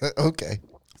 Okay.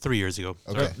 3 years ago.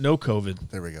 Okay. No COVID.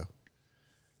 There we go.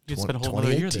 You spent a whole other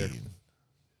year there. 2018.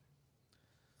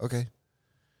 Okay.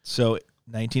 So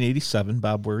 1987,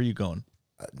 Bob, where are you going?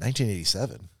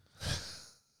 1987.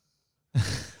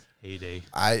 Heyday.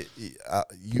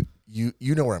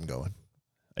 You know where I'm going.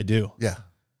 I do. Yeah.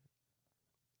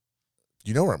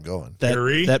 You know where I'm going.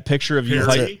 Perry? That picture of you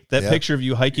Perry? that Yeah. picture of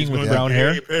you hiking He's with going brown to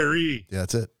hair. Perry. Yeah,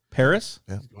 that's it. Paris?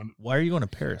 Yeah. Why are you going to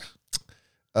Paris?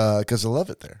 Because I love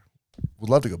it there. Would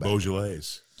love to go back.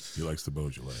 Beaujolais. He likes the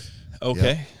Beaujolais.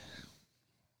 Okay.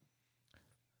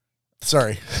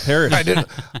 Sorry. Paris. I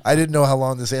didn't know how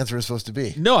long this answer was supposed to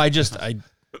be. No, I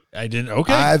didn't.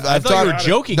 Okay. I've I thought you were talked-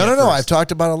 joking. No, at no. first. I've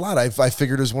talked about it a lot. I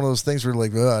figured it was one of those things where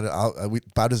like,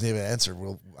 Bob doesn't even answer.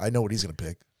 Well, I know what he's going to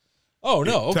pick. Oh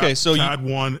no. Okay. Todd, So Todd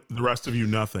won. The rest of you,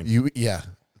 nothing. Yeah.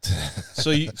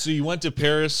 you went to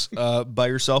Paris by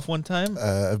yourself one time.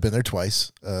 I've been there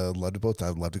twice. Loved it both.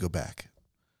 I'd love to go back.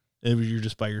 And you're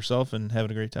just by yourself and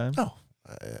having a great time No,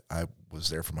 I was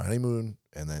there for my honeymoon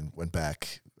and then went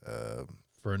back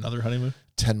for another honeymoon.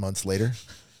 10 months later.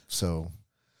 So,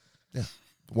 yeah,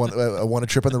 I won a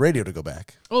trip on the radio to go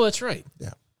back. Oh, that's right.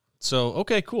 Yeah. So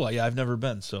okay, cool. Yeah, I've never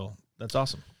been, so that's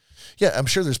awesome. Yeah, I'm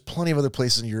sure there's plenty of other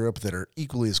places in Europe that are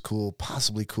equally as cool,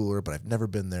 possibly cooler, but I've never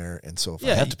been there. And so if I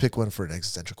Yeah, have to pick one for an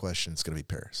existential question, it's going to be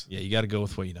Paris. Yeah, you got to go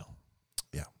with what you know.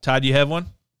 Yeah. Todd, you have one?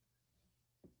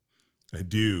 I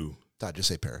do. Todd, just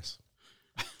say Paris.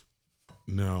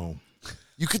 No.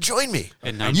 You could join me.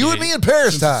 In You and me in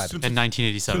Paris, Todd. In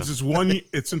 1987.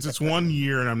 Since it's 1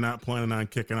 year and I'm not planning on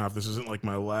kicking off. This isn't like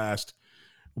my last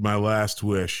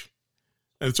wish.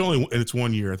 And it's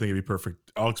 1 year. I think it'd be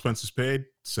perfect. All expenses paid.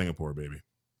 Singapore, baby.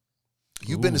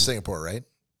 You've been Ooh. to Singapore, right?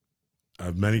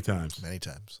 Many times. Many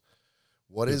times.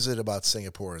 What is it about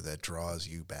Singapore that draws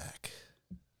you back?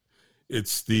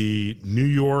 It's the New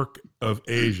York of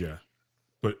Asia,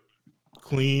 but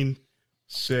clean,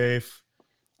 safe,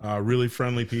 really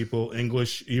friendly people.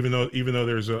 English, even though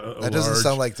there's a That doesn't large,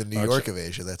 sound like the New uh, York of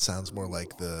Asia. That sounds more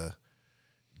like the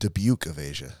Dubuque of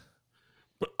Asia.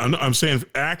 But I'm saying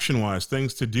action-wise,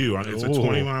 things to do. It's a Oh.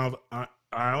 20-mile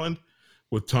island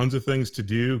with tons of things to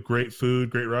do. Great food,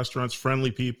 great restaurants,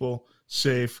 friendly people,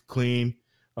 safe, clean.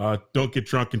 Don't get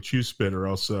drunk and chew spit, or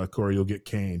else Corey, you'll get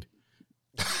caned.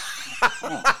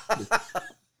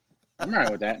 I'm all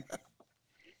right with that.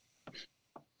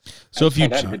 So if you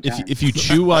I've had a good time. if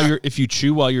you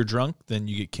chew while you're drunk, then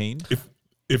you get caned.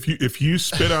 If you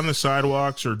spit on the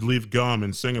sidewalks or leave gum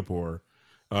in Singapore,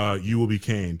 you will be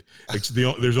caned.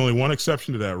 There's only one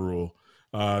exception to that rule.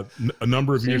 A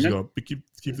number of years Semen? ago,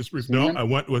 keep this brief. Semen? No, I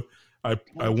went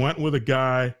with a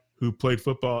guy who played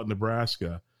football at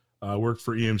Nebraska, worked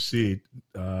for EMC,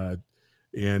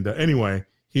 and anyway,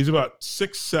 he's about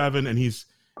 6'7", and he's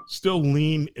still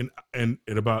lean and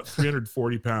at about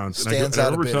 340 pounds. Stands and I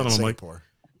out a remember bit in telling him, I'm like, Singapore.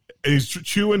 and he's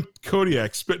chewing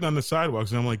Kodiak, spitting on the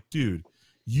sidewalks, and I'm like, dude,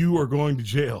 you are going to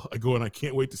jail. I go, and I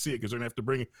can't wait to see it because they're gonna have to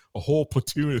bring a whole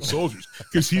platoon of soldiers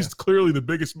because he's clearly the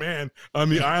biggest man on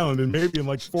the island and maybe in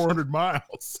like 400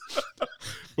 miles.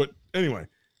 But anyway,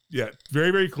 yeah,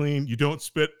 very, very clean. You don't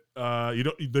spit. You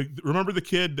don't. Remember the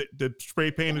kid that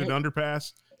spray painted an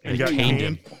underpass and got Caned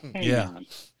caned? him. Hang Yeah. on.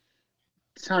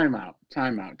 Time out.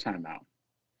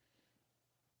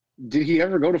 Did he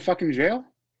ever go to fucking jail?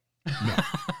 No.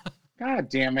 God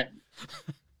damn it.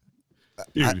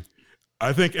 Dude,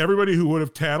 I think everybody who would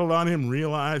have tattled on him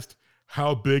realized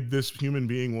how big this human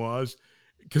being was.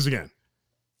 Because again,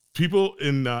 people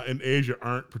in Asia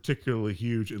aren't particularly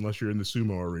huge unless you're in the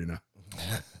sumo arena.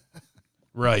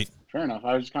 Right. Fair enough.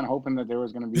 I was just kind of hoping that there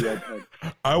was going to be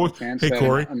I was, chance hey that-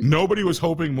 Corey, nobody was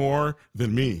hoping more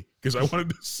than me because I wanted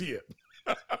to see it.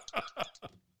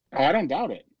 Oh, I don't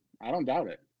doubt it. I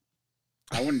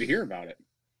wanted to hear about it.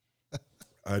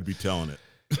 I'd be telling it.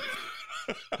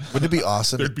 Wouldn't it be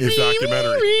awesome There'd be a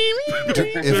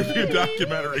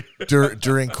documentary.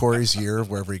 during Corey's year,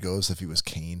 wherever he goes, if he was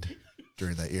caned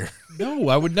during that year? No,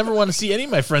 I would never want to see any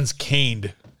of my friends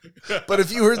caned. But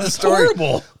if you heard the story,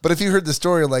 horrible. but if you heard the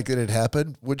story like it had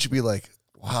happened, would you be like,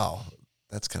 "Wow,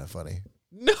 that's kind of funny"?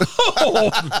 No.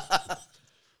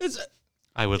 It's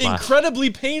I would laugh. incredibly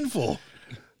painful.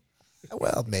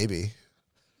 Well, maybe.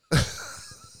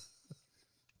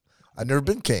 I've never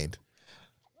been caned.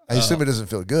 I assume it doesn't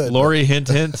feel good. Lori, hint,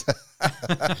 hint.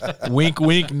 Wink,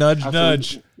 wink, nudge,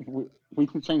 nudge. We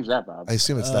can change that, Bob. I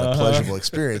assume it's not a pleasurable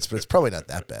experience, but it's probably not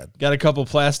that bad. Got a couple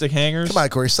plastic hangers. Come on,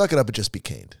 Corey, suck it up and just be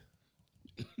caned.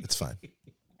 It's fine.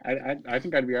 I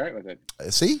think I'd be all right with it.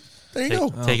 See? There you go.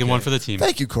 Taking one for the team.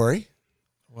 Thank you, Corey.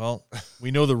 Well,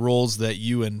 we know the roles that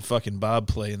you and fucking Bob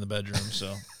play in the bedroom,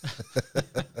 so.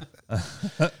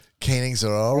 Canings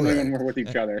are all Only when right. we're with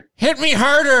each other. Hit me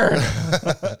harder.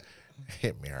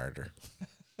 Hit me harder.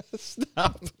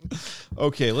 Stop.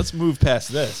 Okay, let's move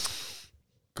past this.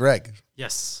 Greg,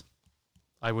 Yes.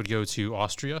 I would go to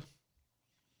Austria.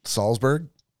 Salzburg.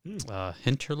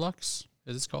 Hinterlux,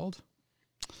 is it called?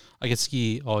 I could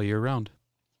ski all year round.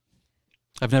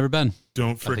 I've never been.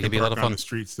 Don't think it'd freaking be a lot park of on fun. the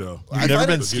streets, though. You've never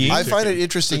been skiing? I find it Ticket.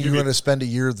 interesting They'll you give want to spend a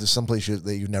year someplace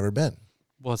that you've never been.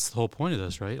 Well, that's the whole point of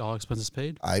this, right? All expenses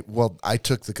paid. I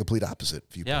took the complete opposite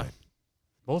viewpoint. Yeah,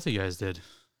 both of you guys did.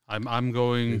 I'm They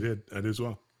going. did. I did as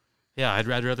well. Yeah, I'd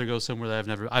rather go somewhere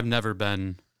that I've never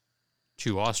been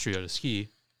to Austria to ski.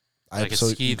 I could So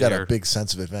ski you've got there. a big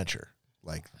sense of adventure.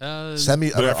 Like, Uh, send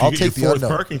me. But if I'll you get take the your fourth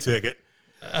unknown. parking ticket.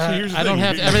 I here's the don't thing,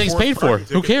 have you get your everything's fourth paid for. parking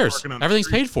Who ticket cares? parking on the Everything's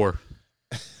street. paid for.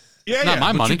 Yeah, Not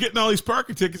my but money. You're getting all these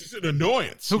parking tickets. It's an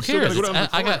annoyance. Who You still gotta cares? go down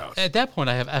to the I got courthouse. at that point.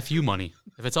 I have FU money.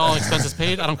 If it's all expenses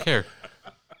paid, I don't care.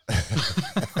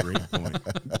 Great point.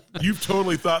 You've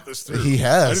totally thought this through. He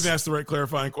has. I didn't ask the right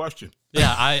clarifying question.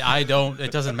 Yeah, I don't. It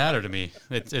doesn't matter to me.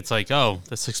 It's like, oh,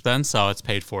 this expense, oh, it's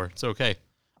paid for. It's okay.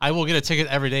 I will get a ticket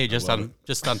every day just on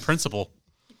principle.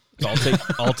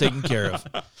 It's all taken care of.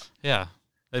 Yeah,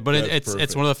 but That's it's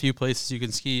perfect. one of the few places you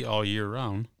can ski all year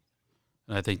round,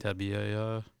 and I think that'd be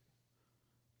a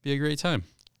great time.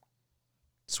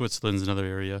 Switzerland's another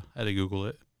area. I had to Google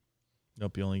it.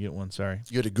 Nope, you only get one. Sorry.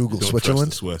 You had to Google Don't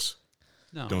Switzerland. trust the Swiss.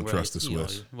 No, Don't trust the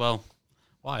Swiss. Well,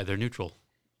 why? They're neutral.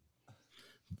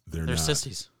 They're They're not.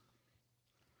 sissies.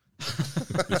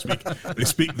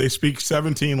 They speak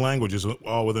 17 languages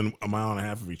all within a mile and a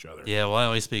half of each other. Yeah, well, I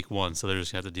only speak one, so they're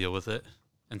just gonna have to deal with it.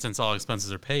 And since all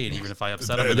expenses are paid, even if I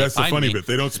upset them, That's the they find funny me. bit.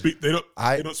 They don't speak. They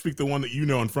I- don't speak the one that you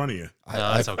know in front of you. No,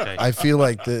 that's okay. I feel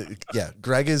like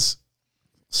Greg is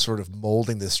sort of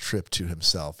molding this trip to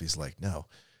himself. He's like, no,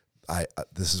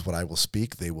 this is what I will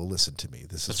speak. They will listen to me.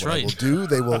 This is That's what I right. will do.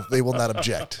 They will not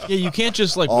object. Yeah, you can't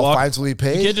just like All walk. fines will be You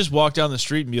paid. can't just walk down the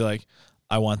street and be like,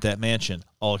 "I want that mansion.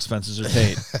 All expenses are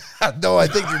paid." No, I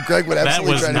think Greg would That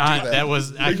absolutely was try to not. do that. That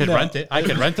was. I could rent it. I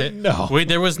could rent it. No. Wait,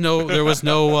 there was no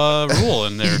rule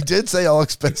in there. He did say all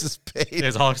expenses paid.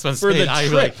 It's all expenses For the paid. I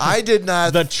trip. like. I did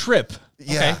not. The trip.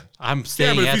 yeah. Okay, I'm Yeah,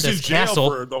 staying but if at he's in this jail castle.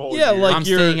 for the whole Yeah, year, like I'm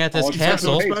you're- staying at this All expenses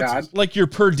castle. paid, Todd. Like your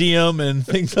per diem and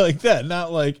things like that.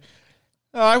 Not like,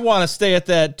 oh, I want to stay at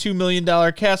that $2 million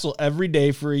castle every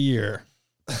day for a year.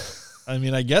 I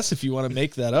mean, I guess if you want to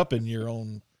make that up in your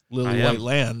own little I am. white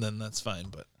land, then that's fine.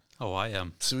 But Oh, I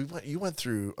am. So you went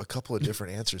through a couple of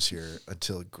different answers here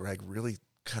until Greg really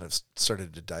kind of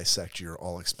started to dissect your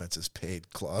all expenses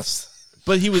paid clause.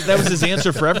 that was his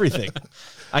answer for everything.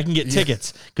 I can get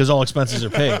tickets because all expenses are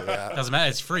paid. Doesn't matter.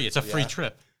 It's free. It's a free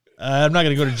trip. I'm not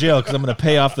going to go to jail because I'm going to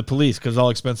pay off the police because all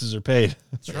expenses are paid.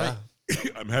 That's right.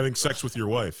 I'm having sex with your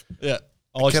wife. Yeah,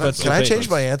 all expenses. Can are I paid. change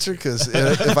my answer? Because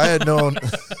if I had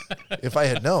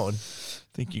known, I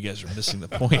think you guys are missing the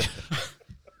point.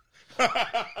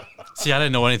 See, I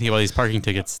didn't know anything about these parking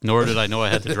tickets, nor did I know I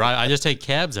had to drive. I just take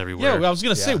cabs everywhere. Yeah, I was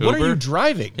going to say, Yeah. what are you Uber?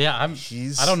 driving? Yeah,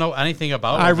 I don't know anything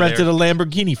about. I over rented there. a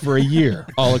Lamborghini for a year,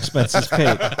 all expenses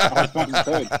paid. All expenses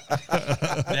paid.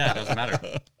 Yeah, it doesn't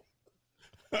matter.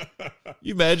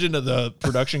 You imagine the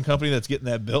production company that's getting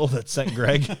that bill that sent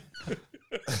Greg?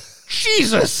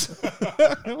 Jesus!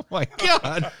 Oh my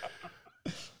God!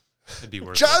 It'd be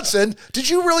worth it. Johnson, did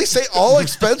you really say all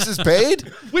expenses paid?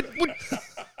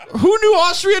 Who knew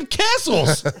Austria had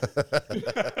castles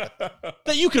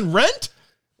that you can rent?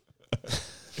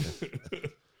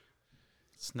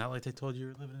 It's not like they told you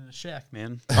were living in a shack,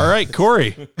 man. All right,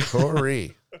 Corey.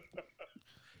 Corey.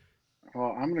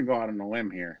 Well, I'm going to go out on a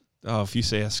limb here Oh, if you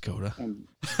say Escoda. and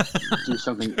do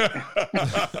something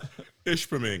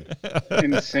Ishpeming.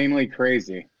 insanely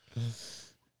crazy.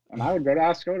 And I would go to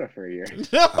Oscoda for a year.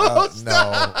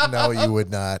 No, you would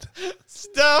not.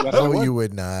 Stop. Yes, I No, would. you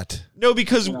would not. No,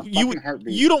 because In a you fucking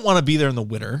heartbeat. you don't want to be there in the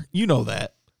winter. You know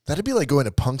that. That'd be like going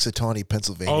to Punxsutawney,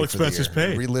 Pennsylvania. All for the expenses year,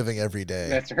 paid. reliving every day.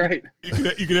 That's right. You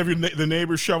could have the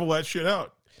neighbors shovel that shit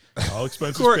out. All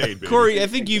expenses Corey, paid, baby. Corey, I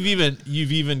think you've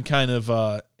even kind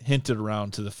of hinted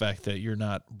around to the fact that you're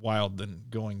not wild than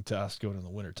going to Oscoda in the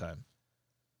wintertime.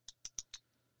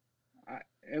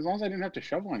 As long as I didn't have to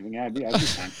shovel anything, I'd be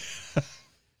fine.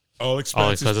 All All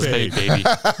expenses expenses paid. paid,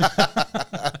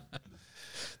 baby.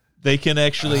 They can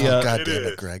actually God It damn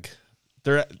is. it, Greg.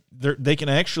 they can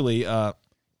actually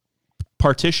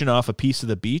partition off a piece of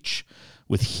the beach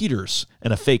with heaters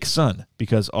and a fake sun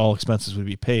because all expenses would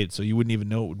be paid, so you wouldn't even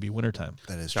know it would be wintertime.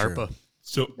 That is true. DARPA.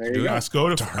 So There you dude, go.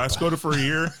 Oscoda for a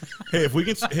year. Hey, if we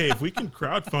can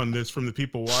crowdfund this from the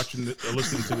people watching or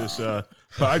listening to this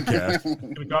podcast, it's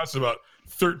going to cost about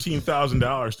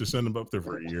 $13,000 to send them up there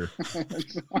for a year.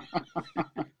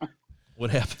 What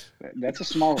happened? That's a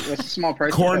small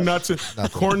price. Corn to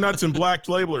pay. nuts and Black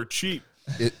Label are cheap.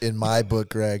 In my book,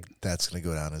 Greg, that's going to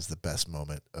go down as the best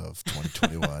moment of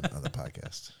 2021 on the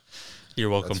podcast. You're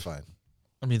welcome. That's fine.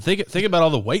 I mean, think about all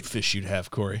the whitefish you'd have,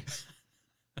 Corey.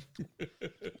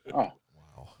 Oh,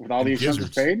 wow! With all the And expenses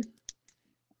gizzards.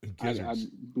 paid,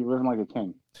 I'd be living like a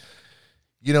king.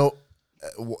 You know,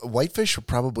 whitefish are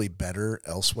probably better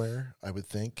elsewhere, I would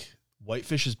think.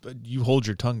 Whitefish is. You hold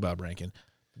your tongue, Bob Rankin.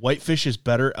 Whitefish is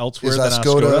better elsewhere Is than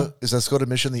Oscoda. Oscoda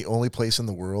Mission the only place in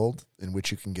the world in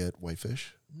which you can get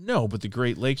whitefish? No, but the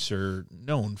Great Lakes are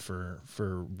known for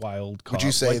wild caught Would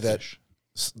you say that whitefish.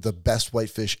 the best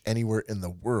whitefish anywhere in the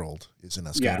world is in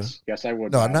Oscoda? Yes, I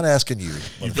would. No, I'm not asking you.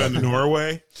 You've been to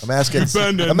Norway? I'm asking. You've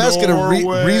been to I'm asking a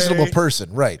Norway. reasonable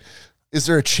person, right? Is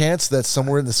there a chance that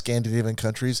somewhere in the Scandinavian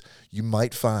countries you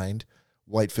might find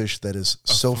whitefish that is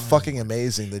so fucking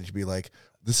amazing that you'd be like,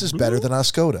 this is better than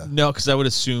Oscoda? No, because I would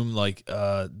assume like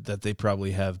that they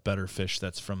probably have better fish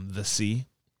that's from the sea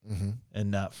and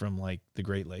not from like the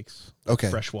Great Lakes. Okay.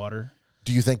 Freshwater.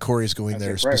 Do you think Corey's going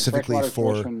there specifically freshwater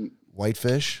for fish and-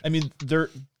 whitefish? I mean, there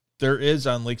is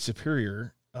on Lake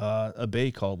Superior a bay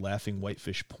called Laughing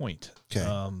Whitefish Point.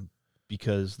 Okay.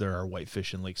 Because there are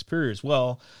whitefish in Lake Superior as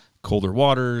well. Colder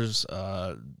waters.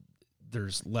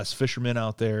 There's less fishermen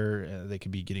out there. They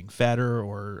could be getting fatter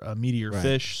or meatier Right.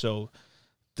 fish. So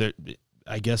there,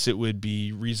 I guess it would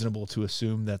be reasonable to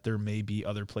assume that there may be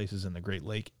other places in the Great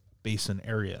Lake Basin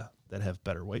area that have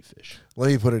better whitefish. Let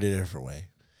me put it a different way.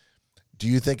 Do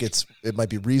you think it might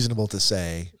be reasonable to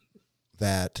say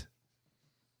that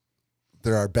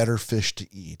there are better fish to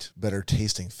eat, better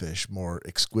tasting fish, more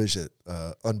exquisite,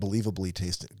 unbelievably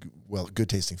good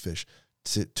tasting fish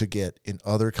to get in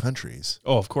other countries?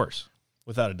 Oh, of course.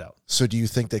 Without a doubt. So do you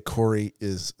think that Corey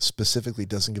specifically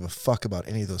doesn't give a fuck about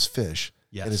any of those fish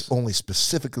Yes. and is only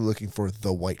specifically looking for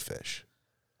the whitefish?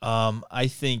 I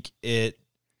think it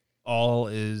all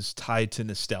is tied to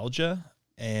nostalgia,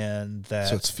 and that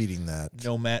So it's feeding that.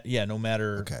 no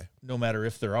matter Okay. no matter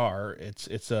if there are,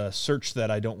 it's a search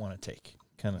that I don't want to take.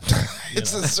 Kind of.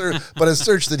 It's a search, but a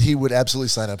search that he would absolutely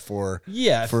sign up for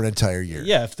Yeah. for an entire year.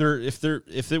 Yeah,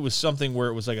 if it was something where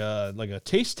it was like a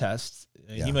taste test,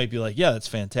 Yeah. he might be like, yeah, that's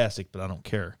fantastic, but I don't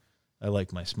care. I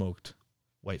like my smoked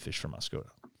whitefish from Oscoda.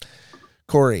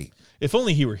 Corey, If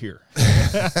only he were here.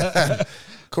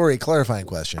 Corey, clarifying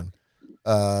question.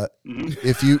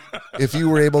 If you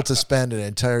were able to spend an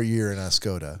entire year in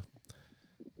Oscoda,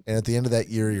 and at the end of that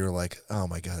year you're like, oh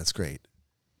my God, that's great.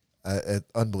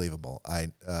 Unbelievable.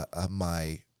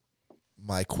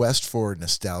 My quest for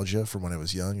nostalgia from when I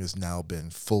was young has now been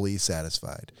fully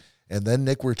satisfied. And then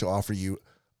Nick were to offer you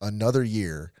another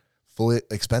year,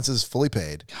 expenses fully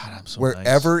paid, God, I'm so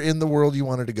wherever in the world you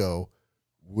wanted to go,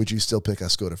 would you still pick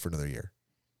Oscoda for another year?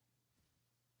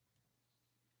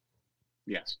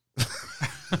 Yes.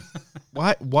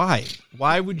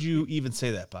 Why would you even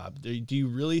say that, Bob? Do you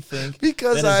really think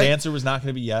Because that his answer was not going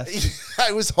to be yes?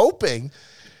 I was hoping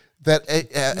that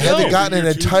having gotten an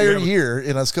You're choosing entire to have a- year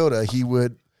in Oscoda, he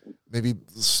would maybe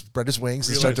spread his wings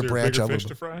and start Realize to there are branch bigger out. a fish little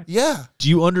to fry? bit. Yeah. Do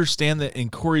you understand that in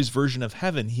Corey's version of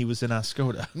heaven, he was in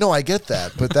Oscoda? No, I get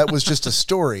that, but that was just a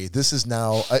story. This is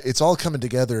now, it's all coming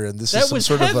together, and this is That some was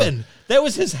sort heaven. That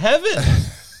was his heaven.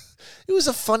 it was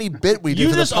a funny bit we did You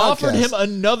for the just offered him podcast.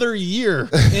 another year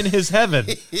in his heaven.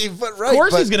 Of But right,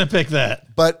 course but, he's going to pick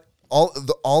that. but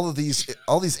all these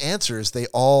answers, they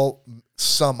all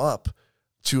sum up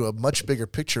to a much bigger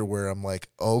picture where I'm like,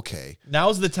 okay,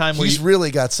 Now's the time where he's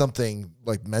really got something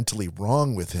like mentally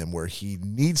wrong with him where he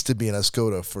needs to be in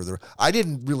Oscoda for the. I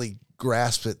didn't really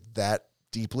grasp it that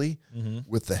deeply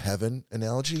with the heaven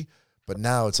analogy, but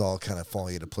now it's all kind of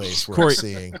falling into place where Corey- I'm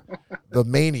seeing the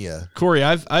mania. Corey,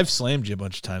 I've slammed you a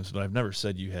bunch of times, but I've never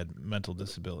said you had mental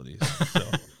disabilities. So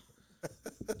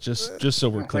just so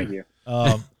we're Thank clear.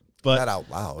 you. But Not out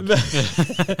loud.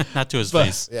 Not to his But-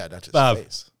 face. Yeah, not just Bob.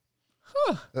 face.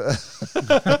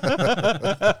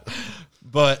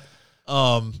 but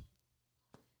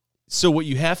So what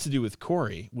you have to do with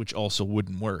Corey, which also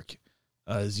wouldn't work,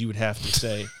 is you would have to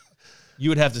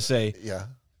say, Yeah.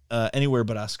 Anywhere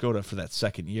but Oscoda for that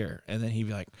second year, and then he'd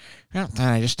be like, "Yeah,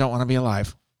 I just don't want to be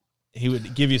alive." He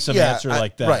would give you some answer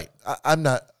like that, Right. I'm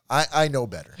not. I know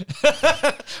better.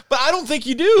 But I don't think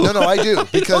you do. No, I do.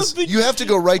 Because think- you have to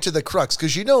go right to the crux.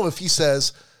 Because if he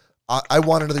says, I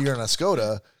want another year in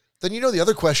Oscoda, then the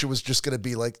other question was just going to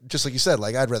be just like you said,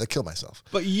 I'd rather kill myself.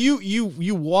 But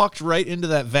you walked right into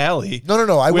that valley.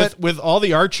 No. I went with all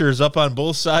the archers up on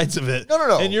both sides of it.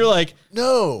 No. And you're like,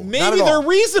 no, maybe not at they're all.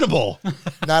 reasonable.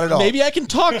 Not at all. Maybe I can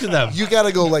talk to them. You got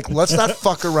to go let's not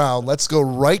fuck around. Let's go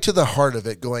right to the heart of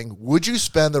it. Going, would you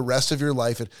spend the rest of your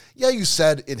life you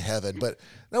said in heaven, but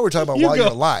now we're talking about while you're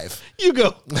alive. You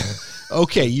go,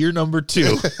 okay, you're number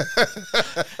 2.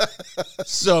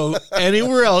 So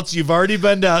anywhere else you've already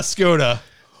been to Oscoda,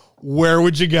 where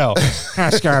would you go?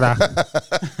 Oscoda.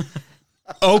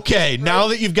 Okay, now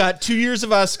that you've got 2 years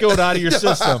of Oscoda out of your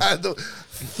system, the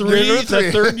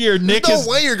third year, Nick There's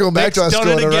no way you're going back to Nick's done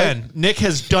it Oscoda, again. right? Nick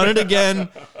has done it again.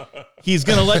 He's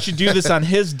going to let you do this on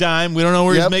his dime. We don't know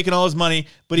where he's making all his money,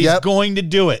 but he's going to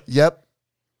do it. Yep.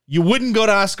 You wouldn't go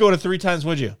to Oscoda 3 times,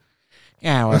 would you?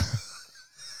 Yeah. Well.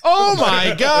 Oh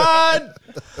my God!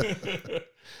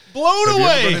 Blown Have you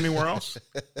away. ever been anywhere else?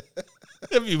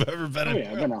 Have you ever been? Oh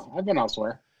yeah, I've been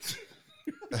elsewhere.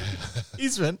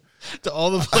 He's been to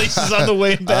all the places on the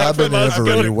way back I've from been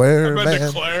everywhere, I've been to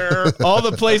man. Claire. all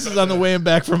the places on the way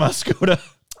back from Oscoda.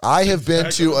 I have been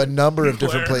to a number of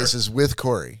different places with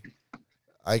Corey.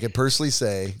 I can personally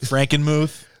say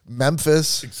Frankenmuth,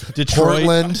 Memphis, Detroit.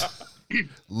 Portland,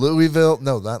 Louisville.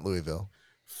 No, not Louisville.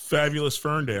 Fabulous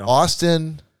Ferndale.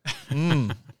 Austin.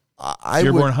 I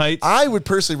Dearborn would, Heights. I would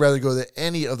personally rather go to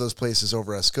any of those places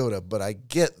over Oscoda, but I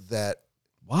get that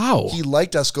Wow. he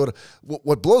liked Oscoda.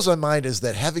 What blows my mind is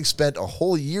that having spent a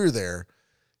whole year there,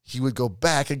 he would go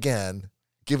back again,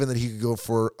 given that he could go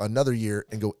for another year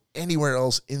and go anywhere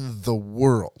else in the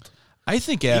world. I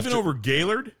think after Even over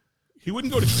Gaylord? He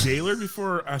wouldn't go to Gaylord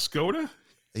before Oscoda?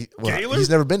 Gaylord? He's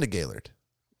never been to Gaylord.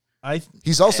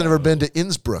 He's also never been to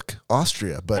Innsbruck,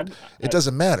 Austria, but it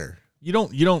doesn't matter. you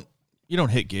don't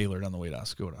hit Gaylord on the way to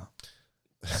Oscoda.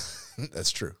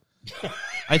 That's true.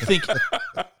 I think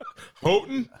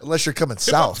Houghton? Unless you're coming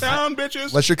Tip up south. town, bitches.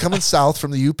 Unless you're coming south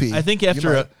from the UP. I think you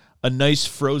after might. a nice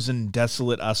frozen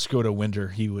desolate Oscoda winter,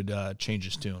 he would change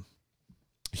his tune.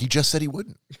 He just said he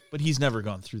wouldn't. But he's never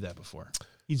gone through that before.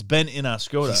 He's been in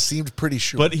Oscoda. He seemed pretty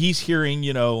sure. But he's hearing,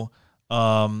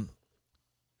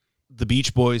 the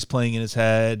Beach Boys playing in his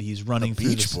head. He's running through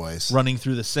Beach Boys? running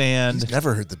through the sand. He's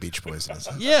never heard the Beach Boys in his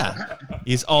head. Yeah,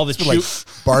 he's all the Like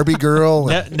Barbie Girl.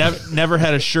 and- never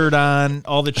had a shirt on.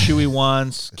 All the Chewy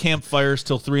wants campfires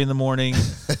till 3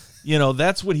 a.m.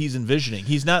 That's what he's envisioning.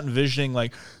 He's not envisioning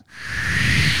like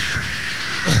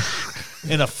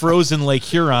in a frozen Lake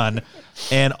Huron,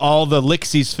 and all the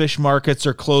Lixies fish markets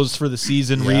are closed for the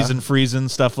season, reason freezing,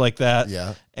 stuff like that.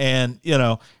 Yeah. And,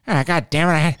 God damn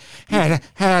it, I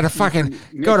had to fucking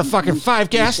go to fucking 5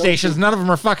 gas stations. None of them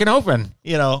are fucking open.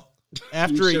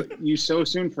 After You so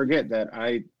soon forget that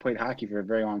I played hockey for a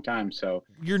very long time, so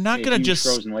you're not a going to huge just.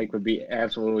 frozen lake would be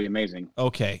absolutely amazing.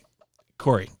 Okay.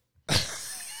 Corey.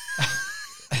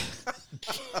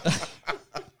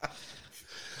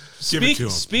 Give it to him.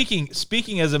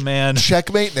 Speaking as a man.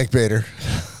 Checkmate, Nick Bader.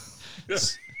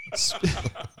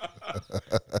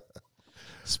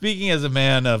 Speaking as a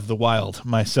man of the wild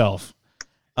myself.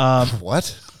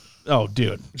 What? Oh,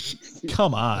 dude.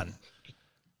 Come on.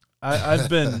 I've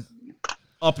been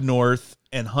up north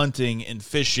and hunting and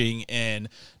fishing and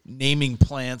naming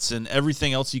plants and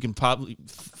everything else you can probably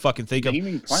fucking think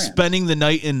Naming of. plants? Spending the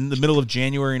night in the middle of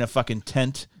January in a fucking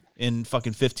tent in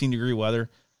fucking 15-degree weather.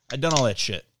 I've done all that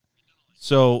shit.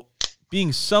 So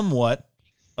being somewhat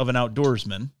of an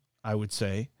outdoorsman, I would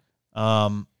say,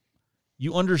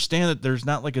 you understand that there's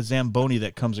not like a Zamboni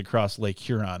that comes across Lake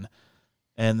Huron,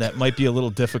 and that might be a little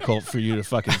difficult for you to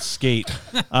fucking skate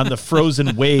on the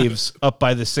frozen waves up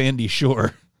by the sandy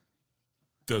shore.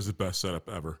 Does the best setup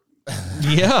ever.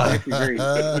 Yeah.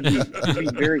 It'd be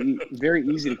very, very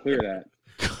easy to clear that.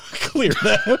 Clear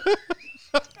that.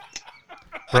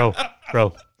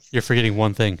 Bro, you're forgetting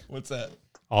one thing. What's that?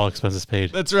 All expenses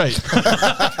paid. That's right.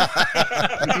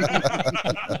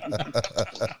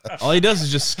 All he does is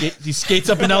just skate. He skates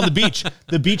up and down the beach.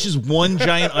 The beach is one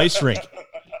giant ice rink.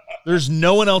 There's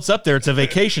no one else up there. It's a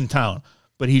vacation town,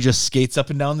 but he just skates up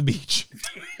and down the beach.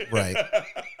 Right.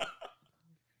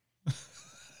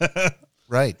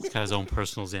 Right. He's got his own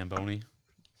personal Zamboni.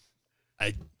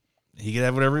 He could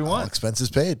have whatever he All wants. expenses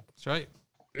paid. That's right.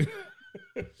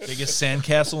 Biggest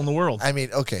sandcastle in the world. I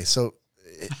mean, okay, so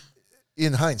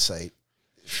in hindsight,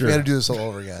 Sure. we had to do this all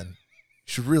over again.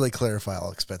 You should really clarify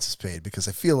all expenses paid because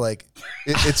I feel like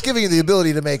it's giving you the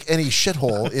ability to make any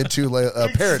shithole into a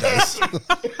paradise.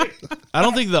 I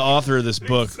don't think the author of this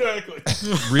book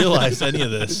realized any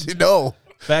of this No.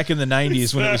 back in the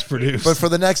 90s when it was produced. But for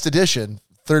the next edition,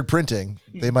 third printing,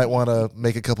 they might want to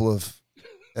make a couple of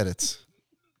edits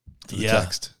to the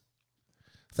text.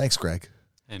 Thanks, Greg.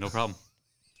 Hey, no problem.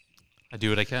 I do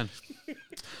what I can.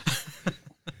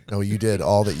 No, you did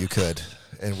all that you could,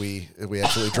 and we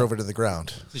actually drove it to the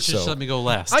ground. You should just let me go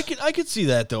last. I could see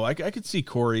that though. I could see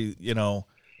Corey,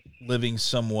 living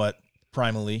somewhat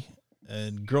primally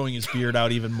and growing his beard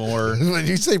out even more. When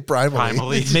you say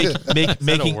primally,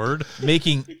 making a word?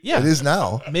 Making it is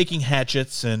now. Making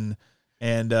hatchets and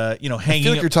hanging I feel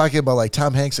like up, you're talking about like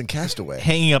Tom Hanks and Castaway.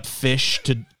 hanging up fish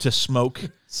to smoke.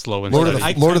 Slow and Lord of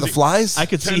steady. the Flies. I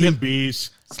could see Tending him. bees.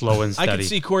 Slow and I steady. could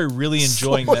see Corey really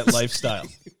enjoying that lifestyle.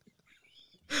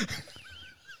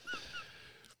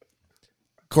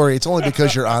 Corey, it's only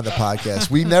because you're on the podcast.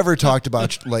 We never talked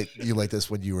about you like this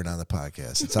when you were on the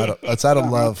podcast. It's out of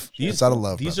love. It's out of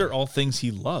love. These brother. are all things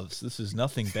he loves. This is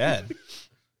nothing bad.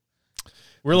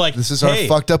 We're like, This is hey, our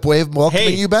fucked up way of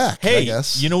welcoming you back. Hey, I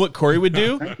guess. you know what Corey would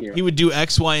do? Thank you. He would do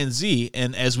X, Y, and Z,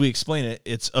 and as we explain it,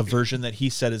 it's a version that he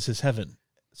said is his heaven.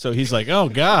 So he's like, "Oh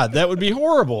God, that would be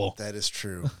horrible." That is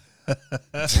true.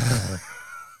 I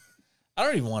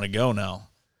don't even want to go now.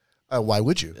 Why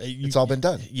would you? It's all been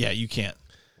done. Yeah, you can't.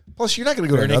 Plus, you're not going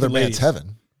to go to Bare another naked man's ladies.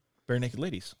 heaven. Bare naked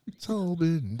ladies. It's all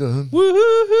been done.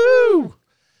 Woohoo!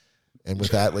 And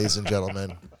with that, ladies and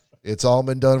gentlemen, it's all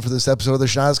been done for this episode of the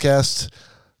Schnozcast.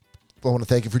 I want to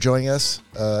thank you for joining us,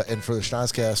 and for the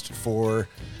Schnozcast for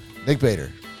Nick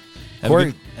Bader.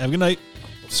 Corey, Have a good night.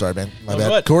 sorry, man, my Oh, bad.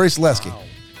 what? Corey Selesky.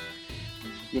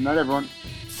 Good night, everyone.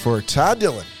 For Todd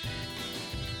Dillon,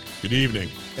 Good evening.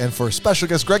 and for special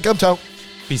guest Greg Gumtow.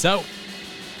 Peace out.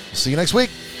 See you next week.